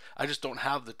is huge. I just don't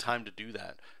have the time to do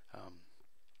that.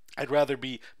 I'd rather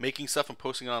be making stuff and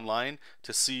posting it online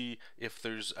to see if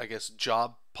there's, I guess,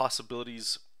 job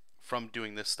possibilities from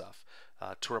doing this stuff.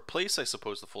 To replace, I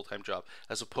suppose, the full-time job,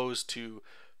 as opposed to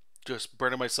just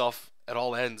burning myself at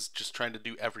all ends just trying to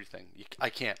do everything. I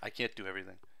can't do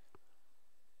everything.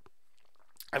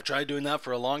 I've tried doing that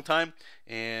for a long time,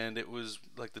 and it was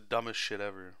like the dumbest shit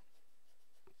ever.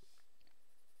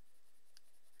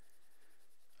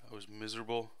 I was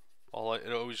miserable.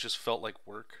 It always just felt like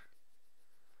work.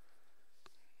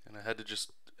 And I had to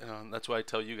just, that's why I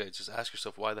tell you guys, just ask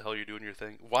yourself why the hell you're doing your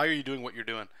thing. Why are you doing what you're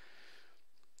doing?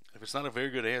 If it's not a very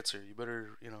good answer, you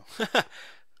better,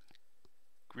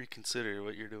 reconsider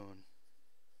what you're doing.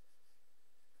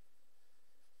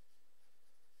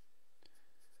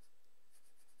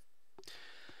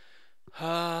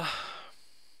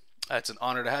 It's an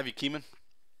honor to have you, Keeman.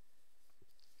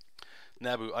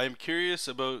 Nabu, I am curious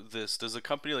about this. Does a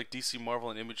company like DC, Marvel,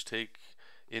 and Image take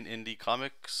in indie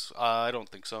comics? I don't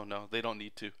think so. No, they don't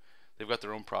need to. They've got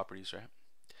their own properties, right?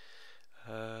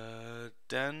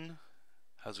 Den,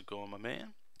 how's it going, my man?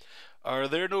 Are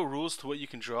there no rules to what you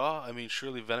can draw? I mean,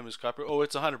 surely Venom is copyrighted. Oh,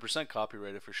 it's 100%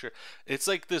 copyrighted for sure. It's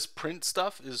like this print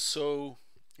stuff is so,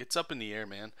 it's up in the air,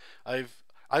 man.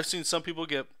 I've seen some people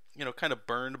get, kind of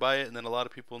burned by it, and then a lot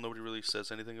of people, nobody really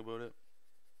says anything about it.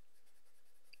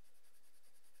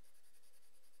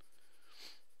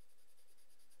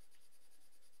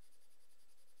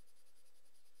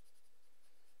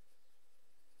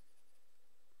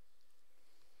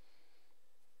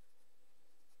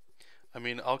 I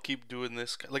mean, I'll keep doing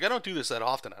this. Like, I don't do this that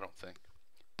often, I don't think.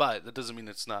 But that doesn't mean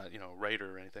it's not, right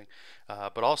or anything.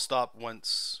 But I'll stop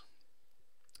once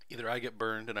either I get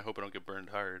burned, and I hope I don't get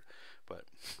burned hard, but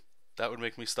that would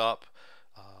make me stop.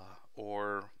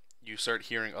 Or you start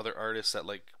hearing other artists at,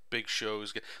 like, big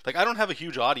shows. Like, I don't have a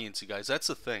huge audience, you guys. That's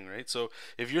the thing, right? So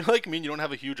if you're like me and you don't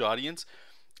have a huge audience,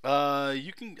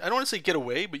 you can, I don't want to say get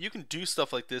away, but you can do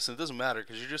stuff like this, and it doesn't matter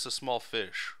because you're just a small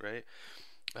fish, right?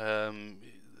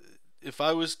 If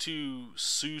I was to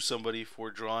sue somebody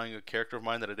for drawing a character of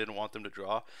mine that I didn't want them to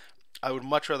draw, I would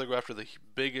much rather go after the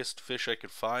biggest fish I could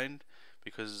find,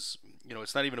 because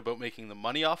it's not even about making the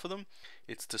money off of them.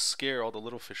 It's to scare all the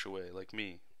little fish away, like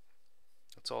me.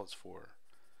 That's all it's for.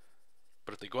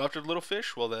 But if they go after the little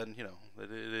fish, well then,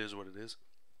 it is what it is.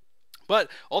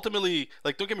 But ultimately,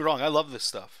 like, don't get me wrong, I love this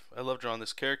stuff. I love drawing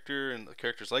this character and the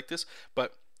characters like this,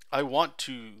 but I want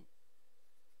to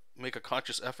make a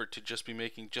conscious effort to just be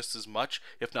making just as much,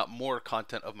 if not more,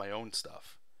 content of my own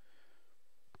stuff.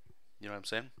 You know what I'm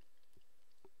saying?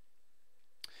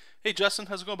 Hey Justin,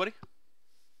 how's it going, buddy?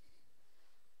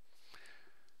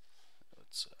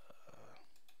 Let's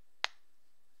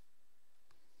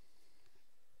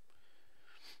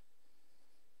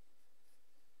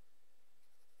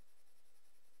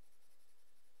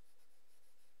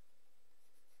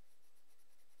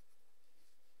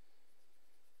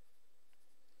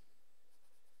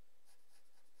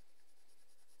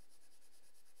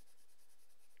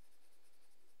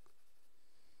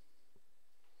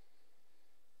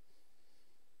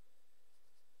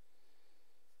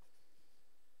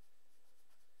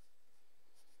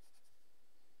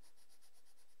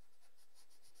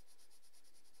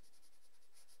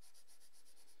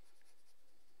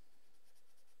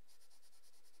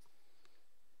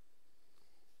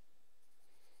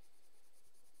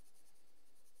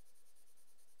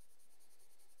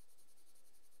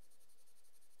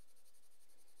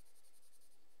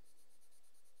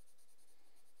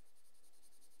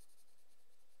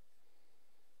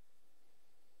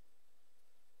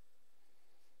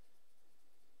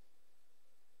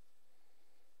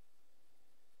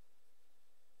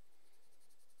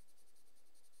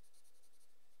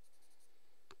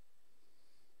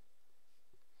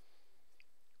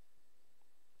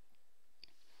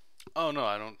Oh no,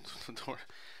 I don't. Don't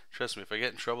trust me. If I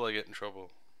get in trouble, I get in trouble.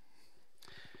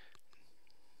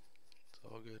 It's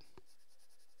all good.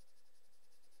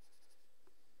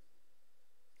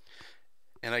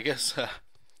 And I guess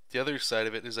the other side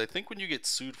of it is, I think when you get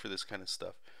sued for this kind of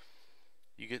stuff,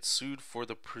 you get sued for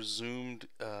the presumed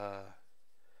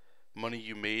money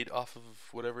you made off of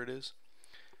whatever it is.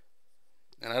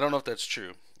 And I don't know if that's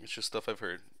true. It's just stuff I've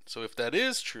heard. So if that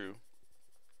is true,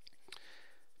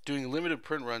 doing limited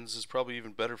print runs is probably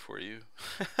even better for you.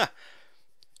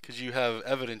 Because you have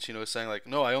evidence, saying like,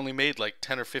 no, I only made like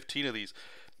 10 or 15 of these.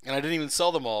 And I didn't even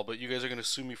sell them all, but you guys are going to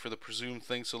sue me for the presumed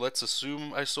thing. So let's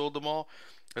assume I sold them all.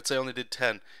 Let's say I only did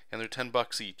 10, and they're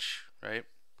 $10 each, right?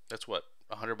 That's what,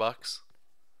 $100.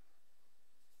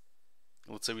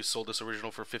 Let's say we sold this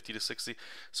original for 50 to 60,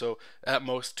 so at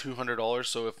most $200.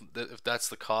 So if that's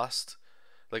the cost,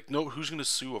 like, no, who's gonna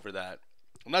sue over that?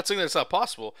 I'm not saying that it's not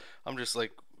possible. I'm just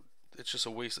like, it's just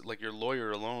a waste. Like, your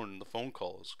lawyer alone, the phone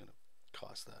call is gonna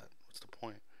cost that. What's the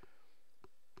point?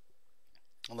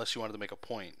 Unless you wanted to make a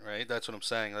point, right? That's what I'm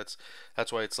saying.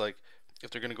 That's why it's like, if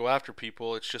they're gonna go after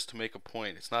people, it's just to make a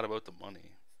point. It's not about the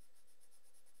money.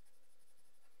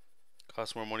 It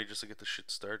costs more money just to get the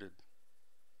shit started.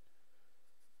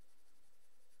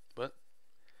 But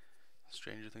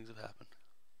stranger things have happened.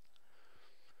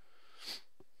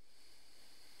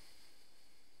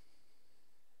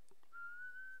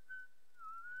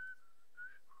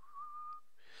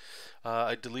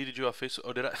 I deleted you off Facebook.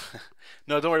 Oh, did I?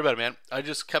 No, don't worry about it, man. I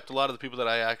just kept a lot of the people that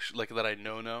I actually like, that I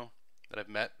know, that I've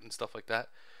met and stuff like that.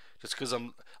 Just because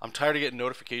I'm tired of getting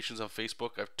notifications on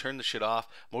Facebook. I've turned the shit off.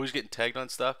 I'm always getting tagged on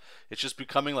stuff. It's just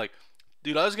becoming like,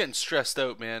 dude, I was getting stressed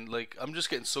out, man. Like, I'm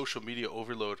just getting social media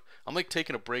overload. I'm like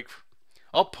taking a break.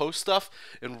 I'll post stuff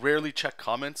and rarely check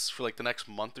comments for like the next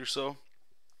month or so.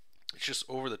 It's just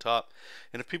over the top.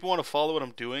 And if people want to follow what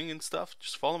I'm doing and stuff,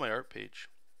 just follow my art page.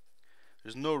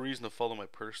 There's no reason to follow my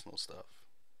personal stuff.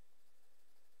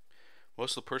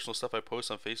 Most of the personal stuff I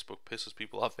post on Facebook pisses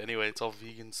people off anyway. It's all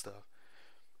vegan stuff.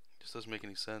 It just doesn't make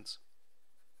any sense.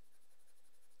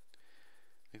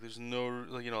 Like, there's no,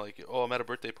 you know, like, oh, I'm at a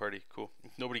birthday party. Cool.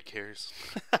 Nobody cares.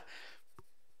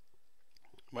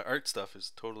 My art stuff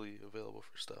is totally available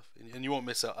for stuff. And you won't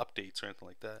miss out updates or anything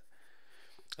like that.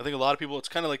 I think a lot of people, it's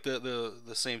kind of like the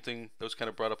same thing that was kind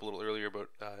of brought up a little earlier about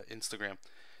Instagram.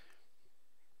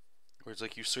 Where it's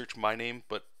like, you search my name,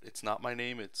 but it's not my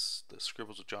name. It's the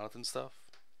Scribbles with Jonathan stuff.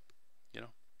 You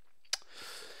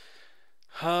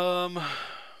know?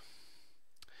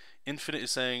 Infinite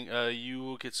is saying you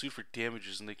will get sued for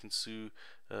damages, and they can sue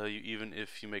you even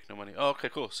if you make no money. Oh, okay,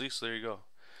 cool. See, so there you go.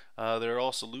 There are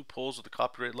also loopholes with the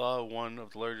copyright law. One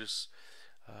of the largest,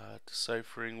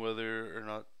 deciphering whether or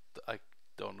not I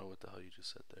don't know what the hell you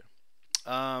just said there.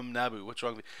 Nabu, what's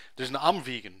wrong with me? I'm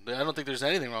vegan. I don't think there's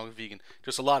anything wrong with vegan.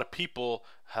 Just a lot of people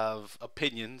have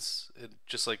opinions,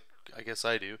 just like I guess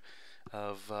I do,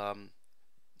 of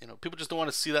you know, people just don't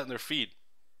want to see that in their feed.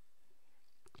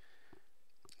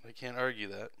 I can't argue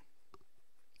that.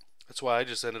 That's why I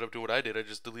just ended up doing what I did. I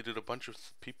just deleted a bunch of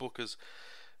people because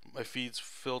my feed's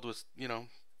filled with, you know,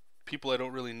 people I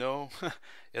don't really know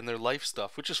and their life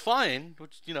stuff, which is fine,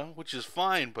 which is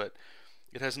fine, but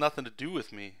it has nothing to do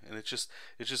with me, and it's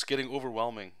just getting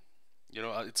overwhelming. You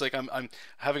know, it's like I'm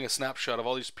having a snapshot of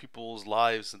all these people's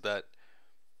lives that,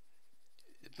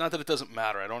 not that it doesn't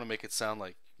matter. I don't want to make it sound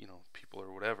like, you know, people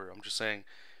or whatever. I'm just saying,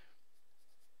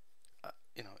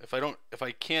 you know, if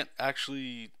I can't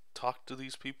actually talk to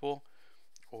these people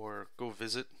or go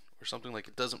visit or something, like,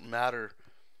 it doesn't matter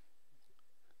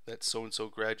that so and so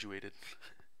graduated.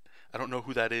 I don't know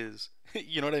who that is.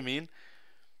 You know what I mean?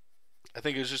 I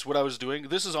think it's just what I was doing.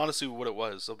 This is honestly what it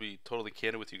was. I'll be totally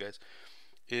candid with you guys.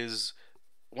 Is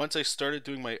once I started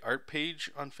doing my art page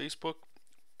on Facebook,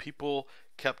 people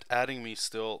kept adding me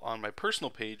still on my personal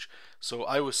page. So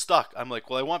I was stuck. I'm like,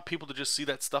 well, I want people to just see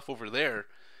that stuff over there.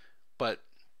 But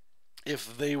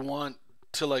if they want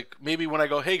to, like, maybe when I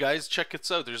go, hey guys, check it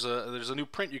out, there's a new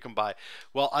print you can buy.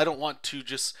 Well, I don't want to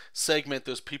just segment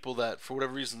those people that for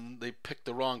whatever reason they picked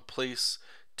the wrong place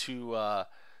to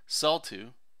sell to.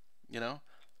 You know,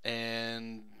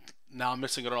 and now I'm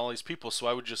missing out on all these people, so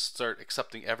I would just start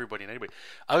accepting everybody and anybody.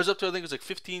 I was up to, I think it was like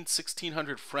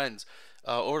 1,600 friends.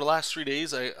 Over the last 3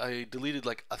 days, I deleted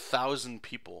like 1,000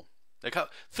 people. Like,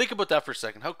 think about that for a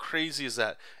second. How crazy is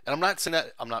that? And I'm not saying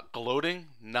that, I'm not gloating,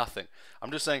 nothing. I'm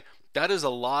just saying that is a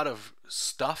lot of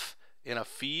stuff in a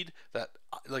feed that,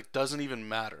 like, doesn't even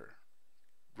matter,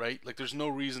 right? Like, there's no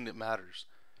reason it matters.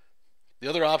 The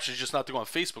other option is just not to go on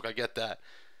Facebook. I get that.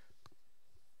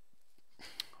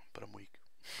 But I'm weak.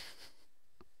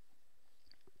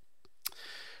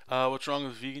 What's wrong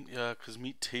with vegan? Because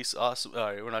meat tastes awesome. All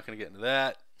right, we're not going to get into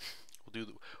that.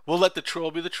 We'll let the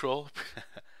troll be the troll.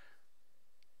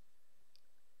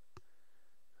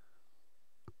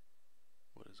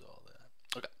 What is all that?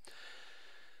 Okay.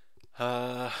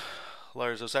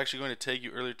 Lars, I was actually going to tag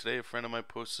you earlier today. A friend of mine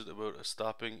posted about a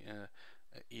stopping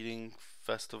eating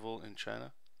festival in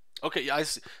China. Okay, yeah, I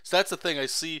see. So that's the thing. I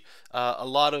see a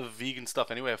lot of vegan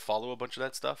stuff anyway. I follow a bunch of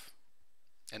that stuff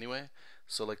anyway.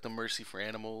 So, like, the Mercy for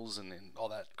Animals and all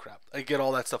that crap. I get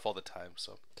all that stuff all the time.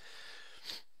 So,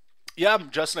 yeah,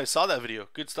 Justin, I saw that video.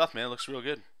 Good stuff, man. It looks real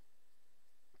good.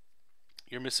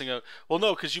 You're missing out. Well,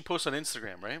 no, because you post on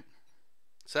Instagram, right?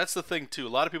 So that's the thing too. A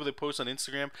lot of people, they post on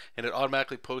Instagram and it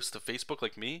automatically posts to Facebook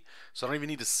like me, so I don't even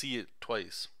need to see it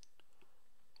twice.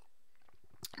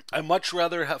 I much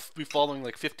rather be following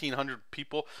like 1,500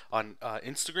 people on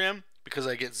Instagram because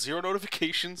I get zero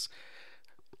notifications.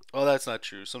 Oh, that's not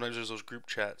true. Sometimes there's those group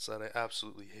chats that I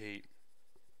absolutely hate.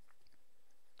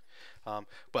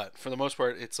 But for the most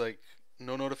part, it's like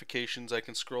no notifications. I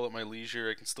can scroll at my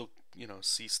leisure. I can still,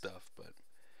 see stuff. But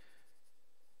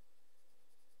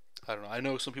I don't know. I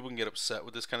know some people can get upset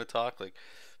with this kind of talk. Like,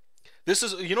 this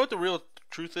is, you know what the real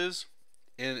truth is?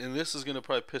 And this is going to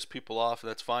probably piss people off,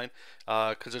 and that's fine,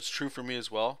 because it's true for me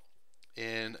as well.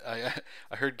 And I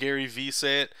heard Gary V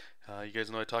say it. You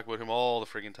guys know I talk about him all the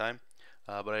friggin' time.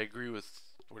 But I agree with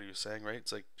what he was saying, right?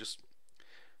 It's like, just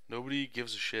nobody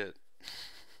gives a shit.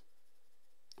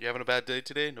 You having a bad day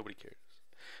today? Nobody cares.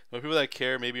 The people that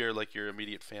care maybe are like your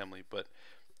immediate family, but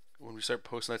when we start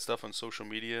posting that stuff on social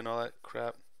media and all that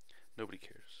crap, nobody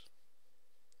cares.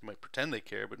 You might pretend they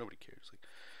care, but nobody cares. Like,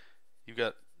 you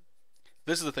got,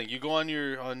 this is the thing. You go on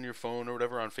your phone or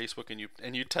whatever on Facebook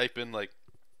and you type in like,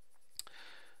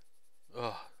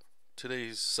 oh,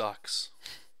 today sucks.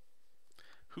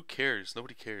 Who cares?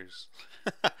 Nobody cares.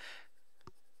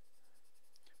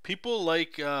 People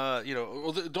like,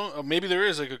 don't, maybe there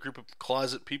is like a group of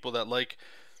closet people that like,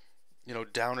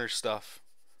 downer stuff,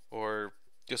 or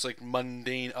just like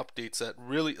mundane updates that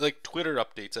really, like Twitter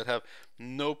updates that have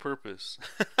no purpose.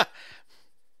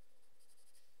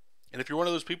 And if you're one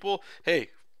of those people, hey,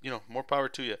 more power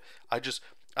to you. I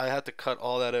had to cut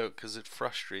all that out because it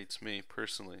frustrates me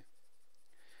personally.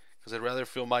 Because I'd rather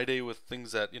fill my day with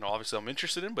things that, obviously I'm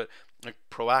interested in, but like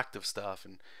proactive stuff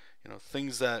and,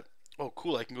 things that, oh,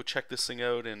 cool, I can go check this thing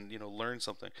out and, learn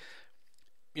something.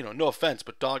 No offense,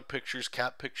 but dog pictures,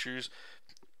 cat pictures,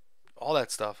 all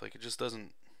that stuff, like, it just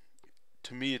doesn't,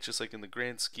 to me, it's just like in the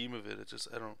grand scheme of it, it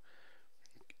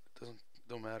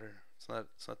don't matter. It's not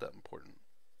that important.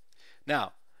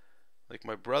 Now, like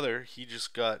my brother,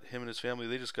 him and his family,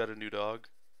 they just got a new dog.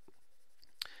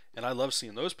 And I love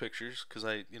seeing those pictures because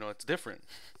it's different.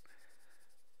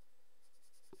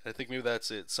 I think maybe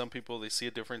that's it. Some people, they see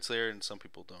a difference there and some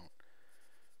people don't.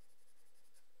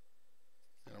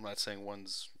 And I'm not saying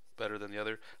one's better than the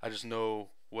other. I just know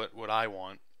what I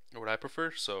want or what I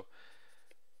prefer. So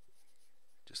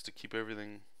just to keep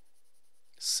everything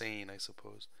sane, I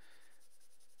suppose.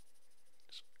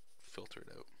 Just filter it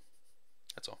out.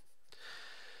 That's all.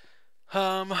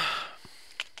 I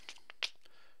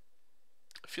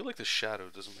feel like the shadow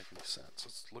doesn't make any sense.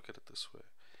 Let's look at it this way.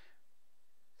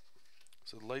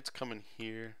 So the light's coming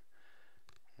here.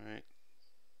 Alright.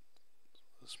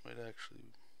 This might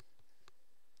actually...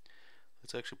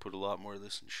 Let's actually put a lot more of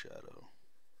this in shadow.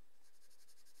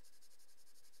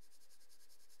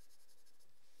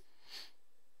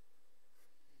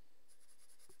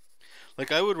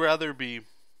 Like, I would rather be...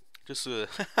 Just to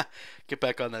get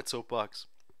back on that soapbox.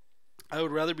 I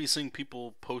would rather be seeing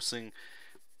people posting...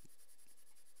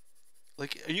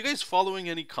 Like, are you guys following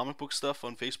any comic book stuff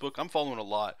on Facebook? I'm following a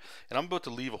lot, and I'm about to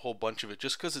leave a whole bunch of it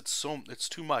just because it's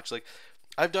too much. Like,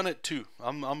 I've done it too.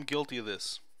 I'm guilty of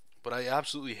this, but I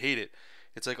absolutely hate it.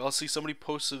 It's like I'll see somebody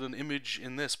posted an image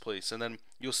in this place, and then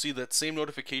you'll see that same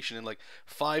notification in like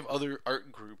 5 other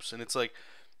art groups, and it's like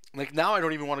now I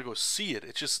don't even want to go see it.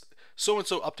 It's just so and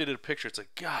so updated a picture. It's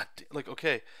like, God, like,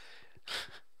 okay.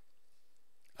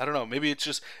 I don't know. Maybe it's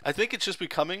just. I think it's just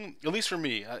becoming. At least for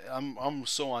me, I'm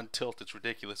so on tilt. It's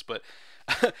ridiculous. But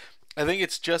I think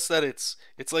it's just that it's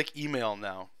like email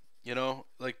now.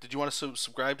 Like, did you want to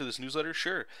subscribe to this newsletter?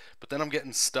 Sure. But then I'm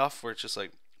getting stuff where it's just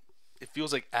like, it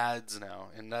feels like ads now,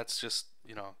 and that's just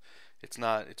it's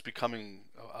not. It's becoming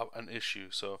an issue.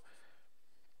 So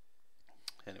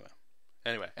anyway.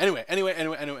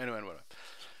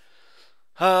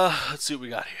 Let's see what we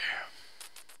got here.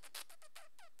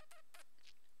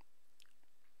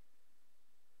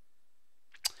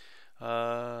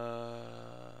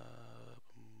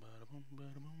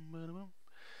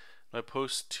 I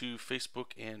post to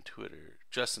Facebook and Twitter.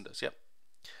 Justin does, yep.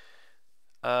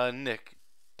 Nick,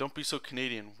 don't be so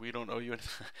Canadian. We don't owe you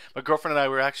anything. My girlfriend and I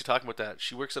were actually talking about that.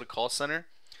 She works at a call center,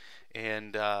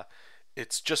 and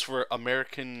it's just for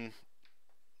American.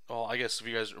 Well, I guess if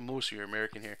you guys, most of you are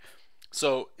American here.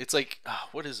 So it's like,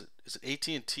 what is it? Is it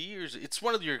AT&T or it's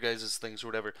one of your guys' things or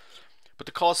whatever? But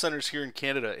the call center's here in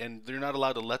Canada, and they're not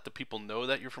allowed to let the people know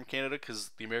that you're from Canada because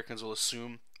the Americans will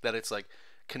assume that it's like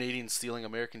Canadians stealing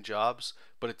American jobs,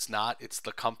 but it's not. It's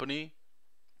the company.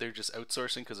 They're just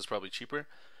outsourcing because it's probably cheaper.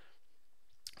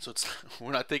 So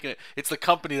we're not taking it. It's the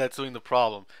company that's doing the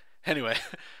problem. Anyway,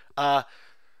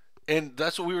 and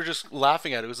that's what we were just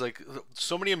laughing at. It was like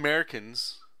so many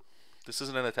Americans This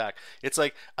isn't an attack. It's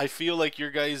like I feel like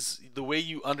your guys, the way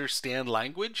you understand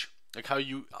language, like how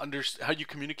you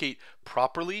communicate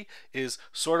properly, is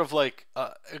sort of like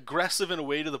aggressive in a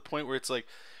way to the point where it's like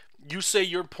you say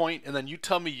your point and then you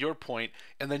tell me your point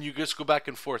and then you just go back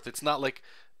and forth. It's not like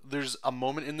there's a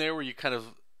moment in there where you kind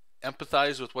of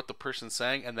empathize with what the person's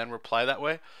saying and then reply that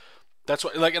way. That's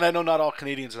what, like, and I know not all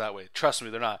Canadians are that way. Trust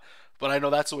me, they're not. But I know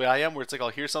that's the way I am, where it's like I'll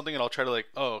hear something and I'll try to like,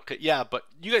 oh, okay, yeah, but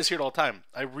you guys hear it all the time.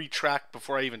 I retract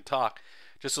before I even talk,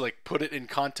 just to like put it in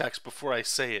context before I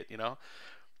say it, you know?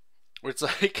 Where it's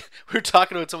like we were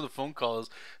talking about some of the phone calls,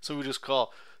 so we just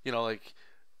call, you know, like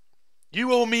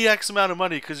you owe me X amount of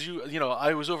money because you know,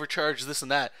 I was overcharged this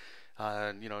and that,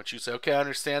 and you know, and she'd say, okay, I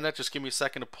understand that. Just give me a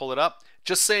second to pull it up.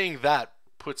 Just saying that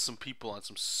puts some people on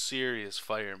some serious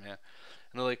fire, man.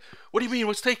 And they're like, what do you mean?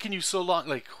 What's taking you so long?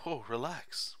 Like, oh,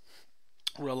 relax.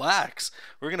 Relax.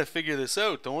 We're going to figure this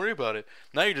out. Don't worry about it.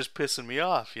 Now you're just pissing me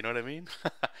off. You know what I mean?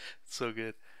 It's so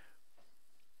good.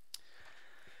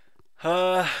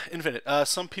 Infinite.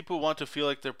 Some people want to feel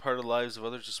like they're part of the lives of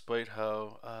others despite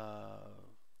how...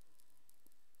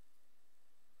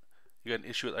 You got an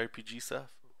issue with RPG stuff?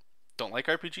 Don't like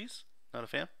RPGs? Not a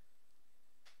fan?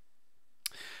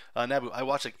 Nabu, I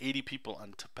watched like 80 people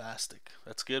on Tapastic.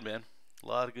 That's good, man. A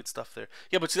lot of good stuff there.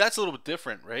 Yeah, but see, that's a little bit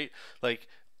different, right? Like,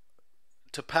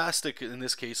 Tapastic, in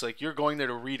this case, like, you're going there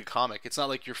to read a comic. It's not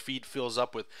like your feed fills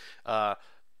up with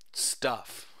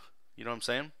stuff. You know what I'm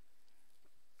saying?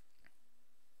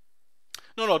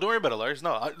 No, don't worry about it, Lars.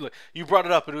 No, look, you brought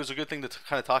it up, and it was a good thing to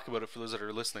kind of talk about it for those that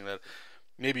are listening, that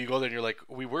maybe you go there and you're like,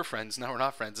 we were friends, now we're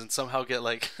not friends, and somehow get,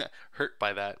 like, hurt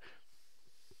by that.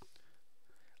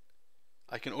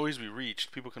 I can always be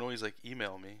reached. People can always, like,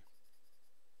 email me.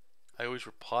 I always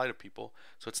reply to people,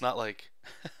 so it's not like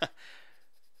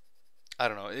I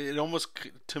don't know. It almost,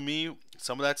 to me,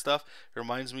 some of that stuff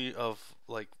reminds me of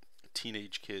like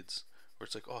teenage kids, where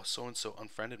it's like, oh, so and so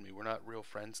unfriended me. We're not real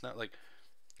friends now. Like,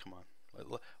 come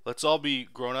on, let's all be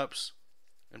grown-ups,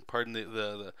 and pardon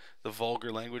the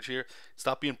vulgar language here.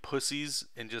 Stop being pussies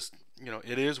and just, you know,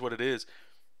 it is what it is.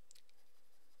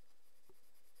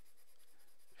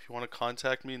 If you want to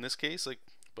contact me in this case, like,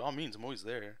 by all means, I'm always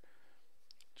there.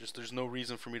 Just there's no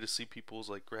reason for me to see people's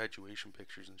like graduation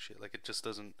pictures and shit. Like, it just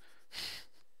doesn't.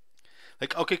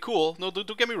 Like, okay, cool. No,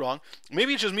 don't get me wrong.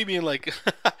 Maybe it's just me being like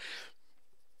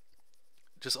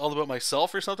just all about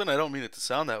myself or something. I don't mean it to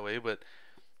sound that way, but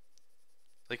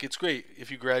like, it's great if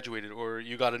you graduated or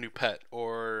you got a new pet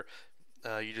or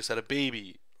you just had a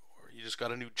baby or you just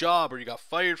got a new job or you got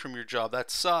fired from your job.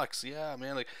 That sucks. Yeah,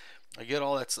 man. Like, I get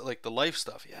all that, like the life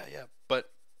stuff. Yeah.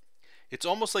 But it's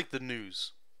almost like the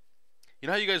news. You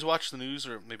know how you guys watch the news,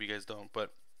 or maybe you guys don't,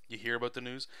 but you hear about the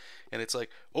news, and it's like,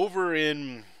 over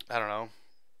in, I don't know,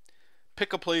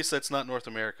 pick a place that's not North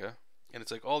America, and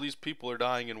it's like all these people are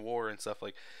dying in war and stuff.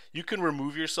 Like, you can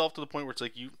remove yourself to the point where it's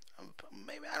like, you,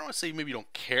 maybe, I don't want to say maybe you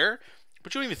don't care,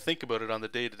 but you don't even think about it on the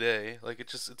day to day. Like,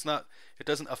 it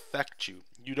doesn't affect you.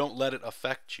 You don't let it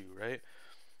affect you, right?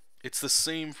 It's the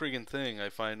same friggin' thing I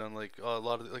find on like a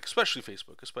lot of, like, especially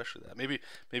Facebook, especially that.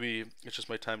 Maybe it's just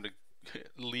my time to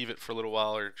leave it for a little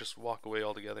while or just walk away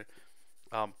altogether.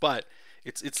 But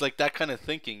it's like that kind of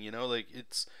thinking, you know, like,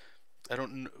 it's,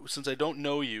 since I don't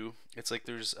know you, it's like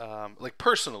there's like,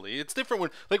 personally, it's different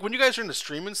when you guys are in the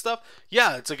stream and stuff.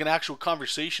 Yeah, it's like an actual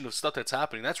conversation of stuff that's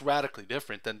happening. That's radically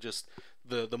different than just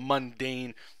the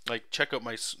mundane, like, check out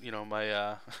my, you know,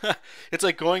 my it's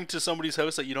like going to somebody's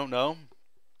house that you don't know,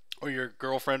 or your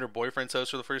girlfriend or boyfriend's house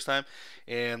for the first time,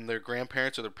 and their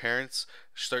grandparents or their parents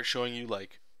start showing you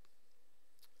like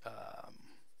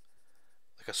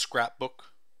a scrapbook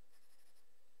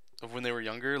of when they were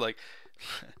younger. Like,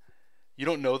 you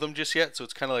don't know them just yet, so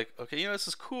it's kind of like, okay, you know, this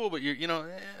is cool, but you know,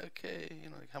 okay, you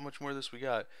know, like, how much more of this we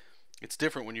got? It's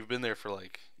different when you've been there for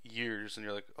like years, and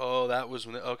you're like, oh, that was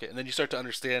when, okay, and then you start to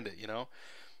understand it, you know.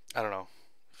 I don't know.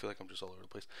 I feel like I'm just all over the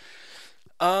place.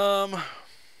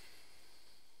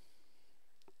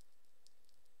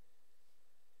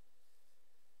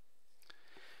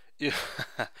 Yeah.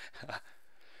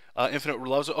 Infinite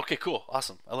loves it. Okay, cool,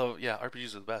 awesome. I love it. Yeah,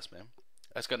 RPGs are the best, man.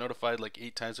 I just got notified like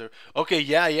 8 times there. Okay,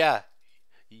 yeah.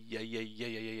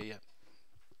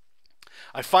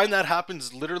 I find that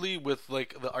happens literally with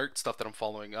like the art stuff that I'm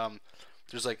following.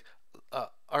 There's like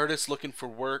artists looking for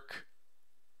work.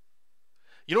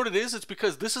 You know what it is? It's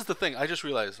because this is the thing. I just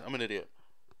realized I'm an idiot.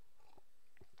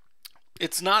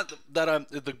 It's not that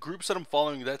the groups that I'm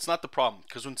following, that's not the problem.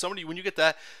 Because when you get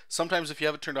that, sometimes if you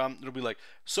have it turned on, it'll be like,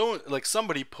 so, like,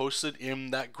 somebody posted in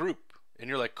that group, and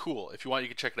you're like, cool, if you want, you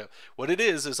can check it out. What it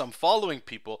is I'm following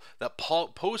people that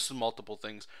post multiple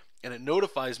things, and it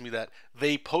notifies me that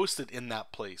they posted in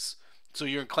that place. so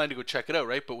you're inclined to go check it out,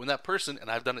 right? But when that person, and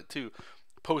I've done it too,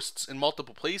 posts in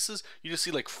multiple places, you just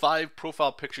see like 5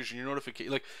 profile pictures in your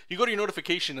notification. Like you go to your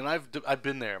notification, and I've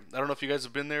been there. I don't know if you guys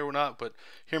have been there or not, but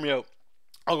hear me out.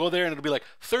 I'll go there and it'll be like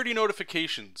 30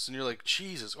 notifications, and you're like,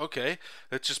 Jesus, okay.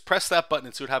 Let's just press that button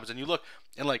and see what happens. And you look,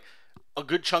 and like a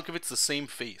good chunk of it's the same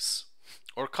face,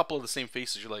 or a couple of the same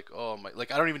faces. You're like, oh my,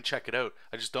 like I don't even check it out.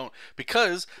 I just don't,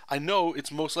 because I know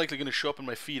it's most likely going to show up in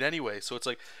my feed anyway. So it's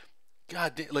like,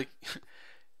 God damn, like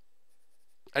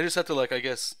I just have to, like, I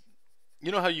guess,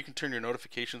 you know how you can turn your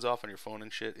notifications off on your phone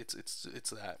and shit. It's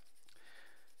that.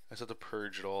 I just have to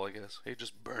purge it all, I guess. Hey,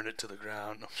 just burn it to the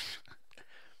ground.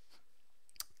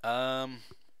 Dan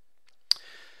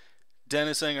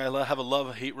is saying I have a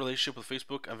love-hate relationship with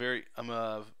Facebook.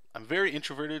 I'm very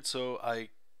introverted, so I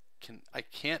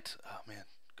can't. Oh man,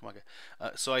 come on,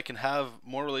 guy. So I can have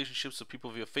more relationships with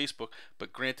people via Facebook,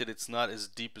 but granted, it's not as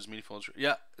deep as meaningful as.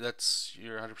 Yeah,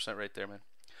 you're 100% right there, man.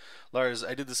 Lars,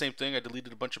 I did the same thing. I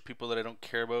deleted a bunch of people that I don't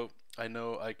care about. I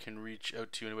know I can reach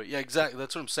out to you anyway. Yeah, exactly.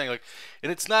 That's what I'm saying. Like,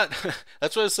 and it's not.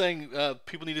 That's what I was saying.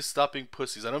 People need to stop being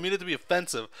pussies. I don't mean it to be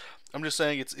offensive. I'm just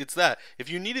saying it's that. If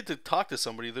you needed to talk to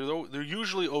somebody, they're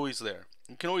usually always there.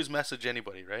 You can always message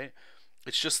anybody, right?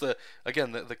 It's just the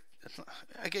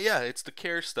it's the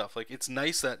care stuff. Like, it's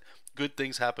nice that good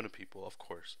things happen to people, of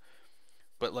course.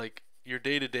 But like your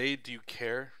day to day, do you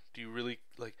care? Do you really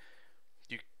like?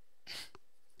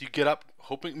 Do you get up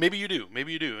hoping? Maybe you do.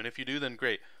 And if you do, then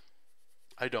great.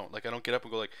 I don't. Like, I don't get up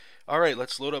and go like, all right,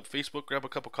 let's load up Facebook, grab a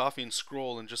cup of coffee, and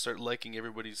scroll and just start liking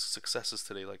everybody's successes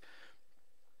today. Like,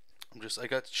 I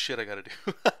got shit I gotta do,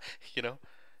 you know.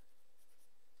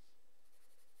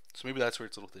 So maybe that's where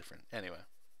it's a little different. Anyway,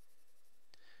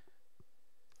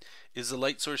 is the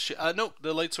light source? No,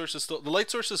 the light source is still. The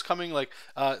light source is coming like.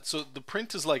 So the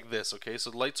print is like this. Okay, so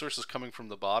the light source is coming from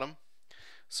the bottom.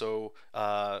 So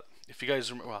if you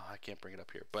guys remember, well, I can't bring it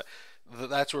up here, but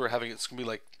that's where we're having it. It's gonna be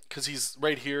like, because he's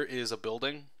right here is a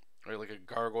building, right, like a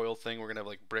gargoyle thing. We're gonna have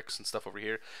like bricks and stuff over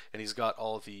here, and he's got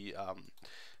all the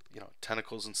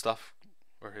tentacles and stuff,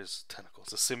 or his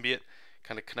tentacles, a symbiote,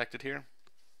 kind of connected here.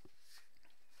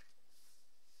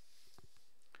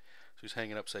 So he's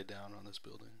hanging upside down on this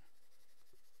building.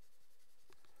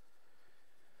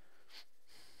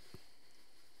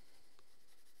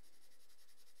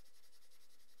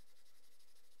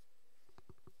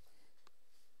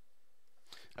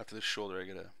 After this shoulder, I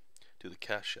gotta do the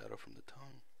cast shadow from the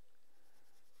tongue.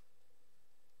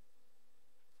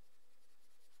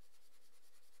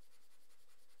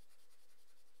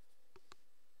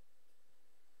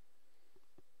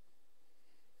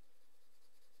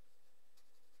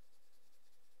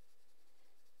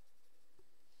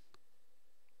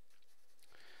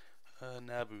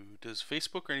 Nabu, does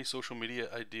Facebook or any social media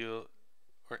ideal,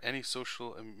 or any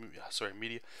social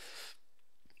media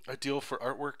ideal for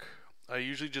artwork? I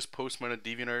usually just post mine on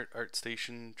DeviantArt,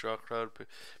 ArtStation, DrawCrowd,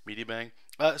 MediaBang.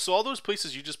 So all those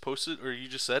places you just posted or you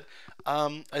just said,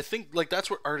 I think like that's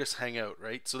where artists hang out,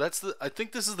 right? So I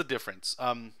think this is the difference,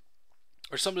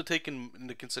 or something to take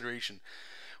into consideration.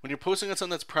 When you're posting on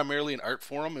something that's primarily an art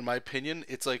forum, in my opinion,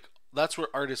 it's like that's where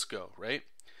artists go, right?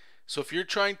 So if you're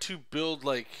trying to build,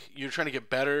 like, you're trying to get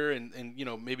better and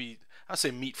maybe I'll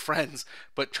say meet friends,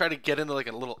 but try to get into like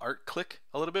a little art clique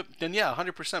a little bit, then yeah,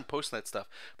 100% post that stuff.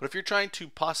 But if you're trying to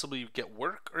possibly get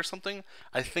work or something,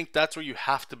 I think that's where you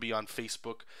have to be on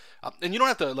Facebook. And you don't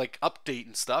have to like update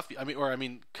and stuff. I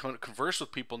mean, converse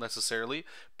with people necessarily,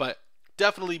 but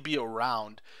definitely be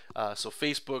around. So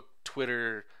Facebook,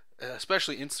 Twitter,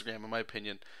 especially Instagram, in my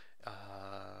opinion,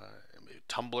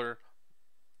 Tumblr,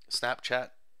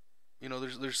 Snapchat.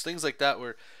 There's things like that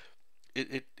where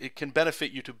it can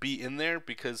benefit you to be in there,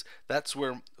 because that's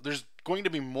where there's going to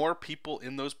be more people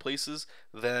in those places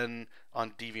than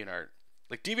on DeviantArt.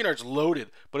 Like, DeviantArt's loaded,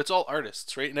 but it's all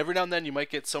artists, right? And every now and then you might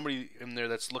get somebody in there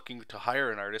that's looking to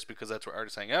hire an artist, because that's where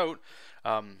artists hang out.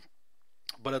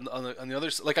 But on the other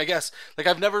side, like, I guess, like,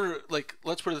 I've never, like,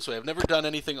 let's put it this way, I've never done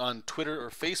anything on Twitter or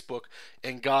Facebook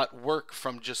and got work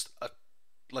from just a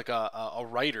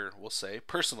writer, we'll say.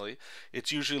 Personally,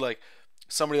 it's usually like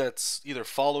somebody that's either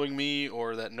following me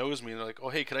or that knows me, and they're like, oh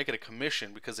hey, can I get a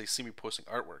commission, because they see me posting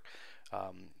artwork.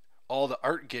 All the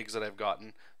art gigs that I've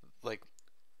gotten, like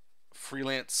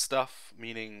freelance stuff,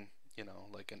 meaning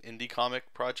like an indie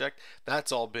comic project,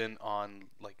 that's all been on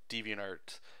like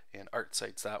DeviantArt and art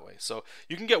sites that way. So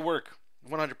you can get work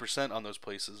 100% on those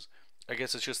places. I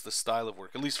guess it's just the style of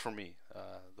work, at least for me,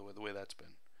 the way that's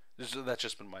been. That's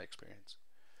just been my experience.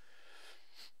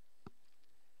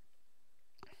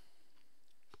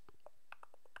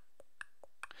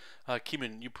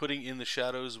 Keeman, you putting in the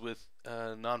shadows with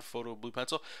non-photo blue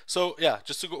pencil. So yeah,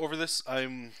 just to go over this,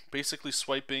 I'm basically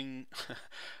swiping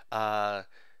Rob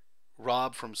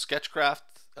from Sketchcraft,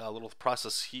 a little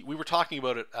process. We were talking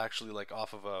about it actually, like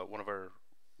off of one of our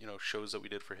shows that we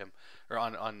did for him, or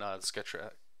on the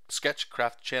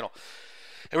Sketchcraft channel.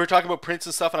 And we were talking about prints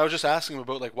and stuff, and I was just asking him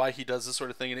about like why he does this sort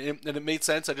of thing, and it made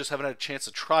sense. I just haven't had a chance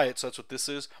to try it, so that's what this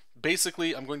is.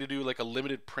 Basically, I'm going to do like a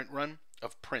limited print run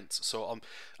of prints. So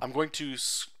I'm going to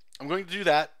do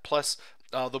that. Plus,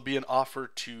 there'll be an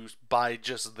offer to buy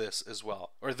just this as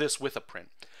well, or this with a print.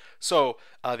 So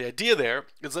the idea there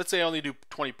is, let's say I only do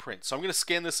 20 prints. So I'm going to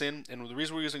scan this in, and the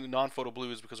reason we're using non-photo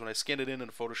blue is because when I scanned it in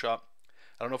Photoshop,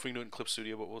 I don't know if we can do it in Clip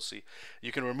Studio, but we'll see.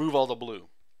 You can remove all the blue.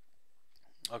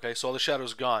 Okay, so all the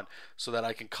shadow's gone, so that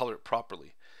I can color it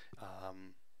properly.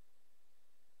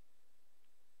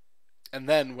 And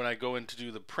then when I go in to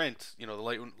do the print,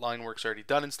 the line work's already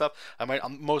done and stuff.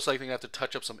 I'm most likely gonna have to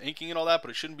touch up some inking and all that, but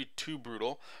it shouldn't be too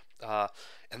brutal.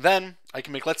 And then I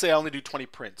can make, let's say I only do 20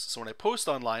 prints. So when I post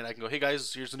online, I can go, hey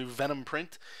guys, here's the new Venom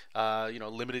print.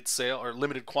 Limited sale or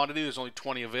limited quantity. There's only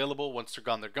 20 available. Once they're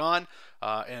gone, they're gone.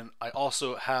 And I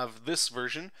also have this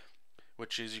version,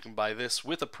 which is you can buy this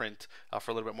with a print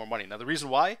for a little bit more money. Now the reason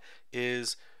why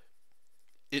is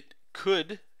it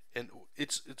could, and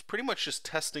it's pretty much just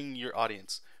testing your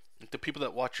audience, the people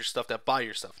that watch your stuff, that buy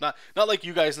your stuff. Not like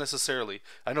you guys necessarily.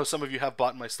 I know some of you have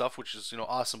bought my stuff, which is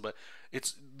awesome, but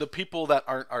it's the people that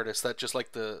aren't artists that just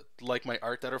like my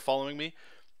art that are following me.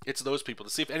 It's those people,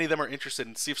 to see if any of them are interested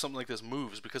and see if something like this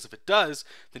moves. Because if it does,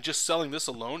 then just selling this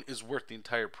alone is worth the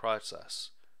entire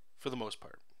process, for the most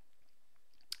part.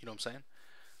 You know what I'm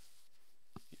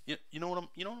saying? You know what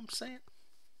I'm saying?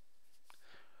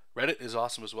 Reddit is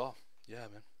awesome as well. Yeah,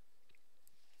 man.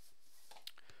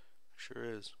 Sure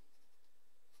is.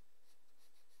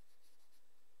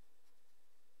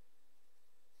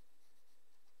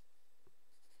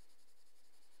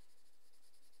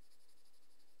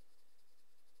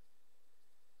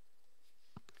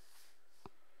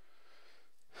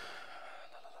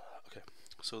 Okay,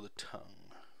 so the tongue.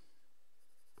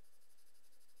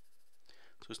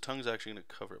 So his tongue's actually going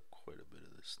to cover up quite a bit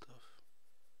of this stuff.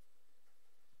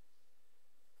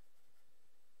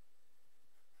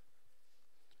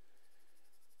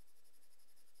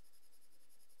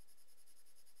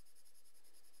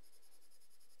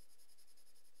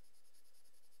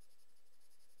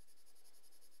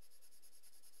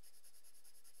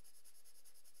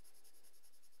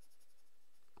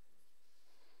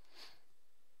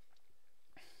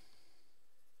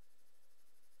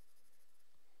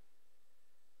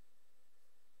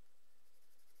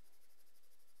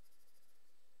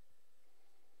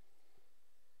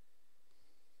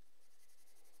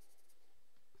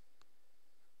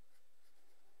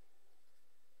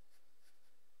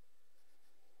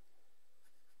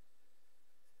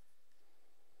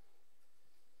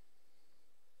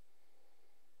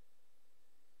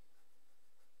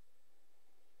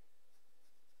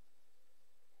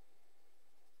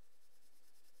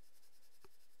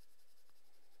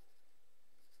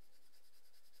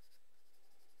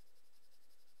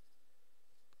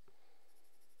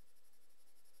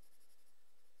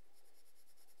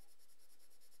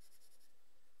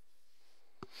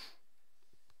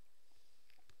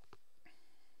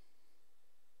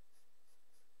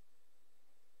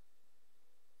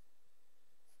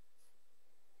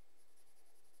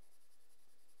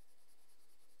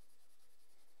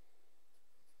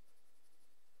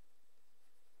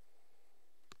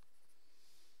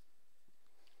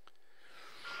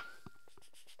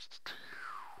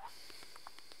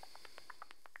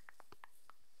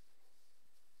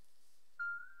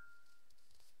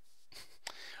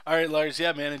 All right, Lars.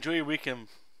 Yeah, man. Enjoy your weekend.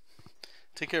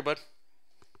 Take care, bud.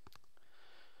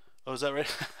 Oh, is that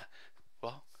right?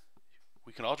 Well,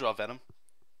 we can all draw Venom.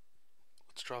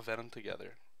 Let's draw Venom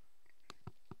together.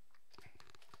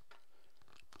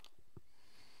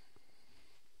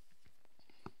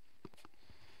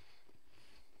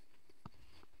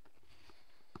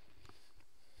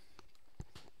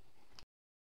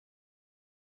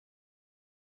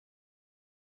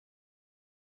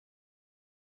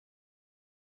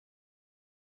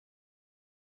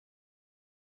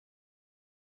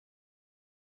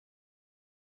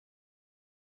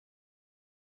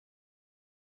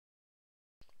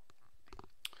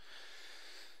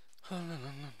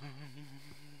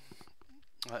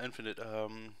 Infinite.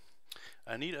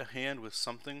 I need a hand with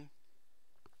something.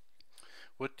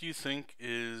 What do you think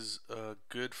is a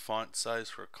good font size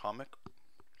for a comic?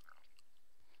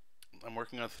 I'm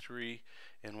working on 3,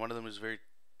 and one of them is very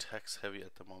text heavy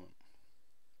at the moment.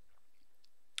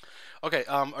 Okay.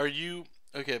 Are you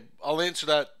Okay, I'll answer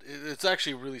that. It's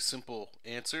actually a really simple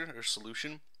answer or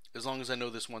solution, as long as I know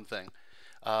this one thing.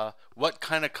 What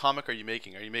kind of comic are you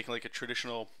making? Are you making like a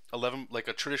traditional 11, like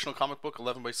a traditional comic book,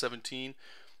 11 by 17,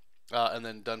 and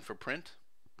then done for print,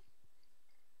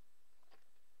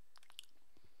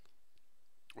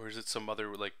 or is it some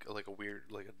other like a weird,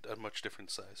 like a much different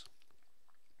size?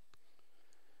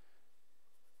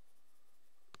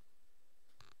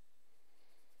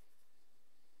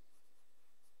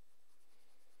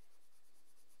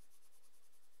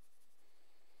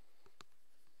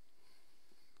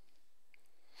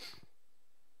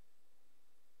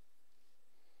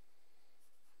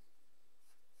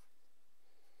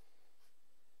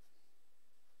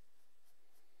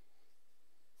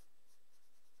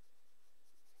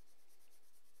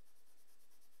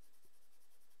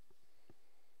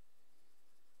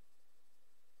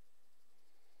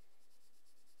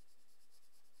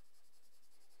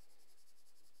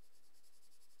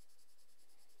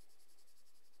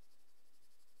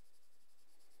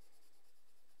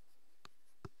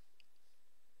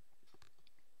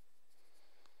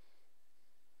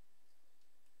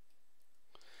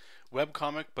 Web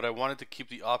comic, but I wanted to keep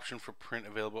the option for print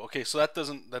available. Okay, so that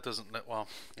doesn't well,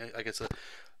 I guess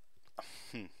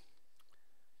hmm.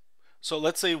 So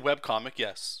let's say web comic,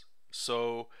 yes.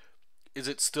 So is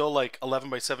it still like 11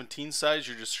 by 17 size?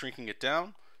 You're just shrinking it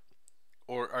down,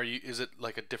 or are you? Is it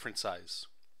like a different size?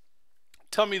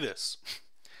 Tell me this.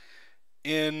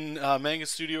 In Manga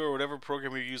Studio or whatever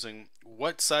program you're using,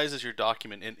 what size is your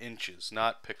document in inches,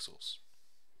 not pixels?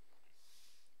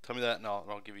 Tell me that, and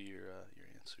I'll give you your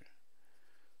answer.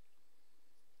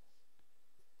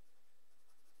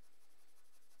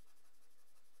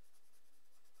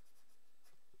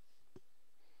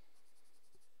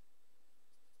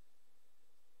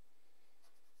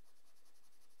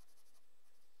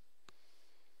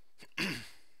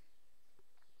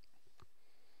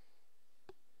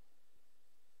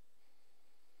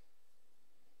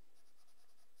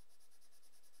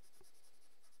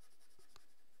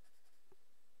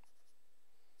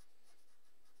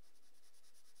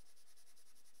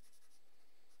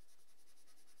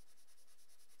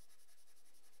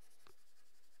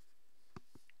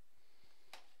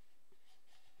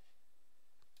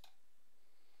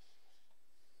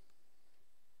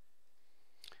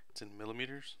 It's in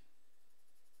millimeters.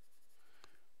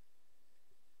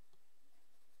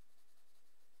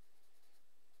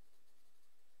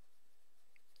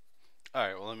 All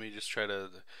right. Well, let me just try to.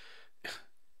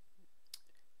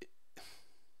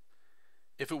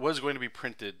 If it was going to be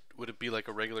printed, would it be like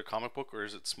a regular comic book, or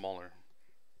is it smaller?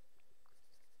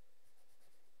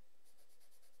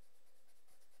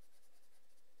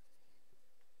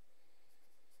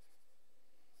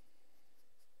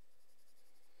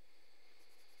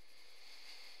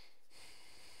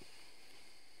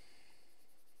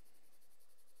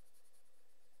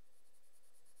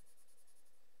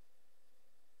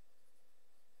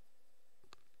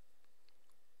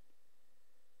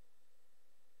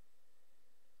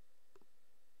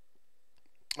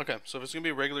 Okay, so if it's gonna be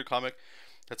a regular comic,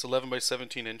 that's 11 by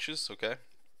 17 inches. Okay,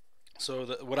 so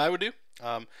what I would do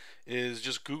is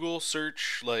just Google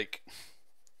search like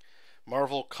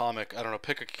Marvel comic. I don't know,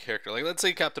 pick a character. Like let's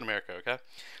say Captain America. Okay,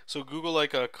 so Google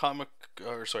like a comic,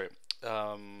 or sorry,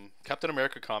 Captain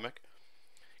America comic.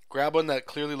 Grab one that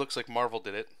clearly looks like Marvel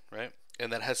did it, right?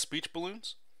 And that has speech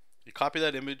balloons. You copy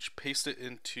that image, paste it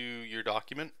into your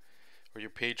document or your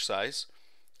page size,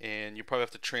 and you probably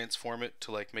have to transform it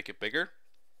to like make it bigger.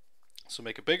 So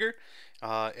make it bigger,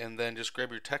 and then just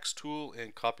grab your text tool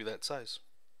and copy that size.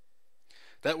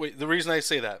 That way, the reason I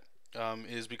say that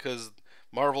is because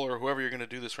Marvel or whoever you're going to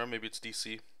do this from, maybe it's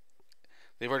DC,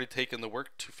 they've already taken the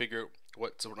work to figure out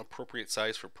what's an appropriate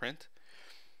size for print,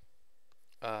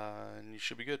 and you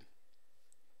should be good.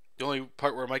 The only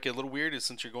part where it might get a little weird is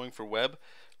since you're going for web,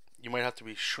 you might have to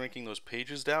be shrinking those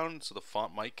pages down, so the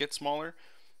font might get smaller.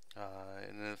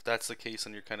 And if that's the case,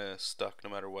 then you're kind of stuck no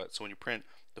matter what. So when you print,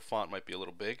 the font might be a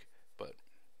little big, but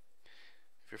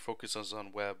if your focus is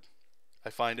on web, I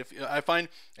find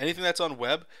anything that's on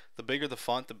web, the bigger the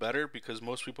font, the better, because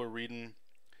most people are reading,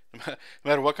 no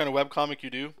matter what kind of web comic you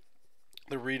do,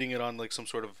 they're reading it on like some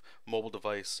sort of mobile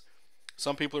device.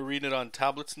 Some people are reading it on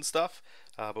tablets and stuff,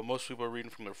 but most people are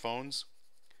reading from their phones.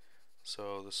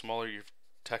 So the smaller your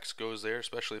text goes there,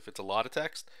 especially if it's a lot of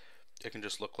text, it can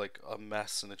just look like a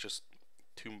mess and it's just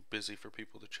too busy for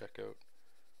people to check out.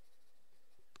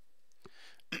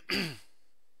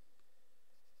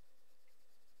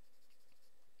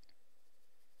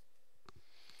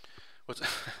 What's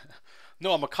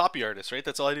no, I'm a copy artist, right?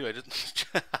 That's all I do. I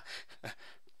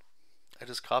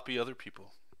just copy other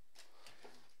people.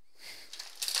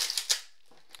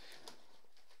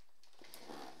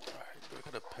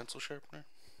 pencil sharpener.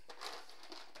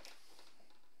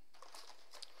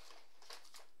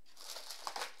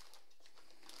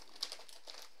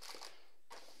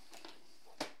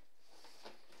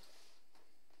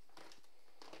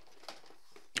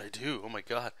 I do. Oh my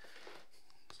god.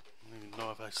 I don't even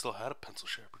know if I still had a pencil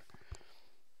sharpener.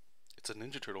 It's a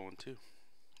Ninja Turtle one too.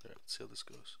 Alright, let's see how this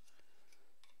goes.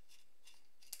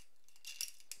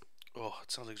 Oh,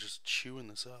 it sounds like just chewing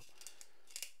this up.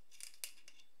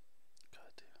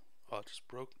 God damn. Oh, it just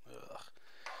broke.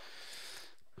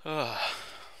 Ugh.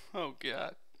 Oh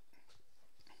god.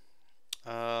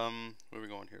 Where are we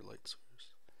going here? Light source.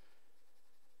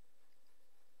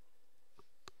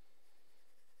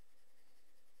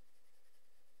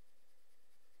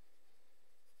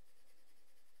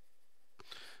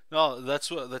 No,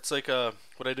 that's like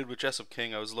what I did with JESOP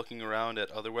King. I was looking around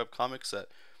at other webcomics that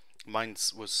mine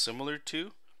was similar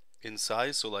to in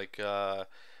size. So like I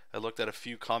looked at a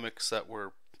few comics that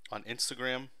were on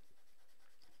Instagram.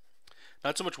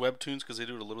 Not so much webtoons because they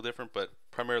do it a little different, but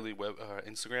primarily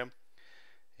Instagram.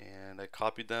 And I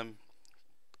copied them,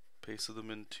 pasted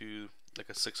them into like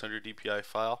a 600 DPI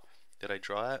file that I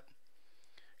draw at.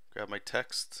 Grabbed my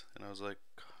text, and I was like,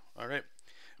 all right.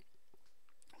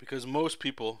 Because most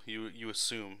people, you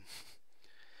assume.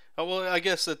 Oh, well, I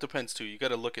guess that depends too. You got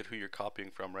to look at who you're copying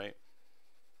from, right?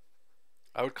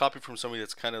 I would copy from somebody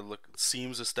that's kind of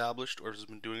seems established or has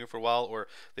been doing it for a while, or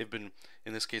they've been,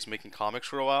 in this case, making comics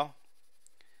for a while.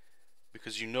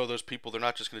 Because you know those people, they're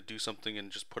not just going to do something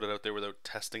and just put it out there without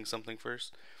testing something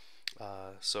first.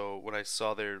 So when I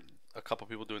saw a couple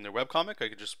people doing their webcomic, I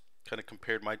could just kind of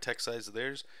compared my text size to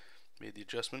theirs, made the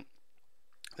adjustment.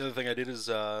 The other thing I did is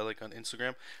like on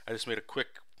Instagram, I just made a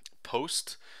quick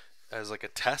post as like a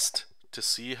test to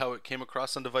see how it came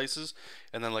across on devices,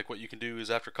 and then like what you can do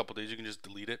is after a couple days you can just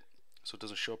delete it so it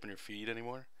doesn't show up in your feed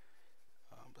anymore.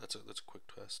 But that's a quick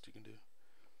test you can do.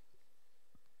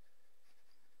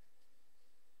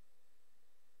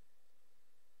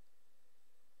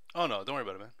 Oh no, don't worry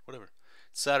about it, man. Whatever.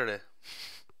 It's Saturday.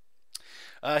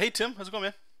 Hey Tim, how's it going,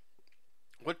 man?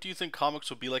 What do you think comics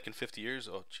will be like in 50 years?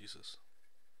 Oh Jesus,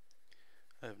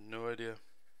 I have no idea.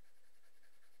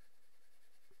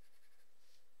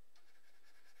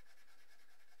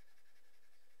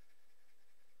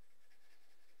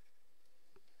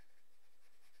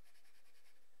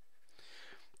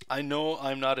 I know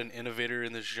I'm not an innovator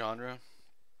in this genre,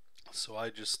 so I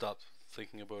just stopped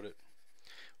thinking about it.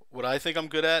 What I think I'm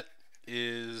good at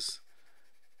is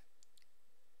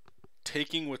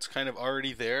taking what's kind of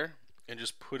already there and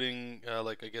just putting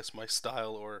like I guess my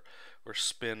style or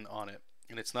spin on it.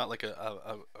 And it's not like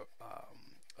a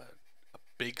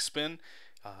big spin.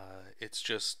 It's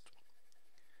just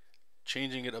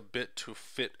changing it a bit to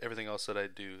fit everything else that I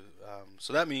do.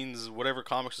 So that means whatever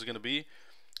comics is going to be,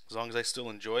 as long as I still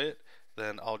enjoy it,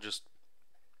 then I'll just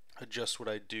adjust what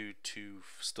I do to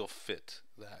still fit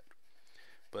that.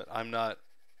 But I'm not,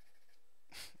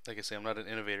 like I say, I'm not an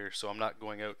innovator, so I'm not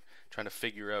going out trying to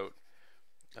figure out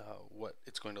what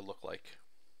it's going to look like.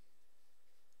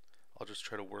 I'll just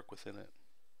try to work within it,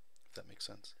 if that makes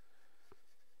sense.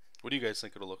 What do you guys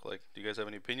think it'll look like? Do you guys have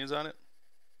any opinions on it?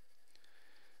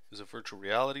 Is it virtual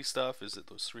reality stuff? Is it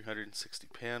those 360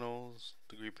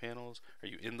 degree panels? Are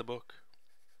you in the book?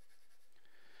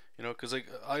 You know, because like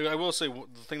I will say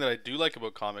the thing that I do like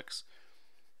about comics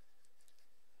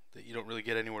that you don't really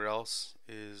get anywhere else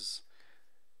is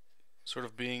sort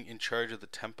of being in charge of the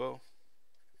tempo.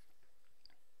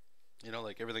 You know,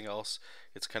 like everything else,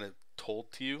 it's kind of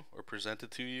told to you or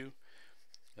presented to you.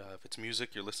 If it's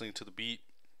music, you're listening to the beat,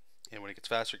 and when it gets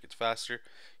faster, it gets faster.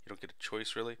 You don't get a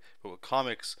choice really. But with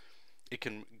comics, it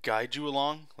can guide you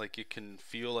along. Like it can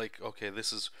feel like, okay,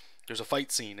 there's a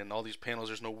fight scene and all these panels.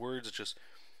 There's no words. It's just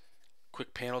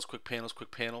quick panels, quick panels,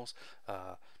 quick panels.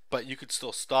 But you could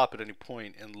still stop at any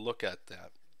point and look at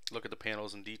that, look at the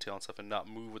panels in detail and stuff, and not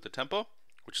move with the tempo,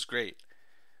 which is great.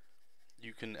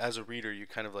 You can, as a reader, you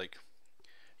kind of like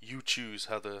you choose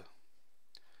how the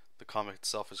comic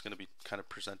itself is going to be kind of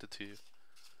presented to you.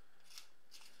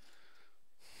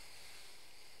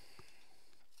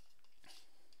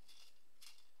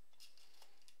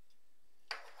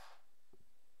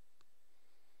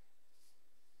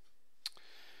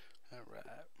 All right,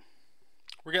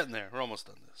 we're getting there. We're almost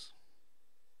done this.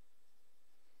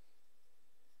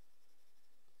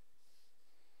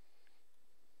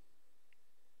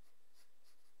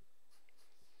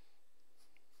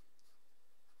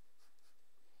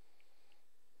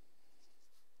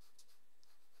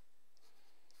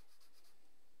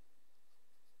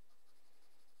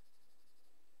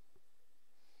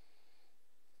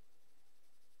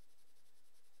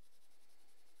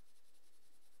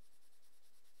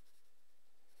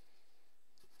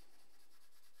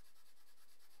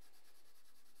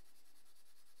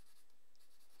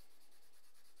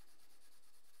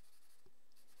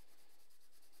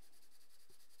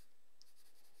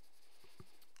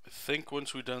 think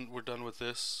once we're done with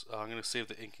this, I'm gonna save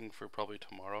the inking for probably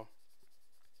tomorrow.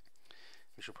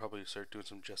 We should probably start doing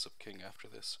some JESOP King after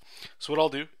this. So what I'll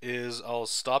do is I'll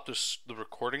stop the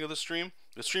recording of the stream.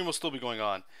 The stream will still be going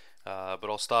on, but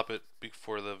I'll stop it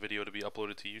before the video to be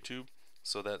uploaded to YouTube,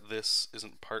 so that this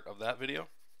isn't part of that video.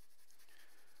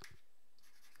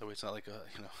 That way it's not like a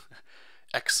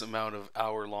X amount of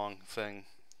hour-long thing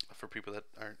for people that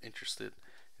aren't interested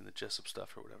in the JESOP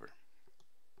stuff or whatever.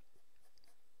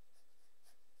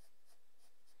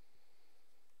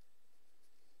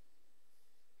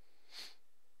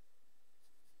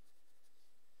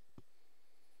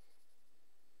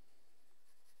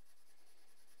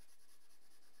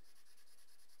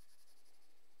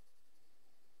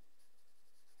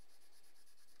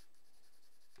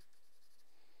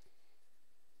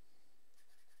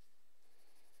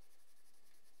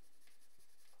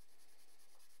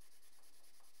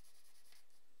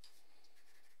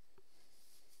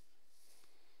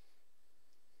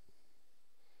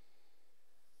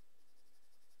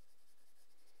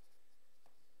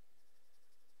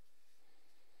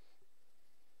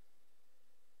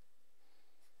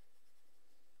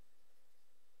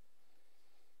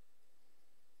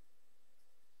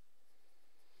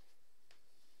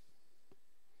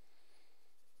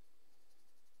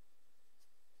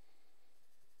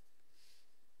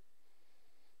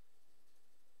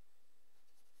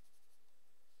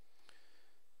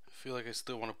 I feel like I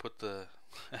still want to put the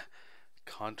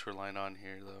contour line on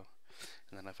here though,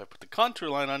 and then if I put the contour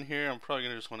line on here, I'm probably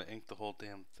gonna just want to ink the whole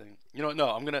damn thing. You know what? No,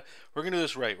 we're gonna do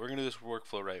this right. We're gonna do this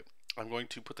workflow right. I'm going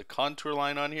to put the contour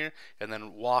line on here and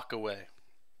then walk away,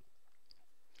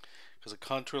 because the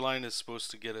contour line is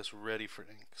supposed to get us ready for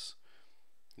inks.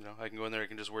 You know, I can go in there, I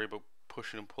can just worry about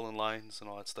pushing and pulling lines and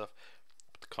all that stuff,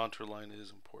 but the contour line is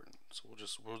important. So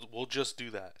we'll just do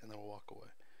that, and then we'll walk away.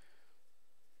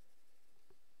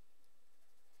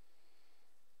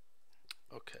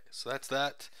 Okay, so that's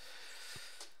that.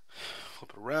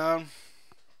 Flip it around,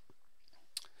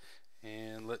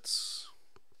 and let's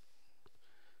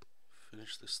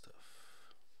finish this stuff.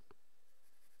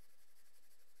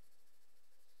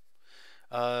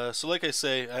 So like I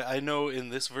say, I know in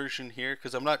this version here,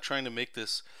 because I'm not trying to make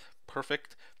this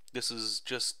perfect, this is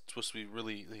just supposed to be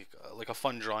really like a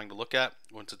fun drawing to look at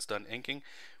once it's done inking.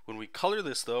 When we color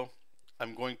this though,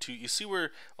 I'm going to, you see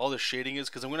where all the shading is,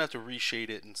 because I'm going to have to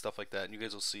reshade it and stuff like that, and you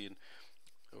guys will see, and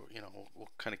we'll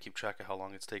kind of keep track of how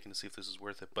long it's taken to see if this is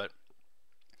worth it. But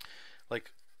like,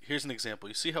 here's an example.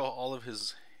 You see how all of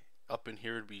his up in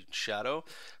here would be shadow?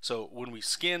 So when we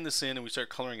scan this in and we start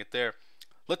coloring it there,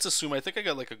 let's assume, I think I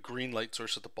got like a green light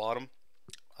source at the bottom.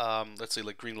 Let's say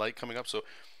like green light coming up, so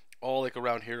all like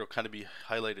around here will kind of be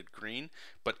highlighted green,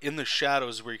 but in the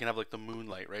shadows is where you can have like the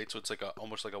moonlight, right? So it's like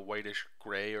almost like a whitish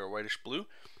gray or a whitish blue.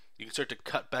 You can start to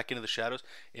cut back into the shadows,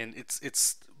 and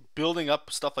it's building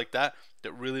up stuff like that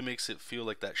that really makes it feel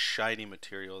like that shiny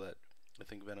material that I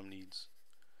think Venom needs.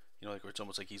 You know, like where it's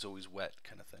almost like he's always wet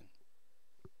kind of thing.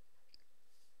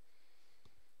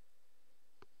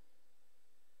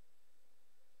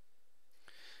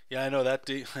 Yeah, I know that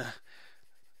day.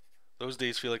 Those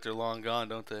days feel like they're long gone,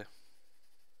 don't they?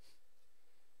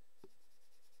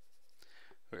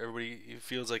 Where it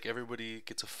feels like everybody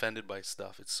gets offended by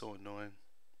stuff. It's so annoying.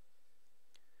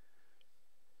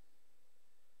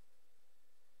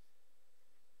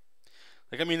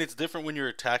 Like, I mean, it's different when you're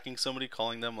attacking somebody,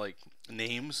 calling them like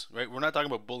names, right? We're not talking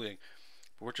about bullying,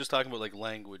 but we're just talking about like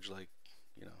language, like,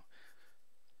 you know,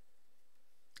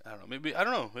 I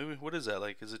don't know. Maybe what is that?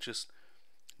 Like, is it just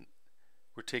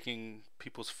we're taking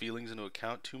people's feelings into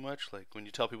account too much? Like when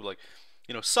you tell people like,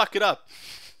 suck it up.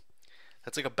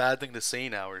 That's like a bad thing to say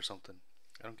now or something.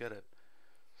 I don't get it.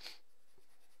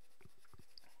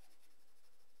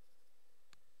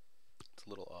 It's a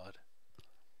little odd.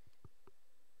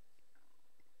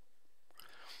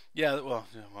 Yeah, well,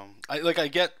 I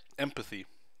get empathy.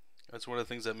 That's one of the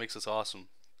things that makes us awesome,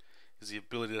 is the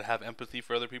ability to have empathy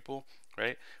for other people,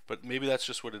 right? But maybe that's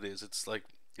just what it is. It's like,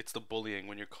 it's the bullying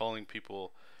when you're calling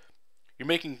people, you're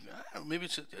making, maybe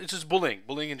it's just bullying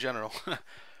in general.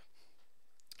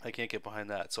 I can't get behind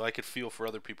that. So I could feel for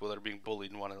other people that are being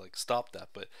bullied and want to like stop that.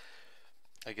 But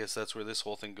I guess that's where this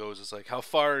whole thing goes. Is like, how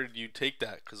far do you take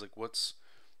that? Because like,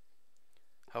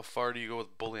 how far do you go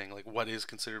with bullying? Like, what is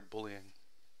considered bullying?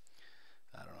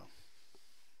 I don't know.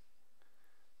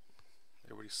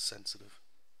 Everybody's sensitive.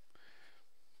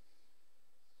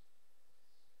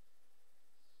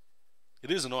 It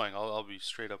is annoying. I'll be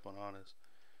straight up and honest.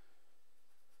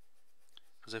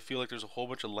 Because I feel like there's a whole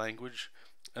bunch of language.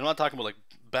 I'm not talking about like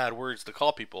bad words to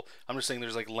call people. I'm just saying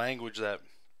there's like language that,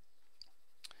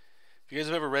 if you guys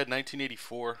have ever read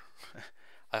 1984,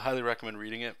 I highly recommend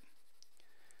reading it.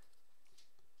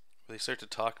 They start to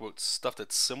talk about stuff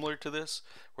that's similar to this,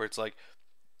 where it's like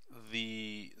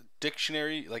the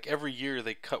dictionary, like every year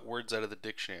they cut words out of the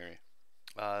dictionary.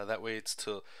 That way it's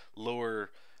to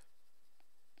lower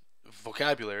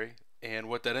vocabulary, and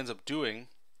what that ends up doing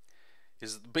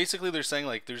is basically they're saying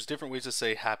like there's different ways to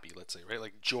say happy, let's say, right?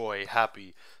 Like joy,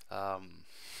 happy,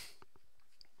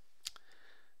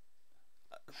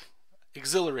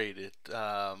 exhilarated,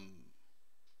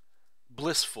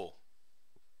 blissful,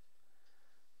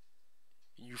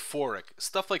 euphoric,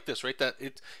 stuff like this, right? That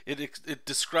it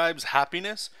describes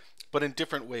happiness, but in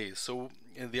different ways. So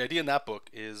the idea in that book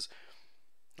is,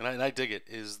 and I dig it,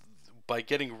 is by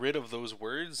getting rid of those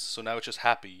words. So now it's just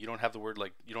happy. You don't have the word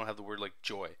like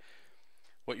joy.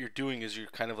 What you're doing is you're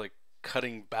kind of like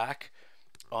cutting back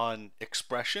on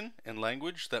expression and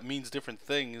language that means different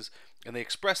things, and they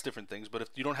express different things. But if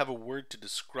you don't have a word to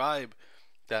describe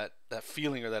that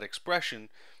feeling or that expression,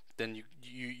 then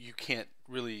you can't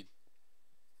really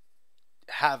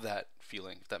have that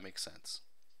feeling, if that makes sense.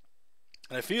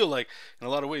 And I feel like in a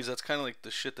lot of ways that's kind of like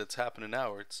the shit that's happening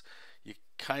now, where it's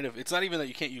not even that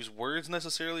you can't use words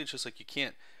necessarily, it's just like you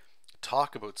can't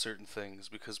talk about certain things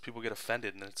because people get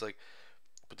offended, and it's like,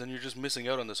 but then you're just missing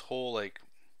out on this whole like,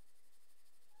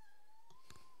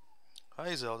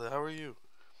 hi Zelda, how are you?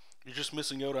 You're just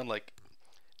missing out on like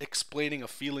explaining a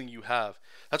feeling you have.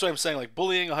 That's why I'm saying like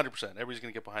bullying 100%. Everybody's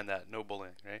gonna get behind that. No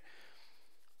bullying, right?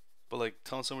 But like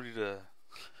telling somebody to,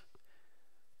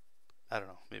 I don't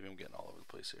know. Maybe I'm getting all over the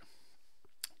place here.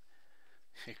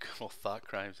 Good old thought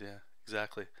crimes, yeah,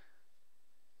 exactly.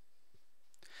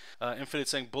 Infinite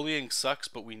saying bullying sucks,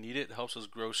 but we need it. It helps us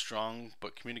grow strong.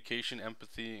 But communication,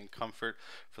 empathy, and comfort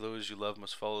for those you love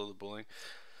must follow the bullying.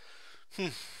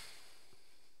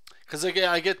 Because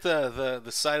I get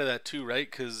the side of that too, right?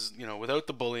 Because without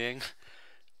the bullying,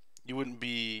 you wouldn't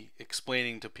be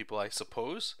explaining to people, I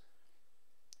suppose,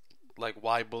 like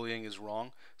why bullying is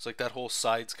wrong. So like that whole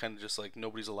side's kind of just like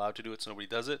nobody's allowed to do it, so nobody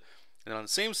does it. And on the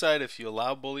same side, if you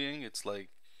allow bullying, it's like,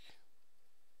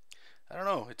 I don't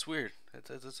know, it's weird.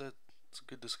 It's a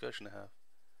good discussion to have.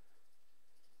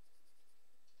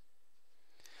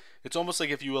 It's almost like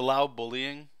if you allow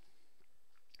bullying,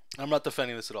 I'm not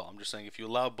defending this at all. I'm just saying if you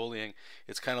allow bullying,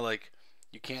 it's kind of like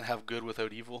you can't have good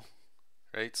without evil,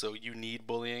 right? So you need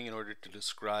bullying in order to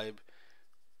describe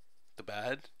the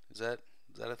bad. Is that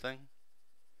a thing?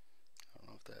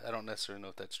 I don't necessarily know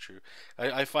if that's true.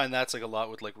 I find that's like a lot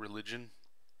with like religion,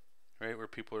 right? Where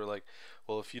people are like,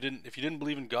 well, if you didn't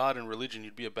believe in God and religion,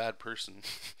 you'd be a bad person.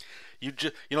 You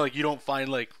just like you don't find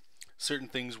like certain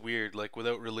things weird. Like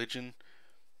without religion,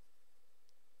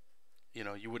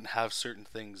 you wouldn't have certain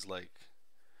things like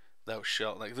thou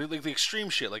shalt, like the extreme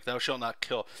shit, like thou shalt not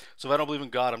kill. So if I don't believe in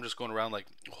God, I'm just going around like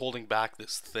holding back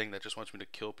this thing that just wants me to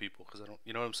kill people because I don't,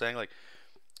 you know what I'm saying? Like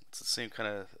it's the same kind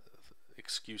of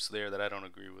excuse there that I don't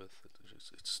agree with.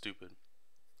 It's stupid.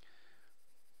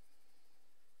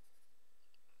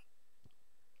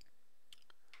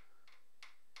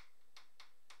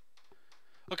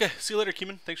 Okay, see you later,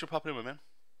 Keeman. Thanks for popping in, my man.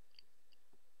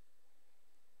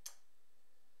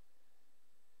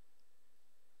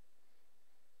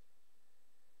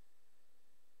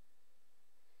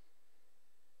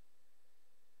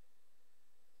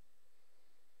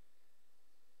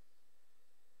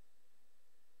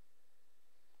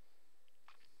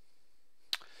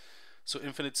 So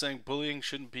Infinite saying bullying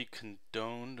shouldn't be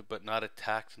condoned but not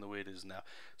attacked in the way it is now.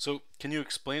 So can you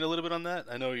explain a little bit on that?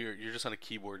 I know you're just on a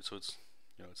keyboard, so it's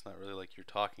not really like you're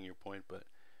talking your point, but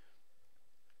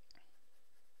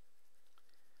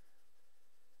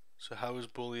so how is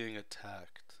bullying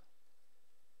attacked?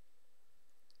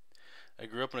 I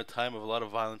grew up in a time of a lot of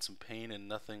violence and pain and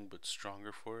nothing but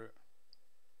stronger for it.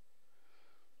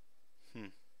 Hmm.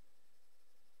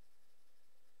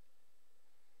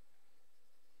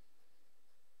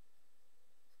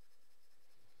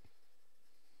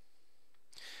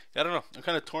 Yeah, I don't know. I'm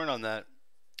kind of torn on that.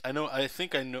 I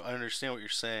think I understand what you're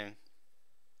saying,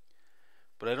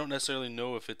 but I don't necessarily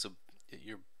know if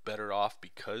you're better off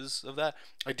because of that.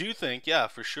 I do think, yeah,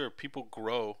 for sure, people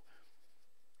grow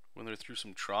when they're through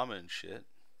some trauma and shit,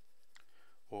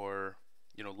 or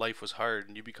life was hard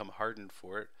and you become hardened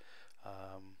for it.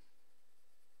 Um,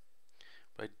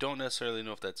 but I don't necessarily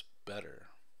know if that's better.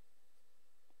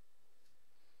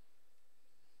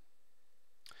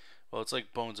 Well, it's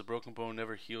like bones. A broken bone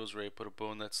never heals right, but a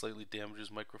bone that slightly damages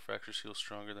microfractures heals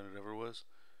stronger than it ever was.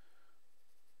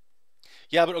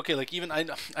 Yeah, but okay, like even I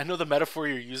know the metaphor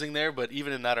you're using there, but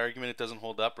even in that argument, it doesn't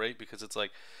hold up, right? Because it's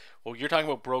like, well, you're talking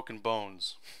about broken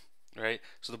bones. right?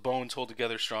 So the bones hold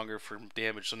together stronger for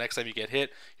damage. So next time you get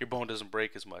hit, your bone doesn't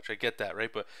break as much. I get that,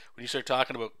 right? But when you start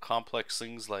talking about complex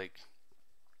things like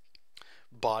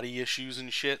body issues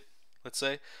and shit, let's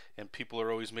say, and people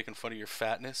are always making fun of your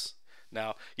fatness.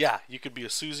 Now, yeah, you could be a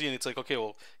Susie, and it's like, okay,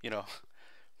 well, you know,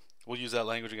 we'll use that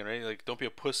language again, right? Like, don't be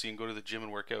a pussy and go to the gym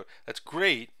and work out. That's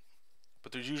great,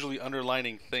 but there's usually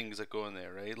underlining things that go in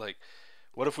there, right? Like,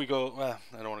 what if we go? Well,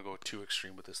 I don't want to go too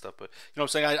extreme with this stuff, but you know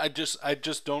what I'm saying? I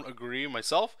just don't agree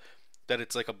myself that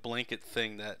it's like a blanket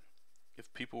thing that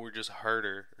if people were just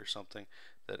harder or something,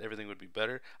 that everything would be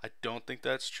better. I don't think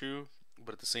that's true,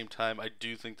 but at the same time, I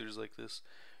do think there's like this.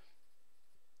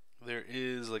 There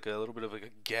is like a little bit of like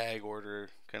a gag order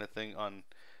kind of thing on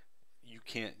you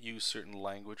can't use certain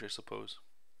language, I suppose.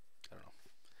 I don't know.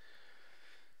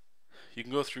 You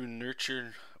can go through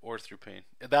nurture or through pain.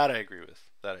 That I agree with.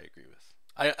 That I agree with.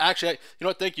 I actually, you know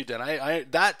what? Thank you, Dan. I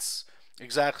that's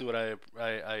exactly what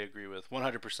I agree with.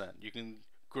 100%. You can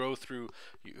grow through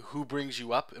who brings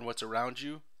you up and what's around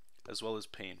you, as well as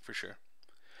pain for sure.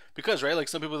 Because right, like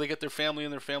some people they get their family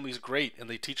and their family's great and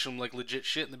they teach them like legit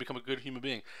shit and they become a good human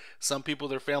being. Some people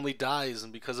their family dies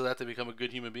and because of that they become a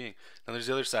good human being. And there's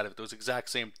the other side of it. Those exact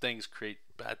same things create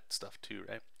bad stuff too,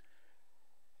 right?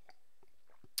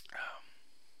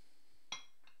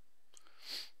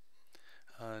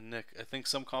 Nick, I think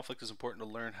some conflict is important to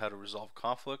learn how to resolve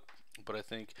conflict, but I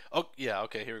think, oh yeah,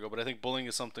 okay, here we go. But I think bullying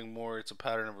is something more. It's a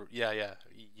pattern of, yeah.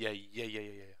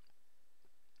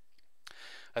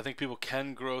 I think people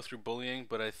can grow through bullying,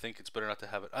 but I think it's better not to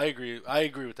have it. I agree. I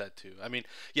agree with that too. I mean,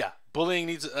 yeah, bullying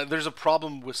needs. There's a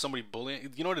problem with somebody bullying.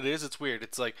 You know what it is? It's weird.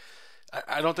 It's like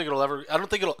I don't think it'll ever. I don't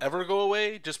think it'll ever go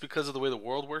away just because of the way the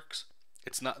world works.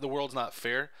 It's not the world's not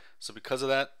fair. So because of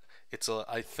that, it's a.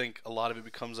 I think a lot of it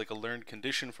becomes like a learned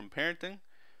condition from parenting,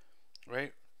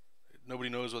 right? Nobody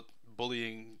knows what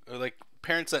bullying or like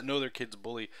parents that know their kids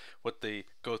bully what they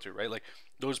go through, right? Like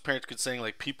those parents could saying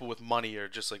like people with money are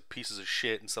just like pieces of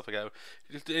shit and stuff like that.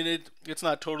 It's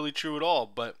not totally true at all,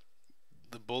 but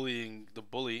the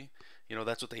bully, you know,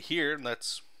 that's what they hear and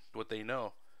that's what they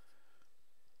know.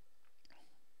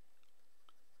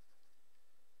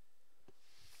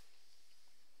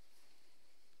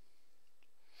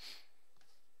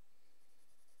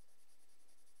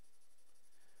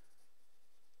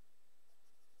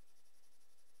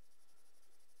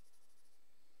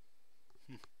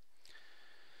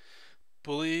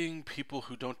 Bullying people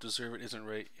who don't deserve it isn't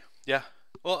right. Yeah.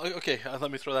 Well, okay.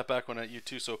 Let me throw that back one at you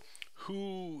too. So,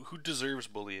 who deserves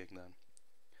bullying then?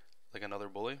 Like another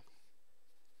bully?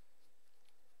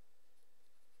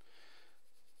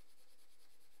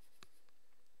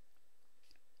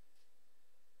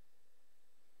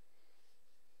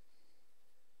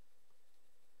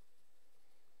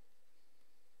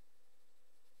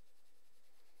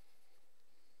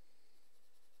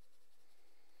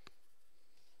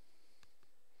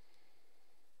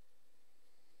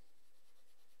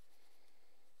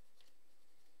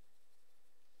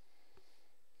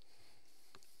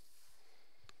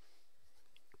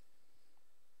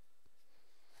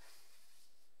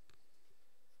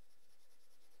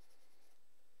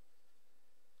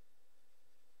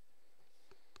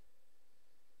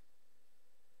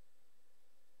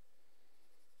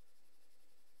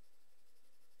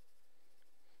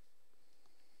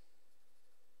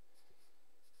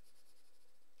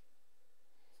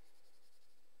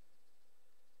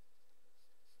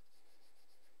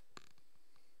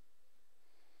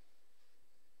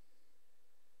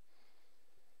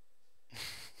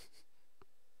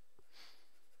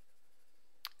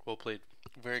 Well played.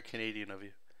 Very Canadian of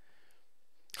you.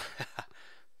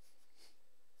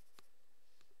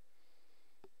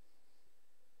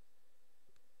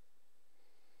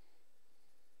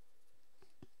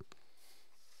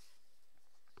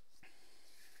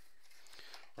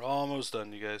 We're almost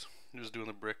done, you guys. I'm just doing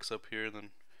the bricks up here,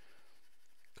 then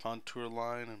contour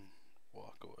line and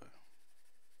walk away.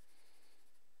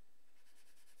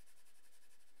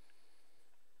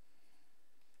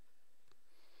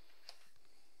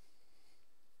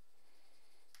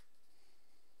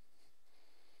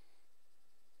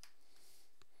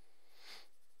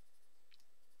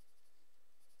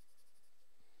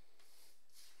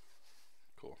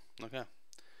 Cool. Okay.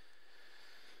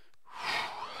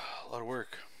 A lot of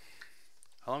work.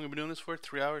 How long have we been doing this for?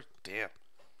 3 hours? Damn.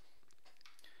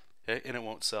 Okay, and it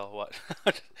won't sell. What?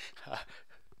 That's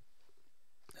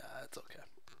okay.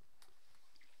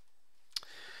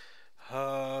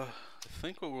 I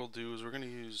think what we'll do is we're gonna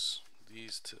use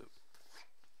these to do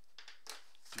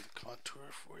the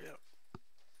contour for you.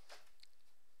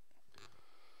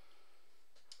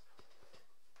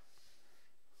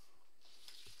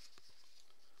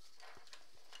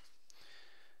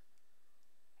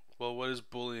 what is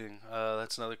bullying?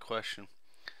 That's another question.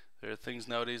 There are things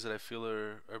nowadays that I feel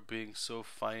are being so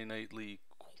finitely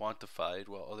quantified,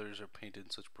 while others are painted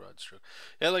in such broad strokes.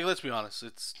 Yeah, like let's be honest.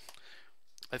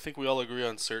 I think we all agree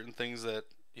on certain things that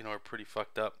are pretty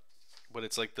fucked up, but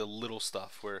it's like the little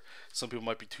stuff where some people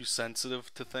might be too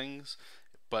sensitive to things.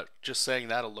 But just saying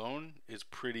that alone is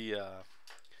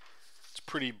it's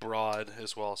pretty broad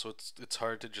as well. So it's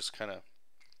hard to just kind of,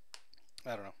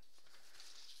 I don't know,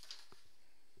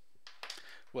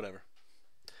 whatever.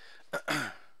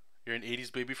 You're an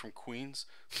 80s baby from Queens.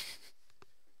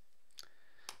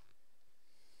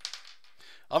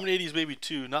 I'm an 80s baby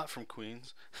too, not from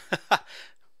Queens.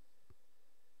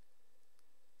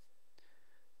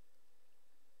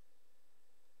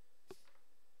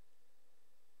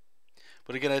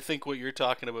 But again, I think what you're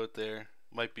talking about there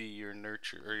might be your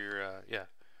nurture or your yeah,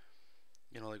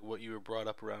 like what you were brought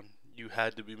up around. You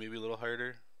had to be maybe a little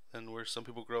harder than where some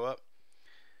people grow up.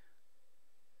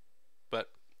 But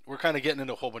we're kind of getting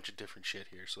into a whole bunch of different shit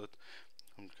here, so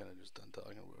I'm kind of just done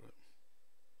talking about it.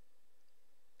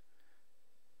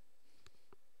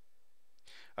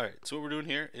 Alright, so what we're doing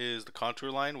here is the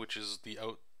contour line, which is the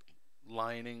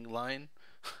outlining line.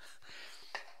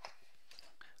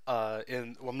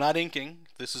 And well, I'm not inking.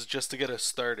 This is just to get us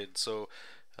started. So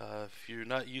if you're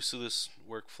not used to this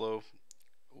workflow,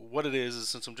 what it is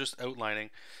since I'm just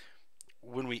outlining,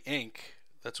 when we ink,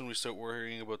 that's when we start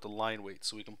worrying about the line weight.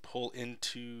 So we can pull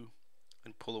into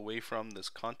and pull away from this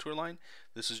contour line.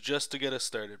 This is just to get us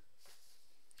started.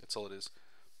 That's all it is.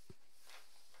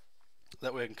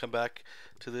 That way I can come back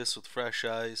to this with fresh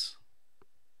eyes.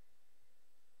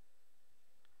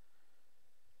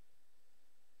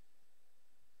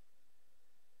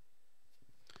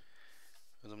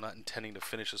 Because I'm not intending to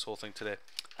finish this whole thing today.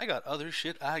 I got other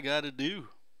shit I gotta do.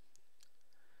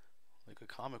 Like a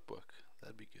comic book.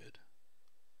 That'd be good.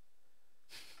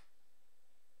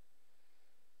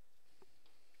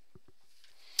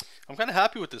 I'm kind of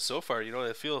happy with this so far.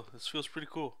 This feels pretty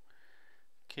cool.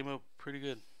 Came out pretty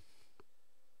good.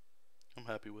 I'm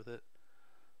happy with it.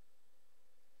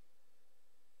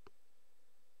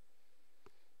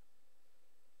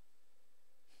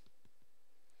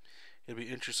 It'll be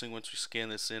interesting once we scan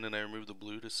this in and I remove the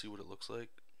blue to see what it looks like.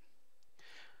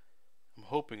 I'm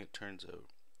hoping it turns out.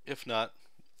 If not,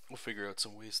 we'll figure out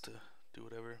some ways to do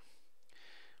whatever.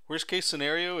 Worst case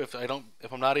scenario, if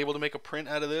I'm not able to make a print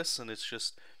out of this and it's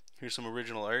just here's some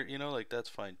original art, like that's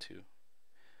fine too.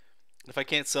 If I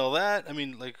can't sell that, I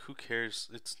mean, like, who cares?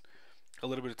 It's a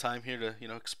little bit of time here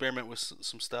to experiment with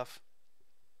some stuff.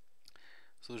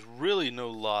 So there's really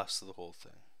no loss to the whole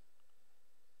thing.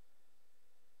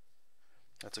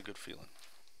 That's a good feeling.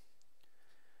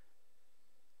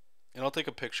 And I'll take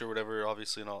a picture or whatever,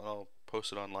 obviously, and I'll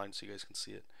post it online so you guys can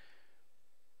see it.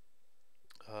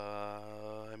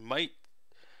 I might,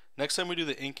 next time we do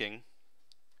the inking,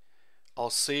 I'll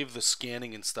save the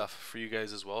scanning and stuff for you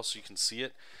guys as well so you can see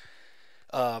it.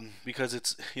 Because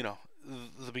it's,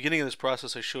 the beginning of this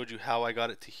process I showed you how I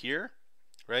got it to here,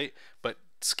 right? But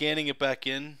scanning it back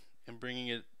in and bringing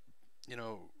it,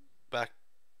 back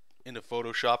into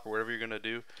Photoshop or whatever you're going to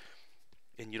do,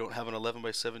 and you don't have an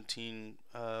 11x17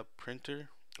 printer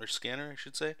or scanner, I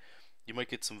should say, you might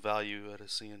get some value out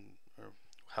of seeing or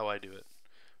how I do it,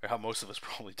 or how most of us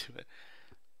probably do it,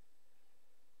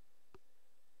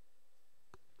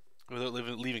 without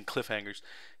leaving cliffhangers.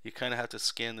 You kind of have to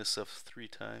scan this stuff 3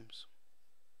 times.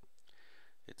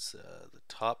 It's the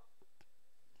top.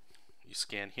 You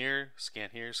scan here, scan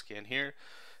here, scan here,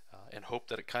 and hope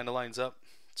that it kind of lines up.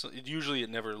 So usually it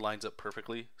never lines up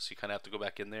perfectly, so you kind of have to go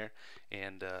back in there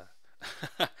and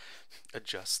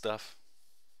adjust stuff.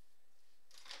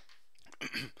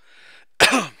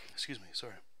 Excuse me,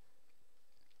 sorry.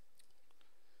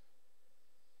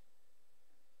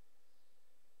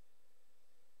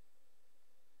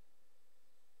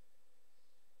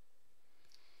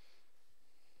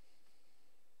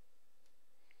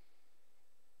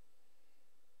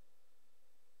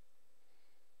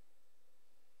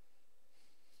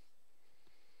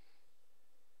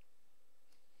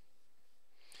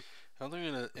 I don't think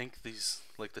I'm going to ink these,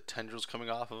 like the tendrils coming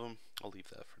off of them. I'll leave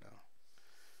that for now.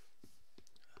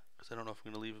 Because I don't know if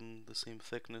I'm going to leave them the same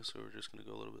thickness or we're just going to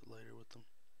go a little bit lighter with them.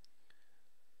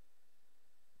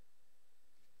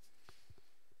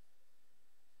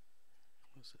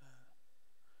 What's that?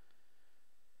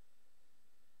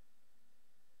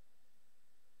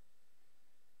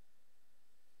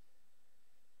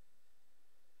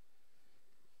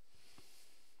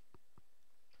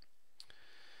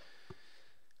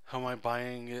 How am I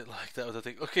buying it like that with the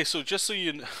thing? Okay, so just so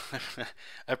you know,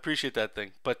 I appreciate that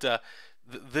thing, but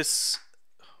this,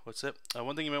 What's it?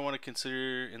 One thing you might want to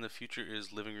consider in the future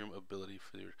is living room ability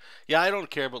for the. Yeah, I don't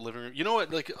care about living room. You know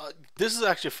what? Like, this is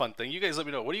actually a fun thing. You guys let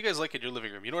me know. What do you guys like in your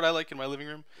living room? You know what I like in my living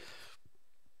room?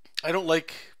 I don't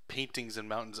like paintings and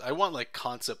mountains. I want like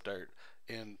concept art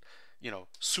and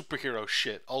superhero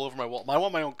shit all over my wall. I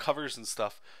want my own covers and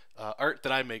stuff. Art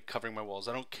that I make covering my walls.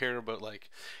 I don't care about like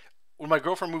when my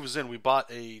girlfriend moves in. We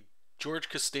bought a George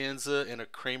Costanza and a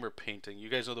Kramer painting. You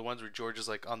guys know the ones where George is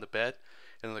like on the bed,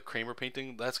 and then the Kramer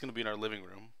painting that's gonna be in our living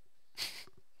room.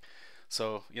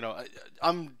 So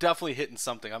I'm definitely hitting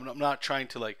something. I'm not trying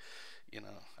to like,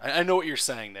 I know what you're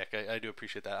saying, Nick. I do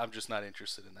appreciate that. I'm just not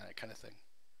interested in that kind of thing.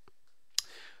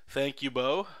 Thank you,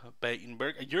 Bo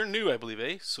Batenberg. You're new, I believe,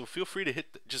 eh? So feel free to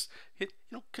just hit,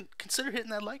 consider hitting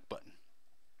that like button.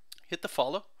 Hit the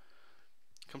follow.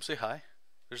 Come say hi.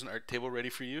 There's an art table ready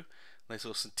for you. Nice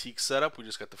little Cintiq setup. We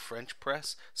just got the French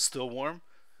press, still warm.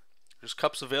 There's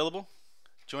cups available.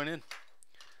 Join in.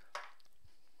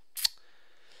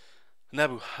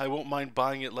 Nabu, I won't mind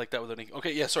buying it like that without ink.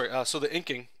 Okay, yeah, sorry. So the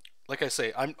inking, like I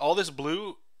say, I'm all this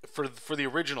blue for the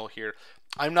original here.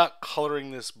 I'm not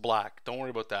coloring this black. Don't worry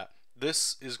about that.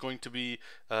 This is going to be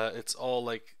it's all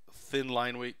like thin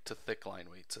line weight to thick line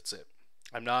weights. That's it.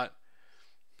 I'm not.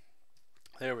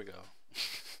 There we go.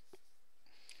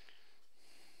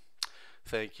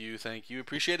 Thank you,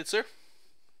 appreciate it, sir.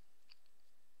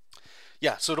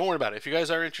 Yeah, so don't worry about it. If you guys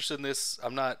are interested in this,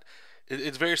 I'm not.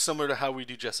 It's very similar to how we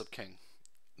do Jessup King.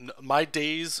 My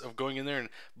days of going in there and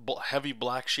heavy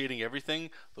black shading everything,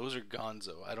 those are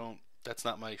gonzo. I don't. That's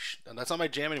not my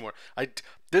jam anymore.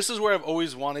 This is where I've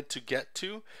always wanted to get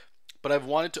to, but I've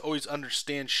wanted to always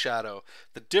understand shadow.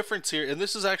 The difference here, and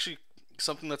this is actually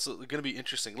something that's going to be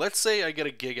interesting. Let's say I get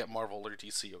a gig at Marvel or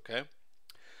DC, okay?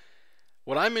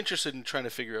 What I'm interested in trying to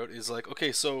figure out is like,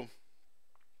 okay, so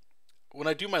when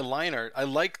I do my line art, I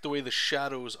like the way the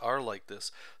shadows are like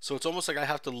this. So it's almost like I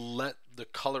have to let the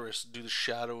colorist do the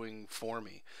shadowing for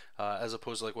me, as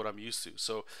opposed to like what I'm used to.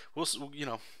 So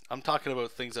I'm talking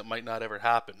about things that might not ever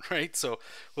happen, right? So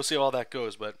we'll see how all that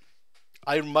goes. But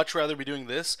I'd much rather be doing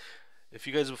this. If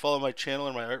you guys have followed my channel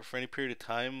and my art for any period of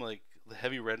time, like the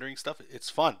heavy rendering stuff,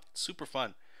 it's fun, it's super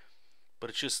fun. But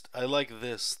it's just, I like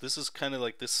this. This is kind of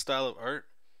like this style of art.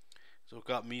 So it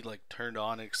got me like turned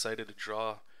on and excited to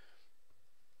draw.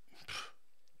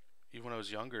 Even when I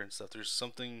was younger and stuff, there's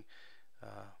something,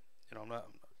 I'm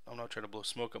not trying to blow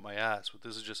smoke up my ass, but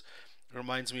this is just, it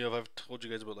reminds me of, I've told you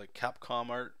guys about like Capcom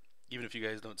art, even if you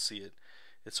guys don't see it.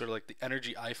 It's sort of like the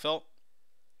energy I felt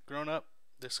growing up,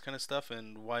 this kind of stuff,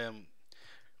 and why I'm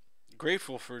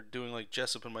grateful for doing like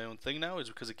Jessup and my own thing now is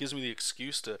because it gives me the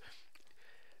excuse to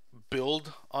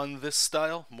build on this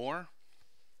style more.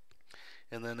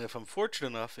 And then if I'm fortunate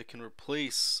enough, it can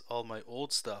replace all my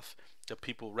old stuff that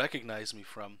people recognize me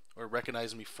from or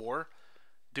recognize me for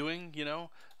doing,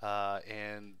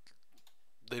 and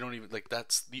they don't even like,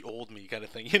 that's the old me kind of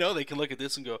thing. They can look at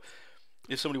this and go,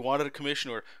 if somebody wanted a commission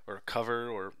or a cover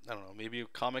or I don't know, maybe a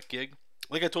comic gig.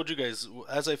 Like I told you guys,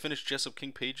 as I finish Jessup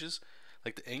King pages,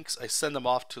 like the inks, I send them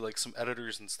off to like some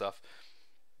editors and stuff,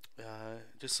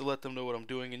 just to let them know what I'm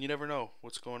doing, and you never know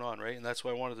what's going on, right? And that's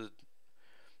why I wanted to.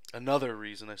 Another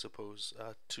reason, I suppose,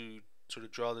 to sort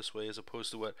of draw this way, as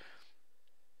opposed to what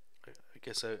I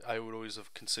guess I would always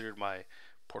have considered my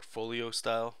portfolio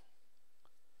style,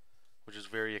 which is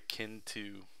very akin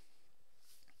to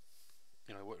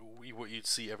what you'd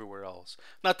see everywhere else.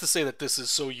 Not to say that this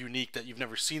is so unique that you've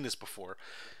never seen this before.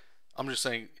 I'm just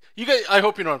saying, you guys. I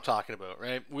hope you know what I'm talking about,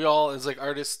 right? We all, as like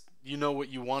artists, you know what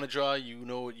you want to draw, you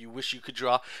know what you wish you could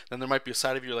draw. Then there might be a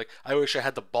side of you like, I wish I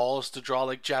had the balls to draw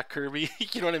like Jack Kirby.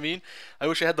 You know what I mean? I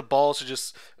wish I had the balls to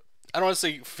just, I don't want to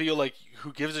say feel like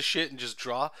who gives a shit and just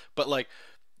draw, but like,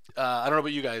 I don't know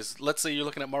about you guys. Let's say you're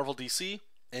looking at Marvel DC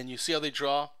and you see how they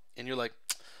draw, and you're like,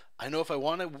 I know if I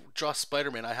want to draw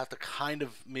Spider-Man, I have to kind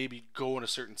of maybe go in a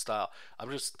certain style. I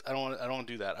don't want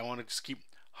to do that. I want to just keep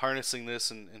harnessing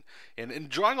this and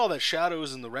drawing all that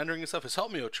shadows and the rendering and stuff has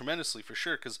helped me out tremendously for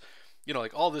sure, because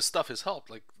like all this stuff has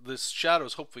helped. Like this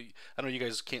shadows, hopefully, I know you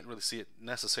guys can't really see it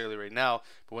necessarily right now,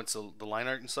 but once the line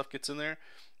art and stuff gets in there,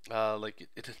 like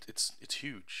it's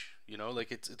huge.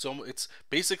 Like it's almost, it's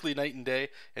basically night and day,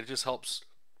 and it just helps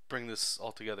bring this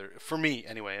all together for me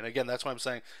anyway. And again, that's why I'm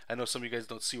saying I know some of you guys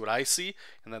don't see what I see,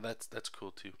 and that's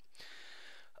cool too.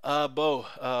 Bo,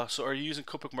 so are you using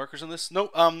Copic markers on this?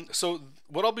 No. So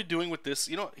what I'll be doing with this,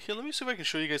 here, let me see if I can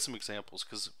show you guys some examples,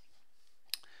 because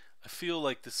I feel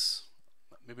like this,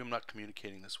 maybe I'm not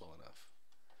communicating this well enough.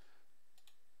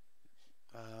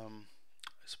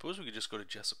 I suppose we could just go to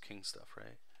Jessup King stuff,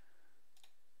 right?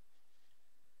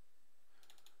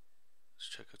 Let's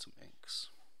check out some inks.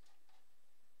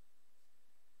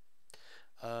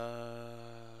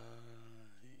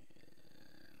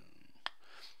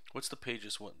 What's the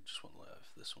pages one? Just one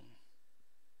left. This one.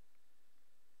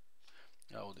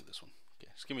 Oh, we'll do this one.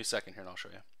 Okay, just give me a second here and I'll show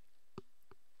you.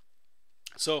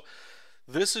 So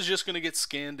this is just going to get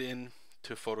scanned in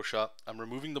to Photoshop. I'm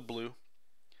removing the blue,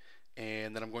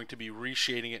 and then I'm going to be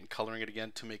reshading it and coloring it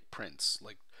again to make prints,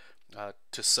 like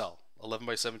to sell. 11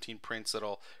 by 17 prints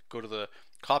that'll go to the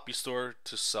copy store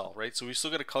to sell, right? So we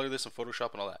still got to color this in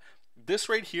Photoshop and all that. This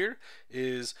right here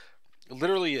is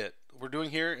literally it. We're doing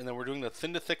here, and then we're doing the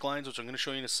thin to thick lines, which I'm going to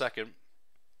show you in a second.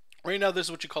 Right now, this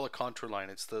is what you call a contour line.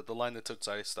 It's the line that's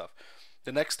outside of stuff.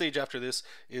 The next stage after this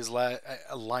is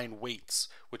line weights,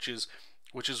 which is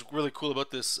really cool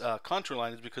about this contour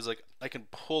line, is because like I can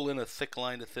pull in a thick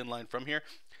line to thin line from here,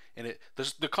 and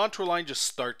the contour line just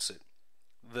starts it.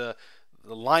 The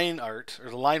line art, or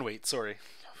the line weight, sorry,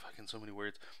 fucking so many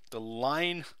words. The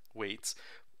line weights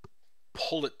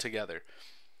pull it together.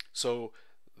 So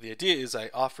the idea is I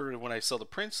offer, when I sell the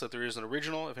prints, that there is an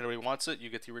original. If anybody wants it, you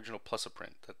get the original plus a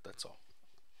print. That's all.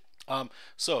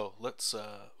 So let's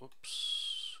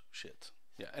oops, shit.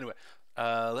 Yeah, anyway,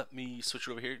 let me switch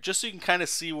it over here just so you can kind of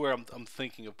see where I'm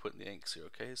thinking of putting the inks here.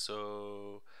 Okay,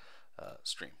 so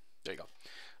stream, there you go.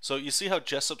 So you see how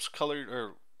JESOP's colored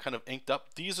or kind of inked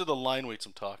up? These are the line weights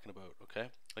I'm talking about.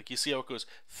 Okay, like you see how it goes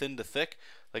thin to thick.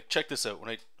 Like check this out. Oh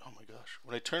my gosh,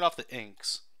 when I turn off the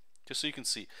inks, just so you can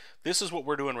see, this is what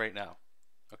we're doing right now.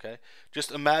 Okay,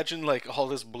 just imagine like all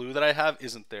this blue that I have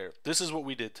isn't there. This is what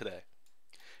we did today.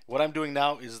 What I'm doing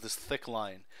now is this thick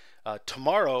line.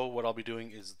 Tomorrow, what I'll be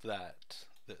doing is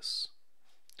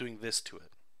doing this to it.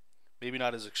 Maybe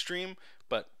not as extreme,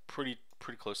 but pretty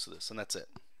close to this, and that's it.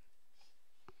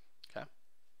 Okay.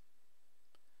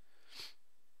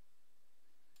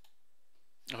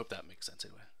 I hope that makes sense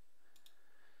anyway.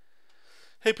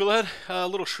 Hey, Pillhead, a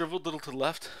little shriveled, little to the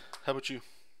left. How about you?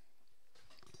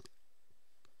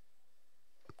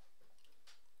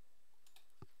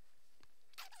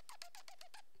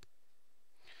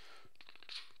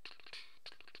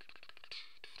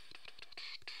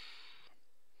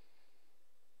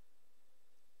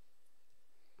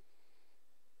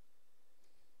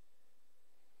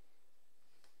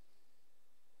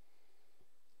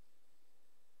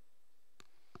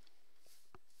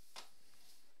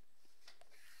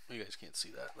 You guys can't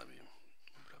see that. Let me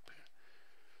move it up here.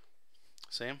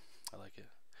 Same? I like it.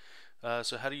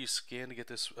 So how do you scan to get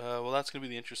this? Well, that's going to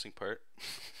be the interesting part.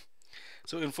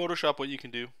 So in Photoshop, what you can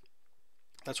do,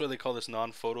 that's why they call this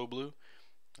non-photo blue.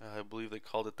 I believe they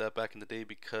called it that back in the day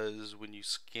because when you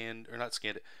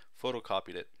photocopied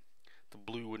it, the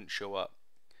blue wouldn't show up.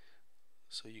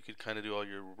 So you could kind of do all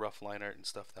your rough line art and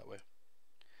stuff that way.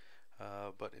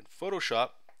 But in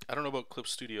Photoshop, I don't know about Clip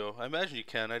Studio. I imagine you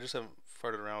can. I just haven't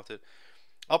farted around with it.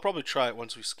 I'll probably try it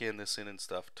once we scan this in and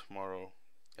stuff tomorrow.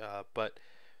 But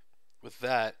with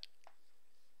that,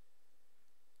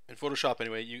 in Photoshop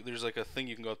anyway, there's like a thing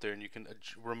you can go out there and you can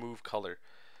remove color.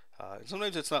 And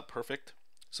sometimes it's not perfect.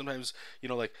 Sometimes, you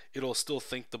know, like it'll still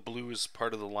think the blue is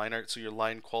part of the line art, so your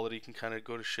line quality can kind of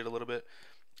go to shit a little bit.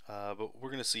 But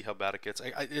we're gonna see how bad it gets.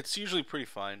 It's usually pretty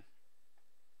fine.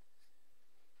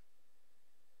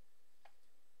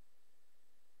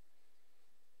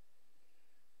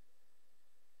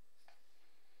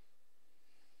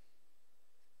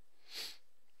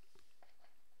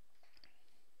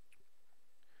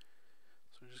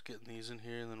 So we're just getting these in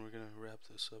here, and then we're gonna wrap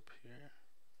this up here.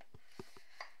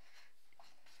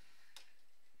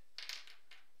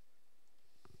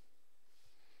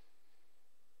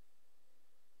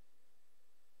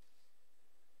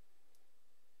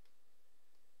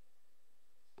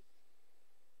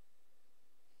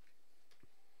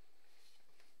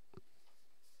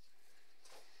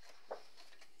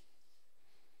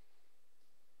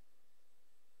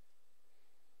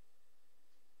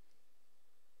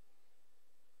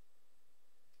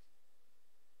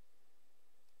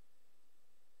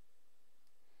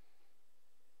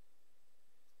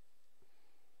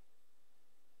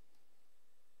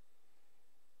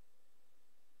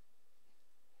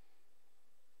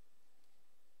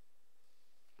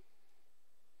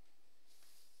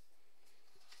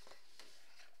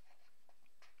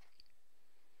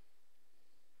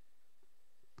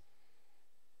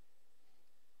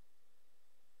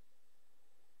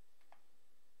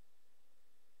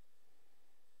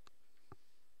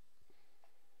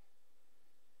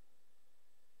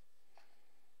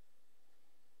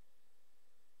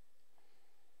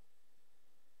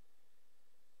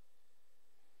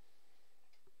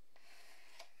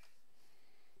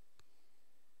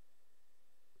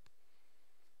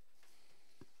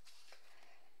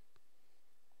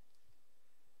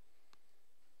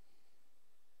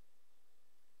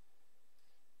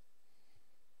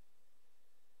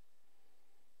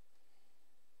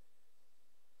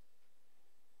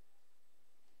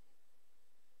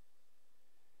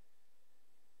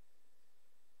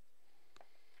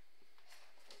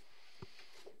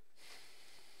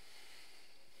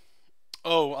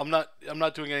 No, I'm not. I'm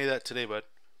not doing any of that today, bud.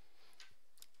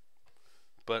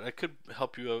 But I could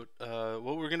help you out.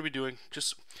 What we're gonna be doing,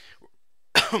 just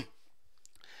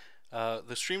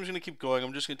the stream's gonna keep going.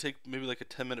 I'm just gonna take maybe like a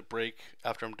 10-minute break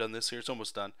after I'm done this here. It's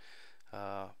almost done.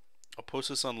 I'll post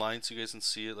this online so you guys can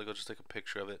see it. Like I'll just take a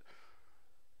picture of it.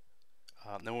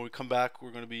 Then when we come back,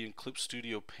 we're gonna be in Clip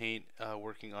Studio Paint,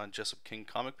 working on JESOP King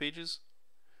comic pages.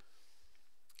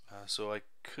 So I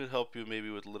could help you maybe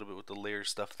with a little bit with the layer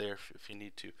stuff there if you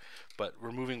need to, but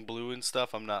removing blue and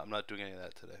stuff, I'm not doing any of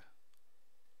that today.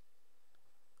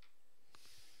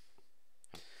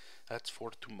 That's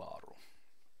for tomorrow.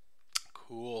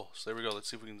 Cool. So there we go. Let's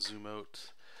see if we can zoom out.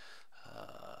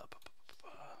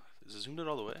 Is it zoomed out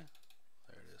all the way?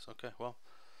 There it is. Okay. Well,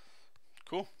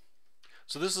 cool.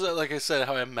 So this is, like I said,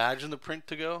 how I imagine the print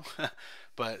to go.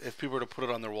 But if people were to put it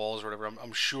on their walls or whatever,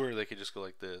 I'm sure they could just go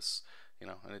like this, you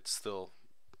know, and it's still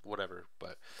whatever.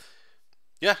 But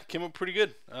yeah, came up pretty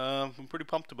good. I'm pretty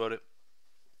pumped about it.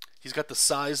 He's got the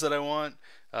size that I want.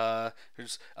 I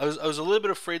was a little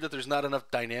bit afraid that there's not enough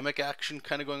dynamic action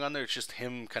kind of going on there. It's just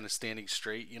him kind of standing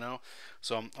straight, you know.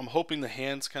 So I'm hoping the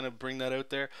hands kind of bring that out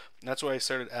there. And that's why I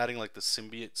started adding like the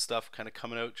symbiote stuff kind of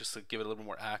coming out just to give it a little bit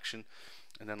more action.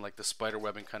 And then like the spider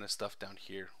webbing kind of stuff down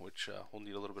here, which will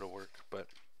need a little bit of work. But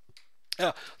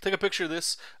yeah, take a picture of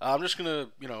this. I'm just gonna,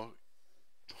 you know,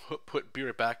 be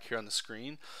right back here on the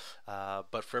screen.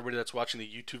 But for everybody that's watching the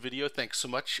YouTube video, thanks so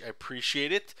much. I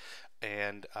appreciate it.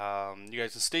 And you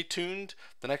guys can stay tuned.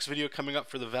 The next video coming up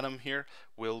for the Venom here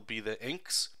will be the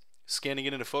inks, scanning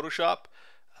it into Photoshop.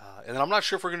 And then I'm not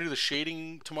sure if we're going to do the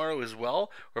shading tomorrow as well,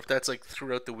 or if that's like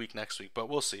throughout the week next week, but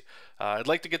we'll see. I'd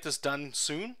like to get this done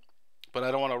soon, but I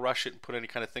don't want to rush it and put any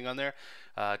kind of thing on there.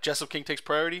 JESOP King takes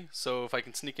priority, so if I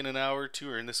can sneak in an hour or two,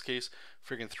 or in this case,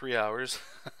 freaking 3 hours,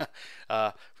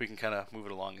 we can kind of move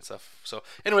it along and stuff. So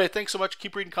anyway, thanks so much.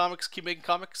 Keep reading comics, keep making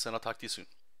comics, and I'll talk to you soon.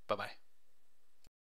 Bye-bye.